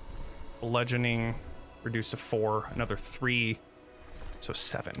 bludgeoning, reduced to 4, another 3, so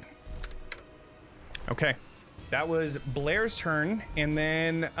 7. Okay. That was Blair's turn, and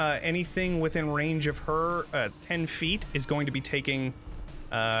then anything within range of her, 10 feet, is going to be taking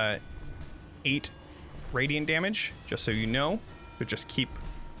 8 radiant damage, just so you know. So just keep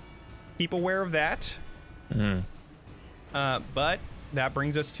aware of that. But that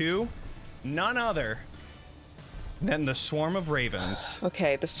brings us to none other than the swarm of ravens.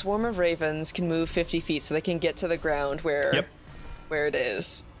 Okay, the swarm of ravens can move 50 feet, so they can get to the ground where it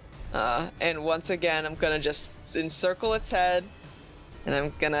is. And once again, I'm gonna just encircle its head, and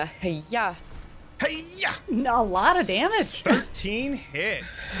I'm gonna hey-ya. Hey-ya! A lot of damage. 13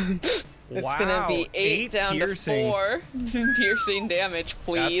 hits. It's gonna be 8 down piercing. to 4 piercing damage,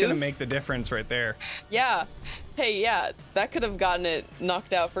 please. That's gonna make the difference right there. Yeah. Hey, yeah, that could have gotten it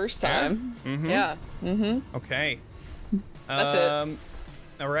knocked out first time. Mm-hmm. Yeah. Mm-hmm. Okay. That's it.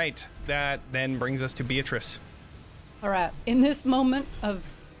 All right. That then brings us to Beatrice. All right. In this moment of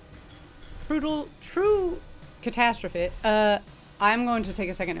true catastrophe, I'm going to take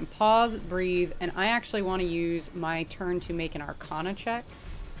a second and pause, breathe, and I actually want to use my turn to make an Arcana check,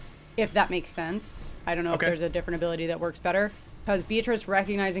 if that makes sense. I don't know if there's a different ability that works better, because Beatrice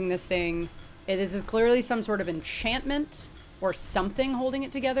recognizing this thing, this is clearly some sort of enchantment or something holding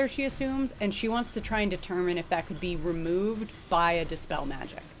it together, she assumes, and she wants to try and determine if that could be removed by a dispel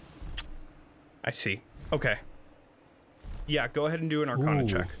magic. I see. Okay. Yeah, go ahead and do an Arcana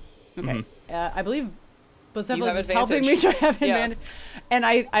check. Okay. I believe You have Bocephalus is helping me to have advantage. And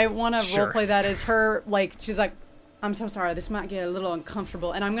I want to Sure. roleplay that as her, like, she's like, I'm so sorry, this might get a little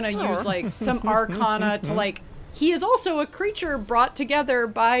uncomfortable. And I'm going to use, like, some Arcana to, like, he is also a creature brought together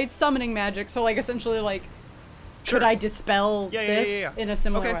by summoning magic. So, like, essentially, like, could I dispel this in a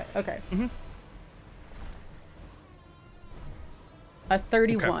similar way? Okay. Mm-hmm. A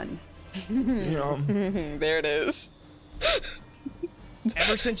 31. There it is.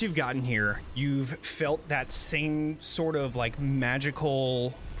 Ever since you've gotten here, you've felt that same sort of like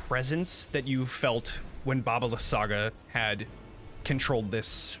magical presence that you felt when Baba Lysaga had controlled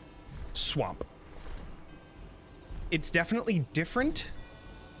this swamp. It's definitely different.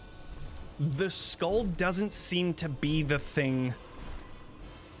 The skull doesn't seem to be the thing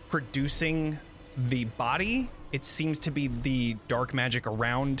producing the body. It seems to be the dark magic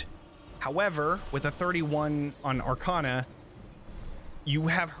around. However, with a 31 on Arcana, you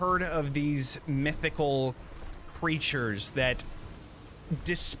have heard of these mythical creatures that,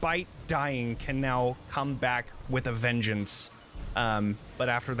 despite dying, can now come back with a vengeance. But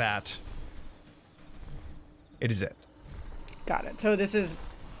after that, it is it. Got it. So this is,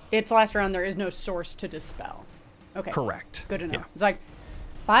 it's last round. There is no source to dispel. Okay. Correct. Good enough. Yeah. It's like,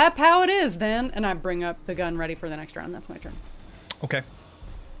 firepower it is then. And I bring up the gun ready for the next round. That's my turn. Okay.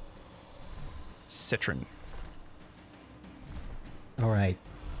 Citron. All right.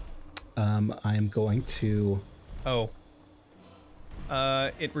 I'm going to... Oh.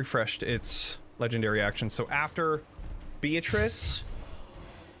 It refreshed its legendary action. So after Beatrice,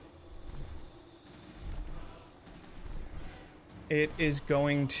 it is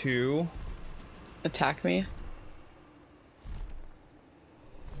going to Attack me.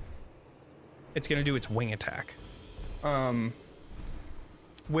 It's going to do its wing attack.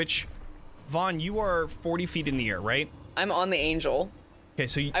 Which, Vaughn, you are 40 feet in the air, right? I'm on the angel. Okay,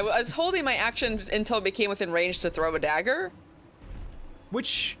 so you, I was holding my action until it became within range to throw a dagger.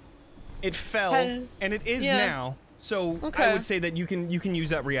 which it fell, Hey. and it is Yeah. now. So I Okay. would say that you can use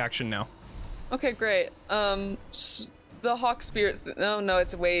that reaction now. Okay, great. The hawk spirit. No,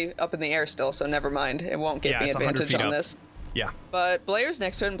 it's way up in the air still, so never mind. It won't get Yeah, me it's 100 advantage feet on up. this. Yeah. But Blair's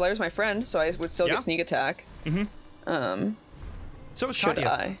next to it, and Blair's my friend, so I would still Yeah. get sneak attack. So is Should Katya.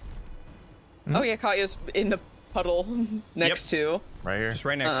 I? Oh yeah, Katya's in the puddle next to. Right here. Just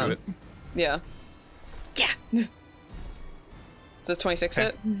right next to it. Yeah. Yeah. Does 26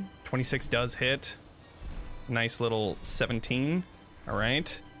 Okay. hit? 26 does hit. Nice little 17. All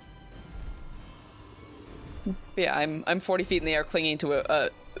right. Yeah, I'm 40 feet in the air, clinging to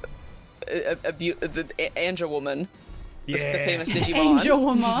the Angel woman, the famous Digimon. Angel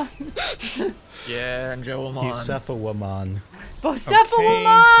woman. Yeah, and Joe Amon. Eusephawoman.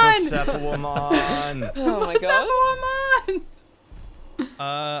 Bocephalomon! Bocephalomon. Oh my god.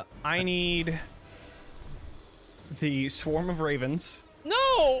 Bocephalomon! I need the swarm of ravens,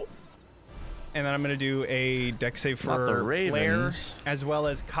 No. and then I'm gonna do a deck save Not for the Blair, ravens. as well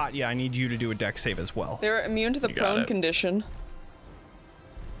as Katya. I need you to do a deck save as well. They're immune to the You got prone it. condition.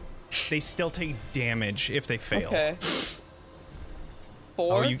 They still take damage if they fail. Okay.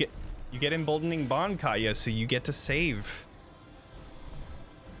 Oh, 4. you get emboldening bond, Katya, so you get to save.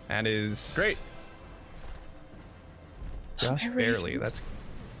 That is Great. Just My barely. ravens. That's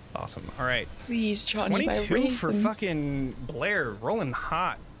awesome. All right. Please, Johnny, my 22 for ravens. fucking Blair, rolling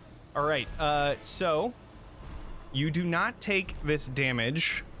hot. All right, so you do not take this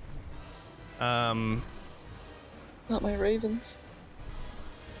damage. Not my ravens.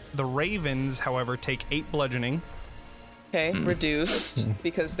 The ravens, however, take 8 bludgeoning. Okay, reduced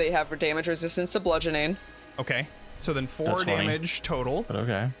because they have damage resistance to bludgeoning. Okay, so then 4 That's funny. damage total. But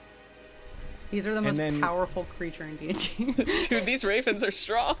okay. These are the most then- powerful creature in D&D. Dude, these ravens are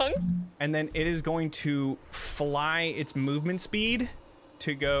strong. And then it is going to fly its movement speed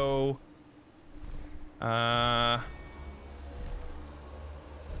to go. Yeah,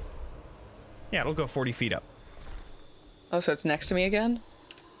 it'll go 40 feet up. Oh, so it's next to me again?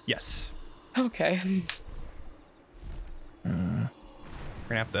 Yes. Okay. We're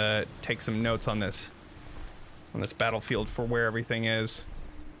gonna have to take some notes on this battlefield for where everything is.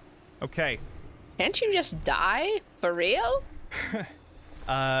 Okay. Can't you just die? For real?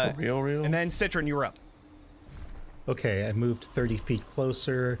 Real. And then Citron, you were up. Okay, I moved 30 feet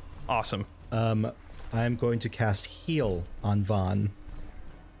closer. Awesome. I'm going to cast Heal on Vaughn.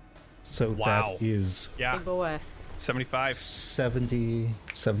 So Wow. that is Yeah. Big boy. 75. 70,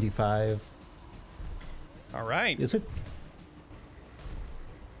 75. All right. Is it?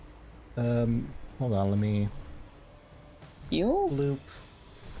 Hold on, let me You? loop.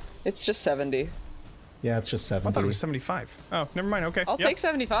 It's just 70. Yeah, it's just 70. I thought it was 75. Oh, never mind. Okay. I'll Yep. take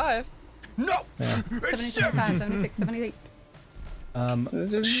 75. No. It's 75, 76, 78.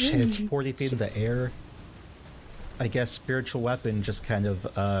 Shit, it's 40 feet in the air. I guess spiritual weapon just kind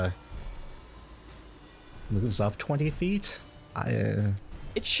of moves up 20 feet.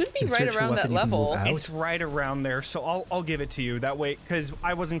 It should be Can right spiritual around that weapon even move level. out? It's right around there, so I'll give it to you that way because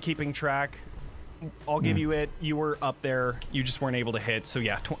I wasn't keeping track. I'll give you it. You were up there. You just weren't able to hit. So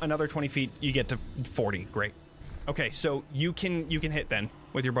yeah, another 20 feet. You get to 40. Great. Okay, so you can hit then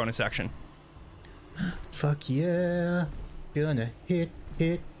with your bonus action. Fuck yeah. Gonna hit.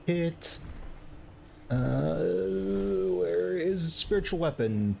 Where is spiritual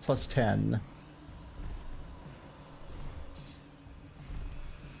weapon? Plus 10.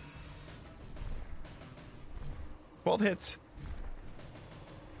 Both hits.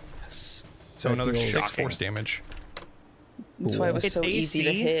 So another feels- 6 force damage. That's why it was Its so easy to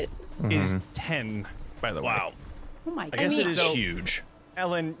AC hit. is 10, by the way. Wow. Oh my I god. guess mean- it is So- huge.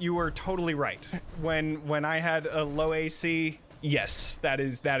 Ellen, you were totally right. When I had a low AC, yes, that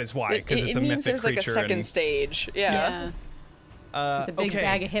is why, because it's It a means mythic there's like a creature. second and, stage. Yeah. It's a big okay.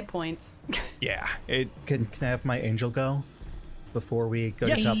 bag of hit points. Yeah, it. Can I have my angel go before we go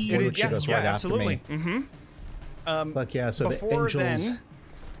Yes, to top it four? is. She Yeah, goes yeah, right absolutely. after me. But yeah, so the Before angels.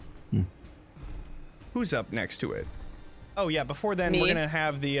 then, who's up next to it? Oh yeah, before then we're Me. gonna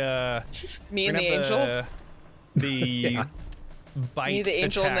have the Me we're and the gonna angel. have the bite Me, the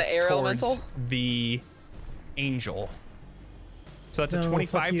angel, and the attack air towards elemental? the angel. So that's a No,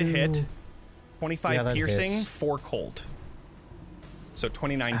 25 fuck to hit, you. 25 Yeah, that piercing, hits. 4 cold. So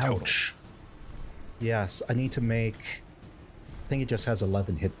 29 total. Ouch. Yes, I need to make. I think it just has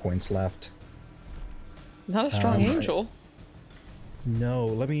 11 hit points left. Not a strong angel. No,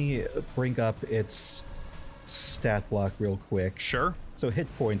 let me bring up its stat block real quick. Sure. So hit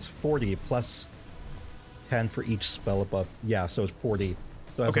points 40 plus 10 for each spell above. Yeah, so it's 40.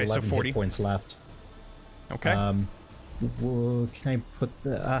 So it has Okay, so 11 40. hit points left. Okay. Whoa, can I put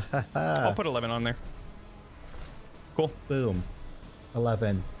the I'll put 11 on there. Cool. boom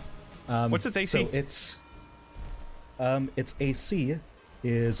 11? What's its AC? So its AC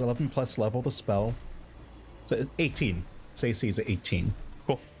is 11 plus level of the spell. So it's 18. Its AC is 18.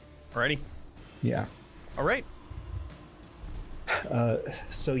 Cool. Alrighty. Yeah. All right.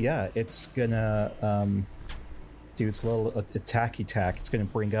 So yeah, it's gonna do its little attack. It's gonna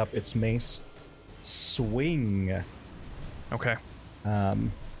bring up its mace, swing. Okay.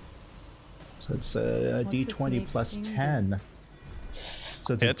 So it's a What's its D20 mace plus swing do? 10.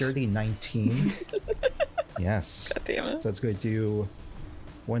 So it's Hits. a dirty 19. Yes. God damn it. So it's going to do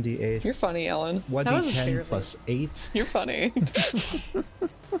 1d8, You're funny, Ellen. That was 1d10 barely. plus 8. You're funny.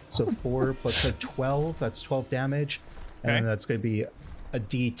 So 4 plus 12. That's 12 damage. And Okay. then that's going to be a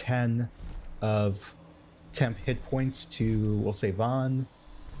d10 of temp hit points to, we'll say, Vaughn.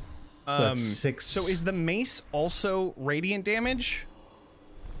 That's 6. So is the mace also radiant damage?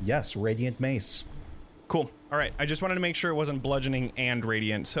 Yes, Radiant Mace. Cool. All right. I just wanted to make sure it wasn't bludgeoning and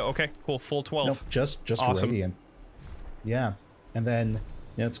radiant. So okay, cool. Full 12. Nope, just Awesome. Radiant. Yeah. And then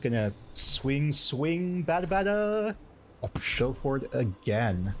it's going to swing, bada. Go for it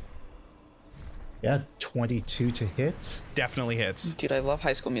again. Yeah, 22 to hit. Definitely hits. Dude, I love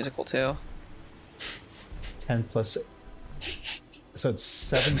High School Musical too. 10 plus. So it's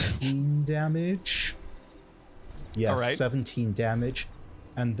 17 damage. Yes, All right. 17 damage.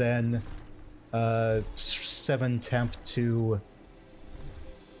 And then 7 temp to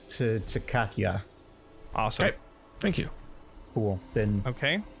Katya. Awesome. Okay. Thank you. Cool. Then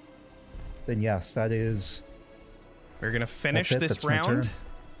Okay. yes, that is. We're gonna finish That's it, this that's my round turn.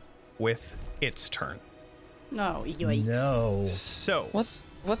 with its turn. No, yikes. No. So What's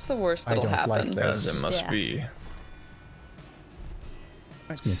the worst I that'll don't like happen? that. As it must Yeah. be.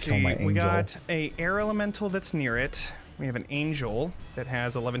 let's gonna kill see. my We angel. got a air elemental that's near it. We have an angel that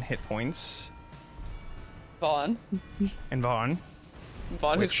has 11 hit points. Vaughn. And Vaughn,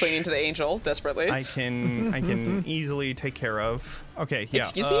 Vaughn, who's Which- clinging to the angel desperately. I can easily take care of. Okay, yeah.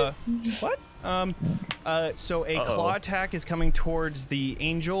 Excuse me? What? So a claw attack is coming towards the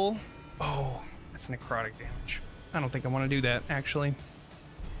angel. Oh, that's necrotic damage. I don't think I want to do that, actually.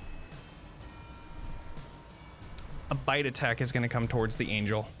 A bite attack is going to come towards the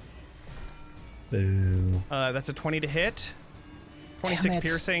angel. Boo. That's a 20 to hit. 26 it.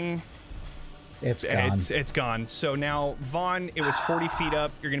 piercing. It's gone. It's gone. So now, Vaughn, it was 40 feet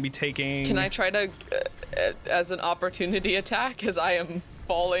up. You're going to be taking... Can I try to, as an opportunity attack, as I am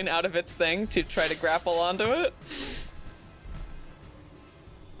falling out of its thing, to try to grapple onto it?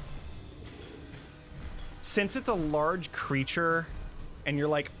 Since it's a large creature and you're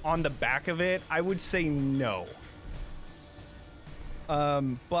like on the back of it, I would say no.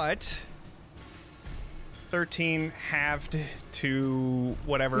 But 13 halved to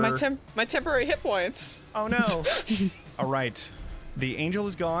whatever. My temporary hit points. Oh no. All right. The angel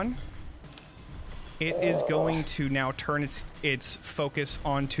is gone. It is going to now turn its focus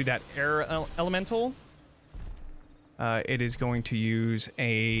onto that air elemental. It is going to use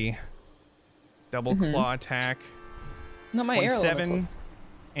a double claw attack. Not my air 27 elemental.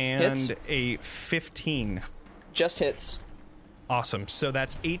 and Hits? a 15. Just hits. Awesome. So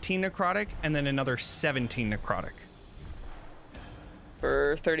that's 18 necrotic and then another 17 necrotic.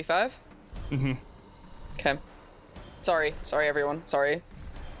 For 35? Mm-hmm. Okay. Sorry everyone. Sorry.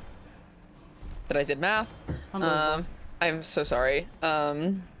 That I did math. Unbelievable. I'm so sorry.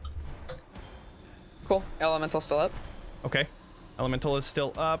 Cool. Elemental still up. Okay. Elemental is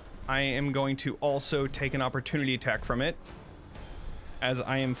still up. I am going to also take an opportunity attack from it, as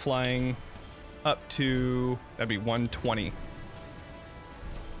I am flying up to, that'd be 120.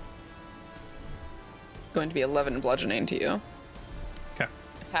 Going to be 11 bludgeoning to you. Okay.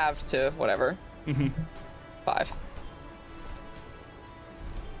 Half to whatever. 5.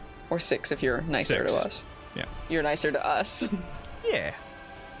 Or 6 if you're nicer 6. to us. Yeah. You're nicer to us. Yeah.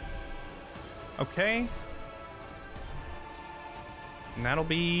 Okay. And that'll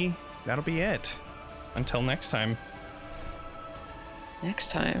be it. Until next time.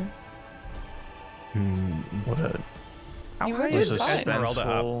 Next time. What a How You high were is just fine. Esmeralda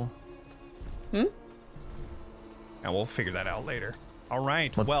up? suspenseful. Now we'll figure that out later. All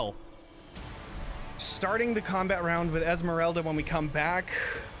right, well. Starting the combat round with Esmeralda when we come back.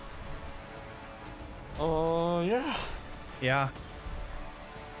 Oh, yeah. Yeah.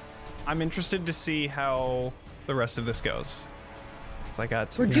 I'm interested to see how the rest of this goes. 'Cause I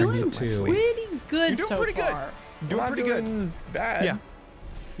got some We're tricks doing up my too. sleeve. pretty good You're doing so pretty good. far. You're doing pretty good. Bad. Yeah.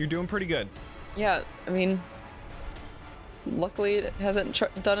 You're doing pretty good. Yeah, I mean, luckily it hasn't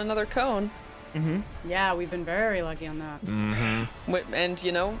done another cone. Yeah, we've been very lucky on that. And,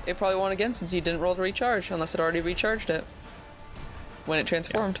 you know, it probably won again since you didn't roll to recharge, unless it already recharged it when it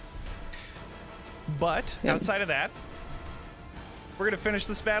transformed. But Yeah. outside of that, we're going to finish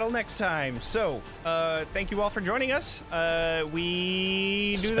this battle next time. So, thank you all for joining us.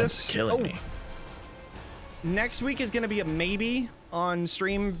 We do suspense this. is killing me. Next week is going to be a maybe on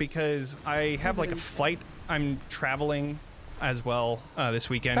stream because I have like a flight. I'm traveling as well this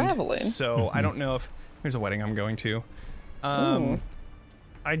weekend. Traveling? So I don't know if there's a wedding I'm going to.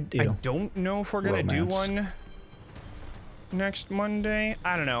 I don't know if we're going to do Romance. one next Monday.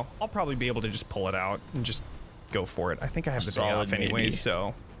 I don't know. I'll probably be able to just pull it out and just go for it. I think I have the day Solid off anyways, maybe.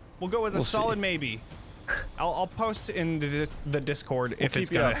 so we'll go with a We'll solid see. maybe. I'll post in the Discord if keep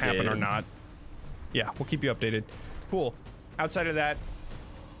it's you gonna happen or updated. not. Yeah, we'll keep you updated. Cool. Outside of that,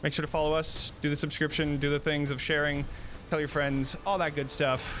 make sure to follow us, do the subscription, do the things of sharing, tell your friends, all that good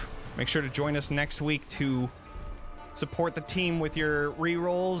stuff. Make sure to join us next week to support the team with your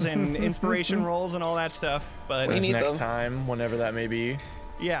re-rolls and inspiration rolls and all that stuff. But We need Next them. time, whenever that may be.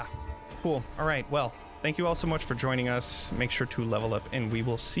 yeah, cool. All right, well, thank you all so much for joining us. Make sure to level up, and we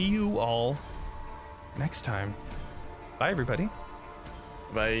will see you all next time. Bye, everybody.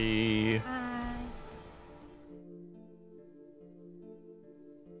 Bye.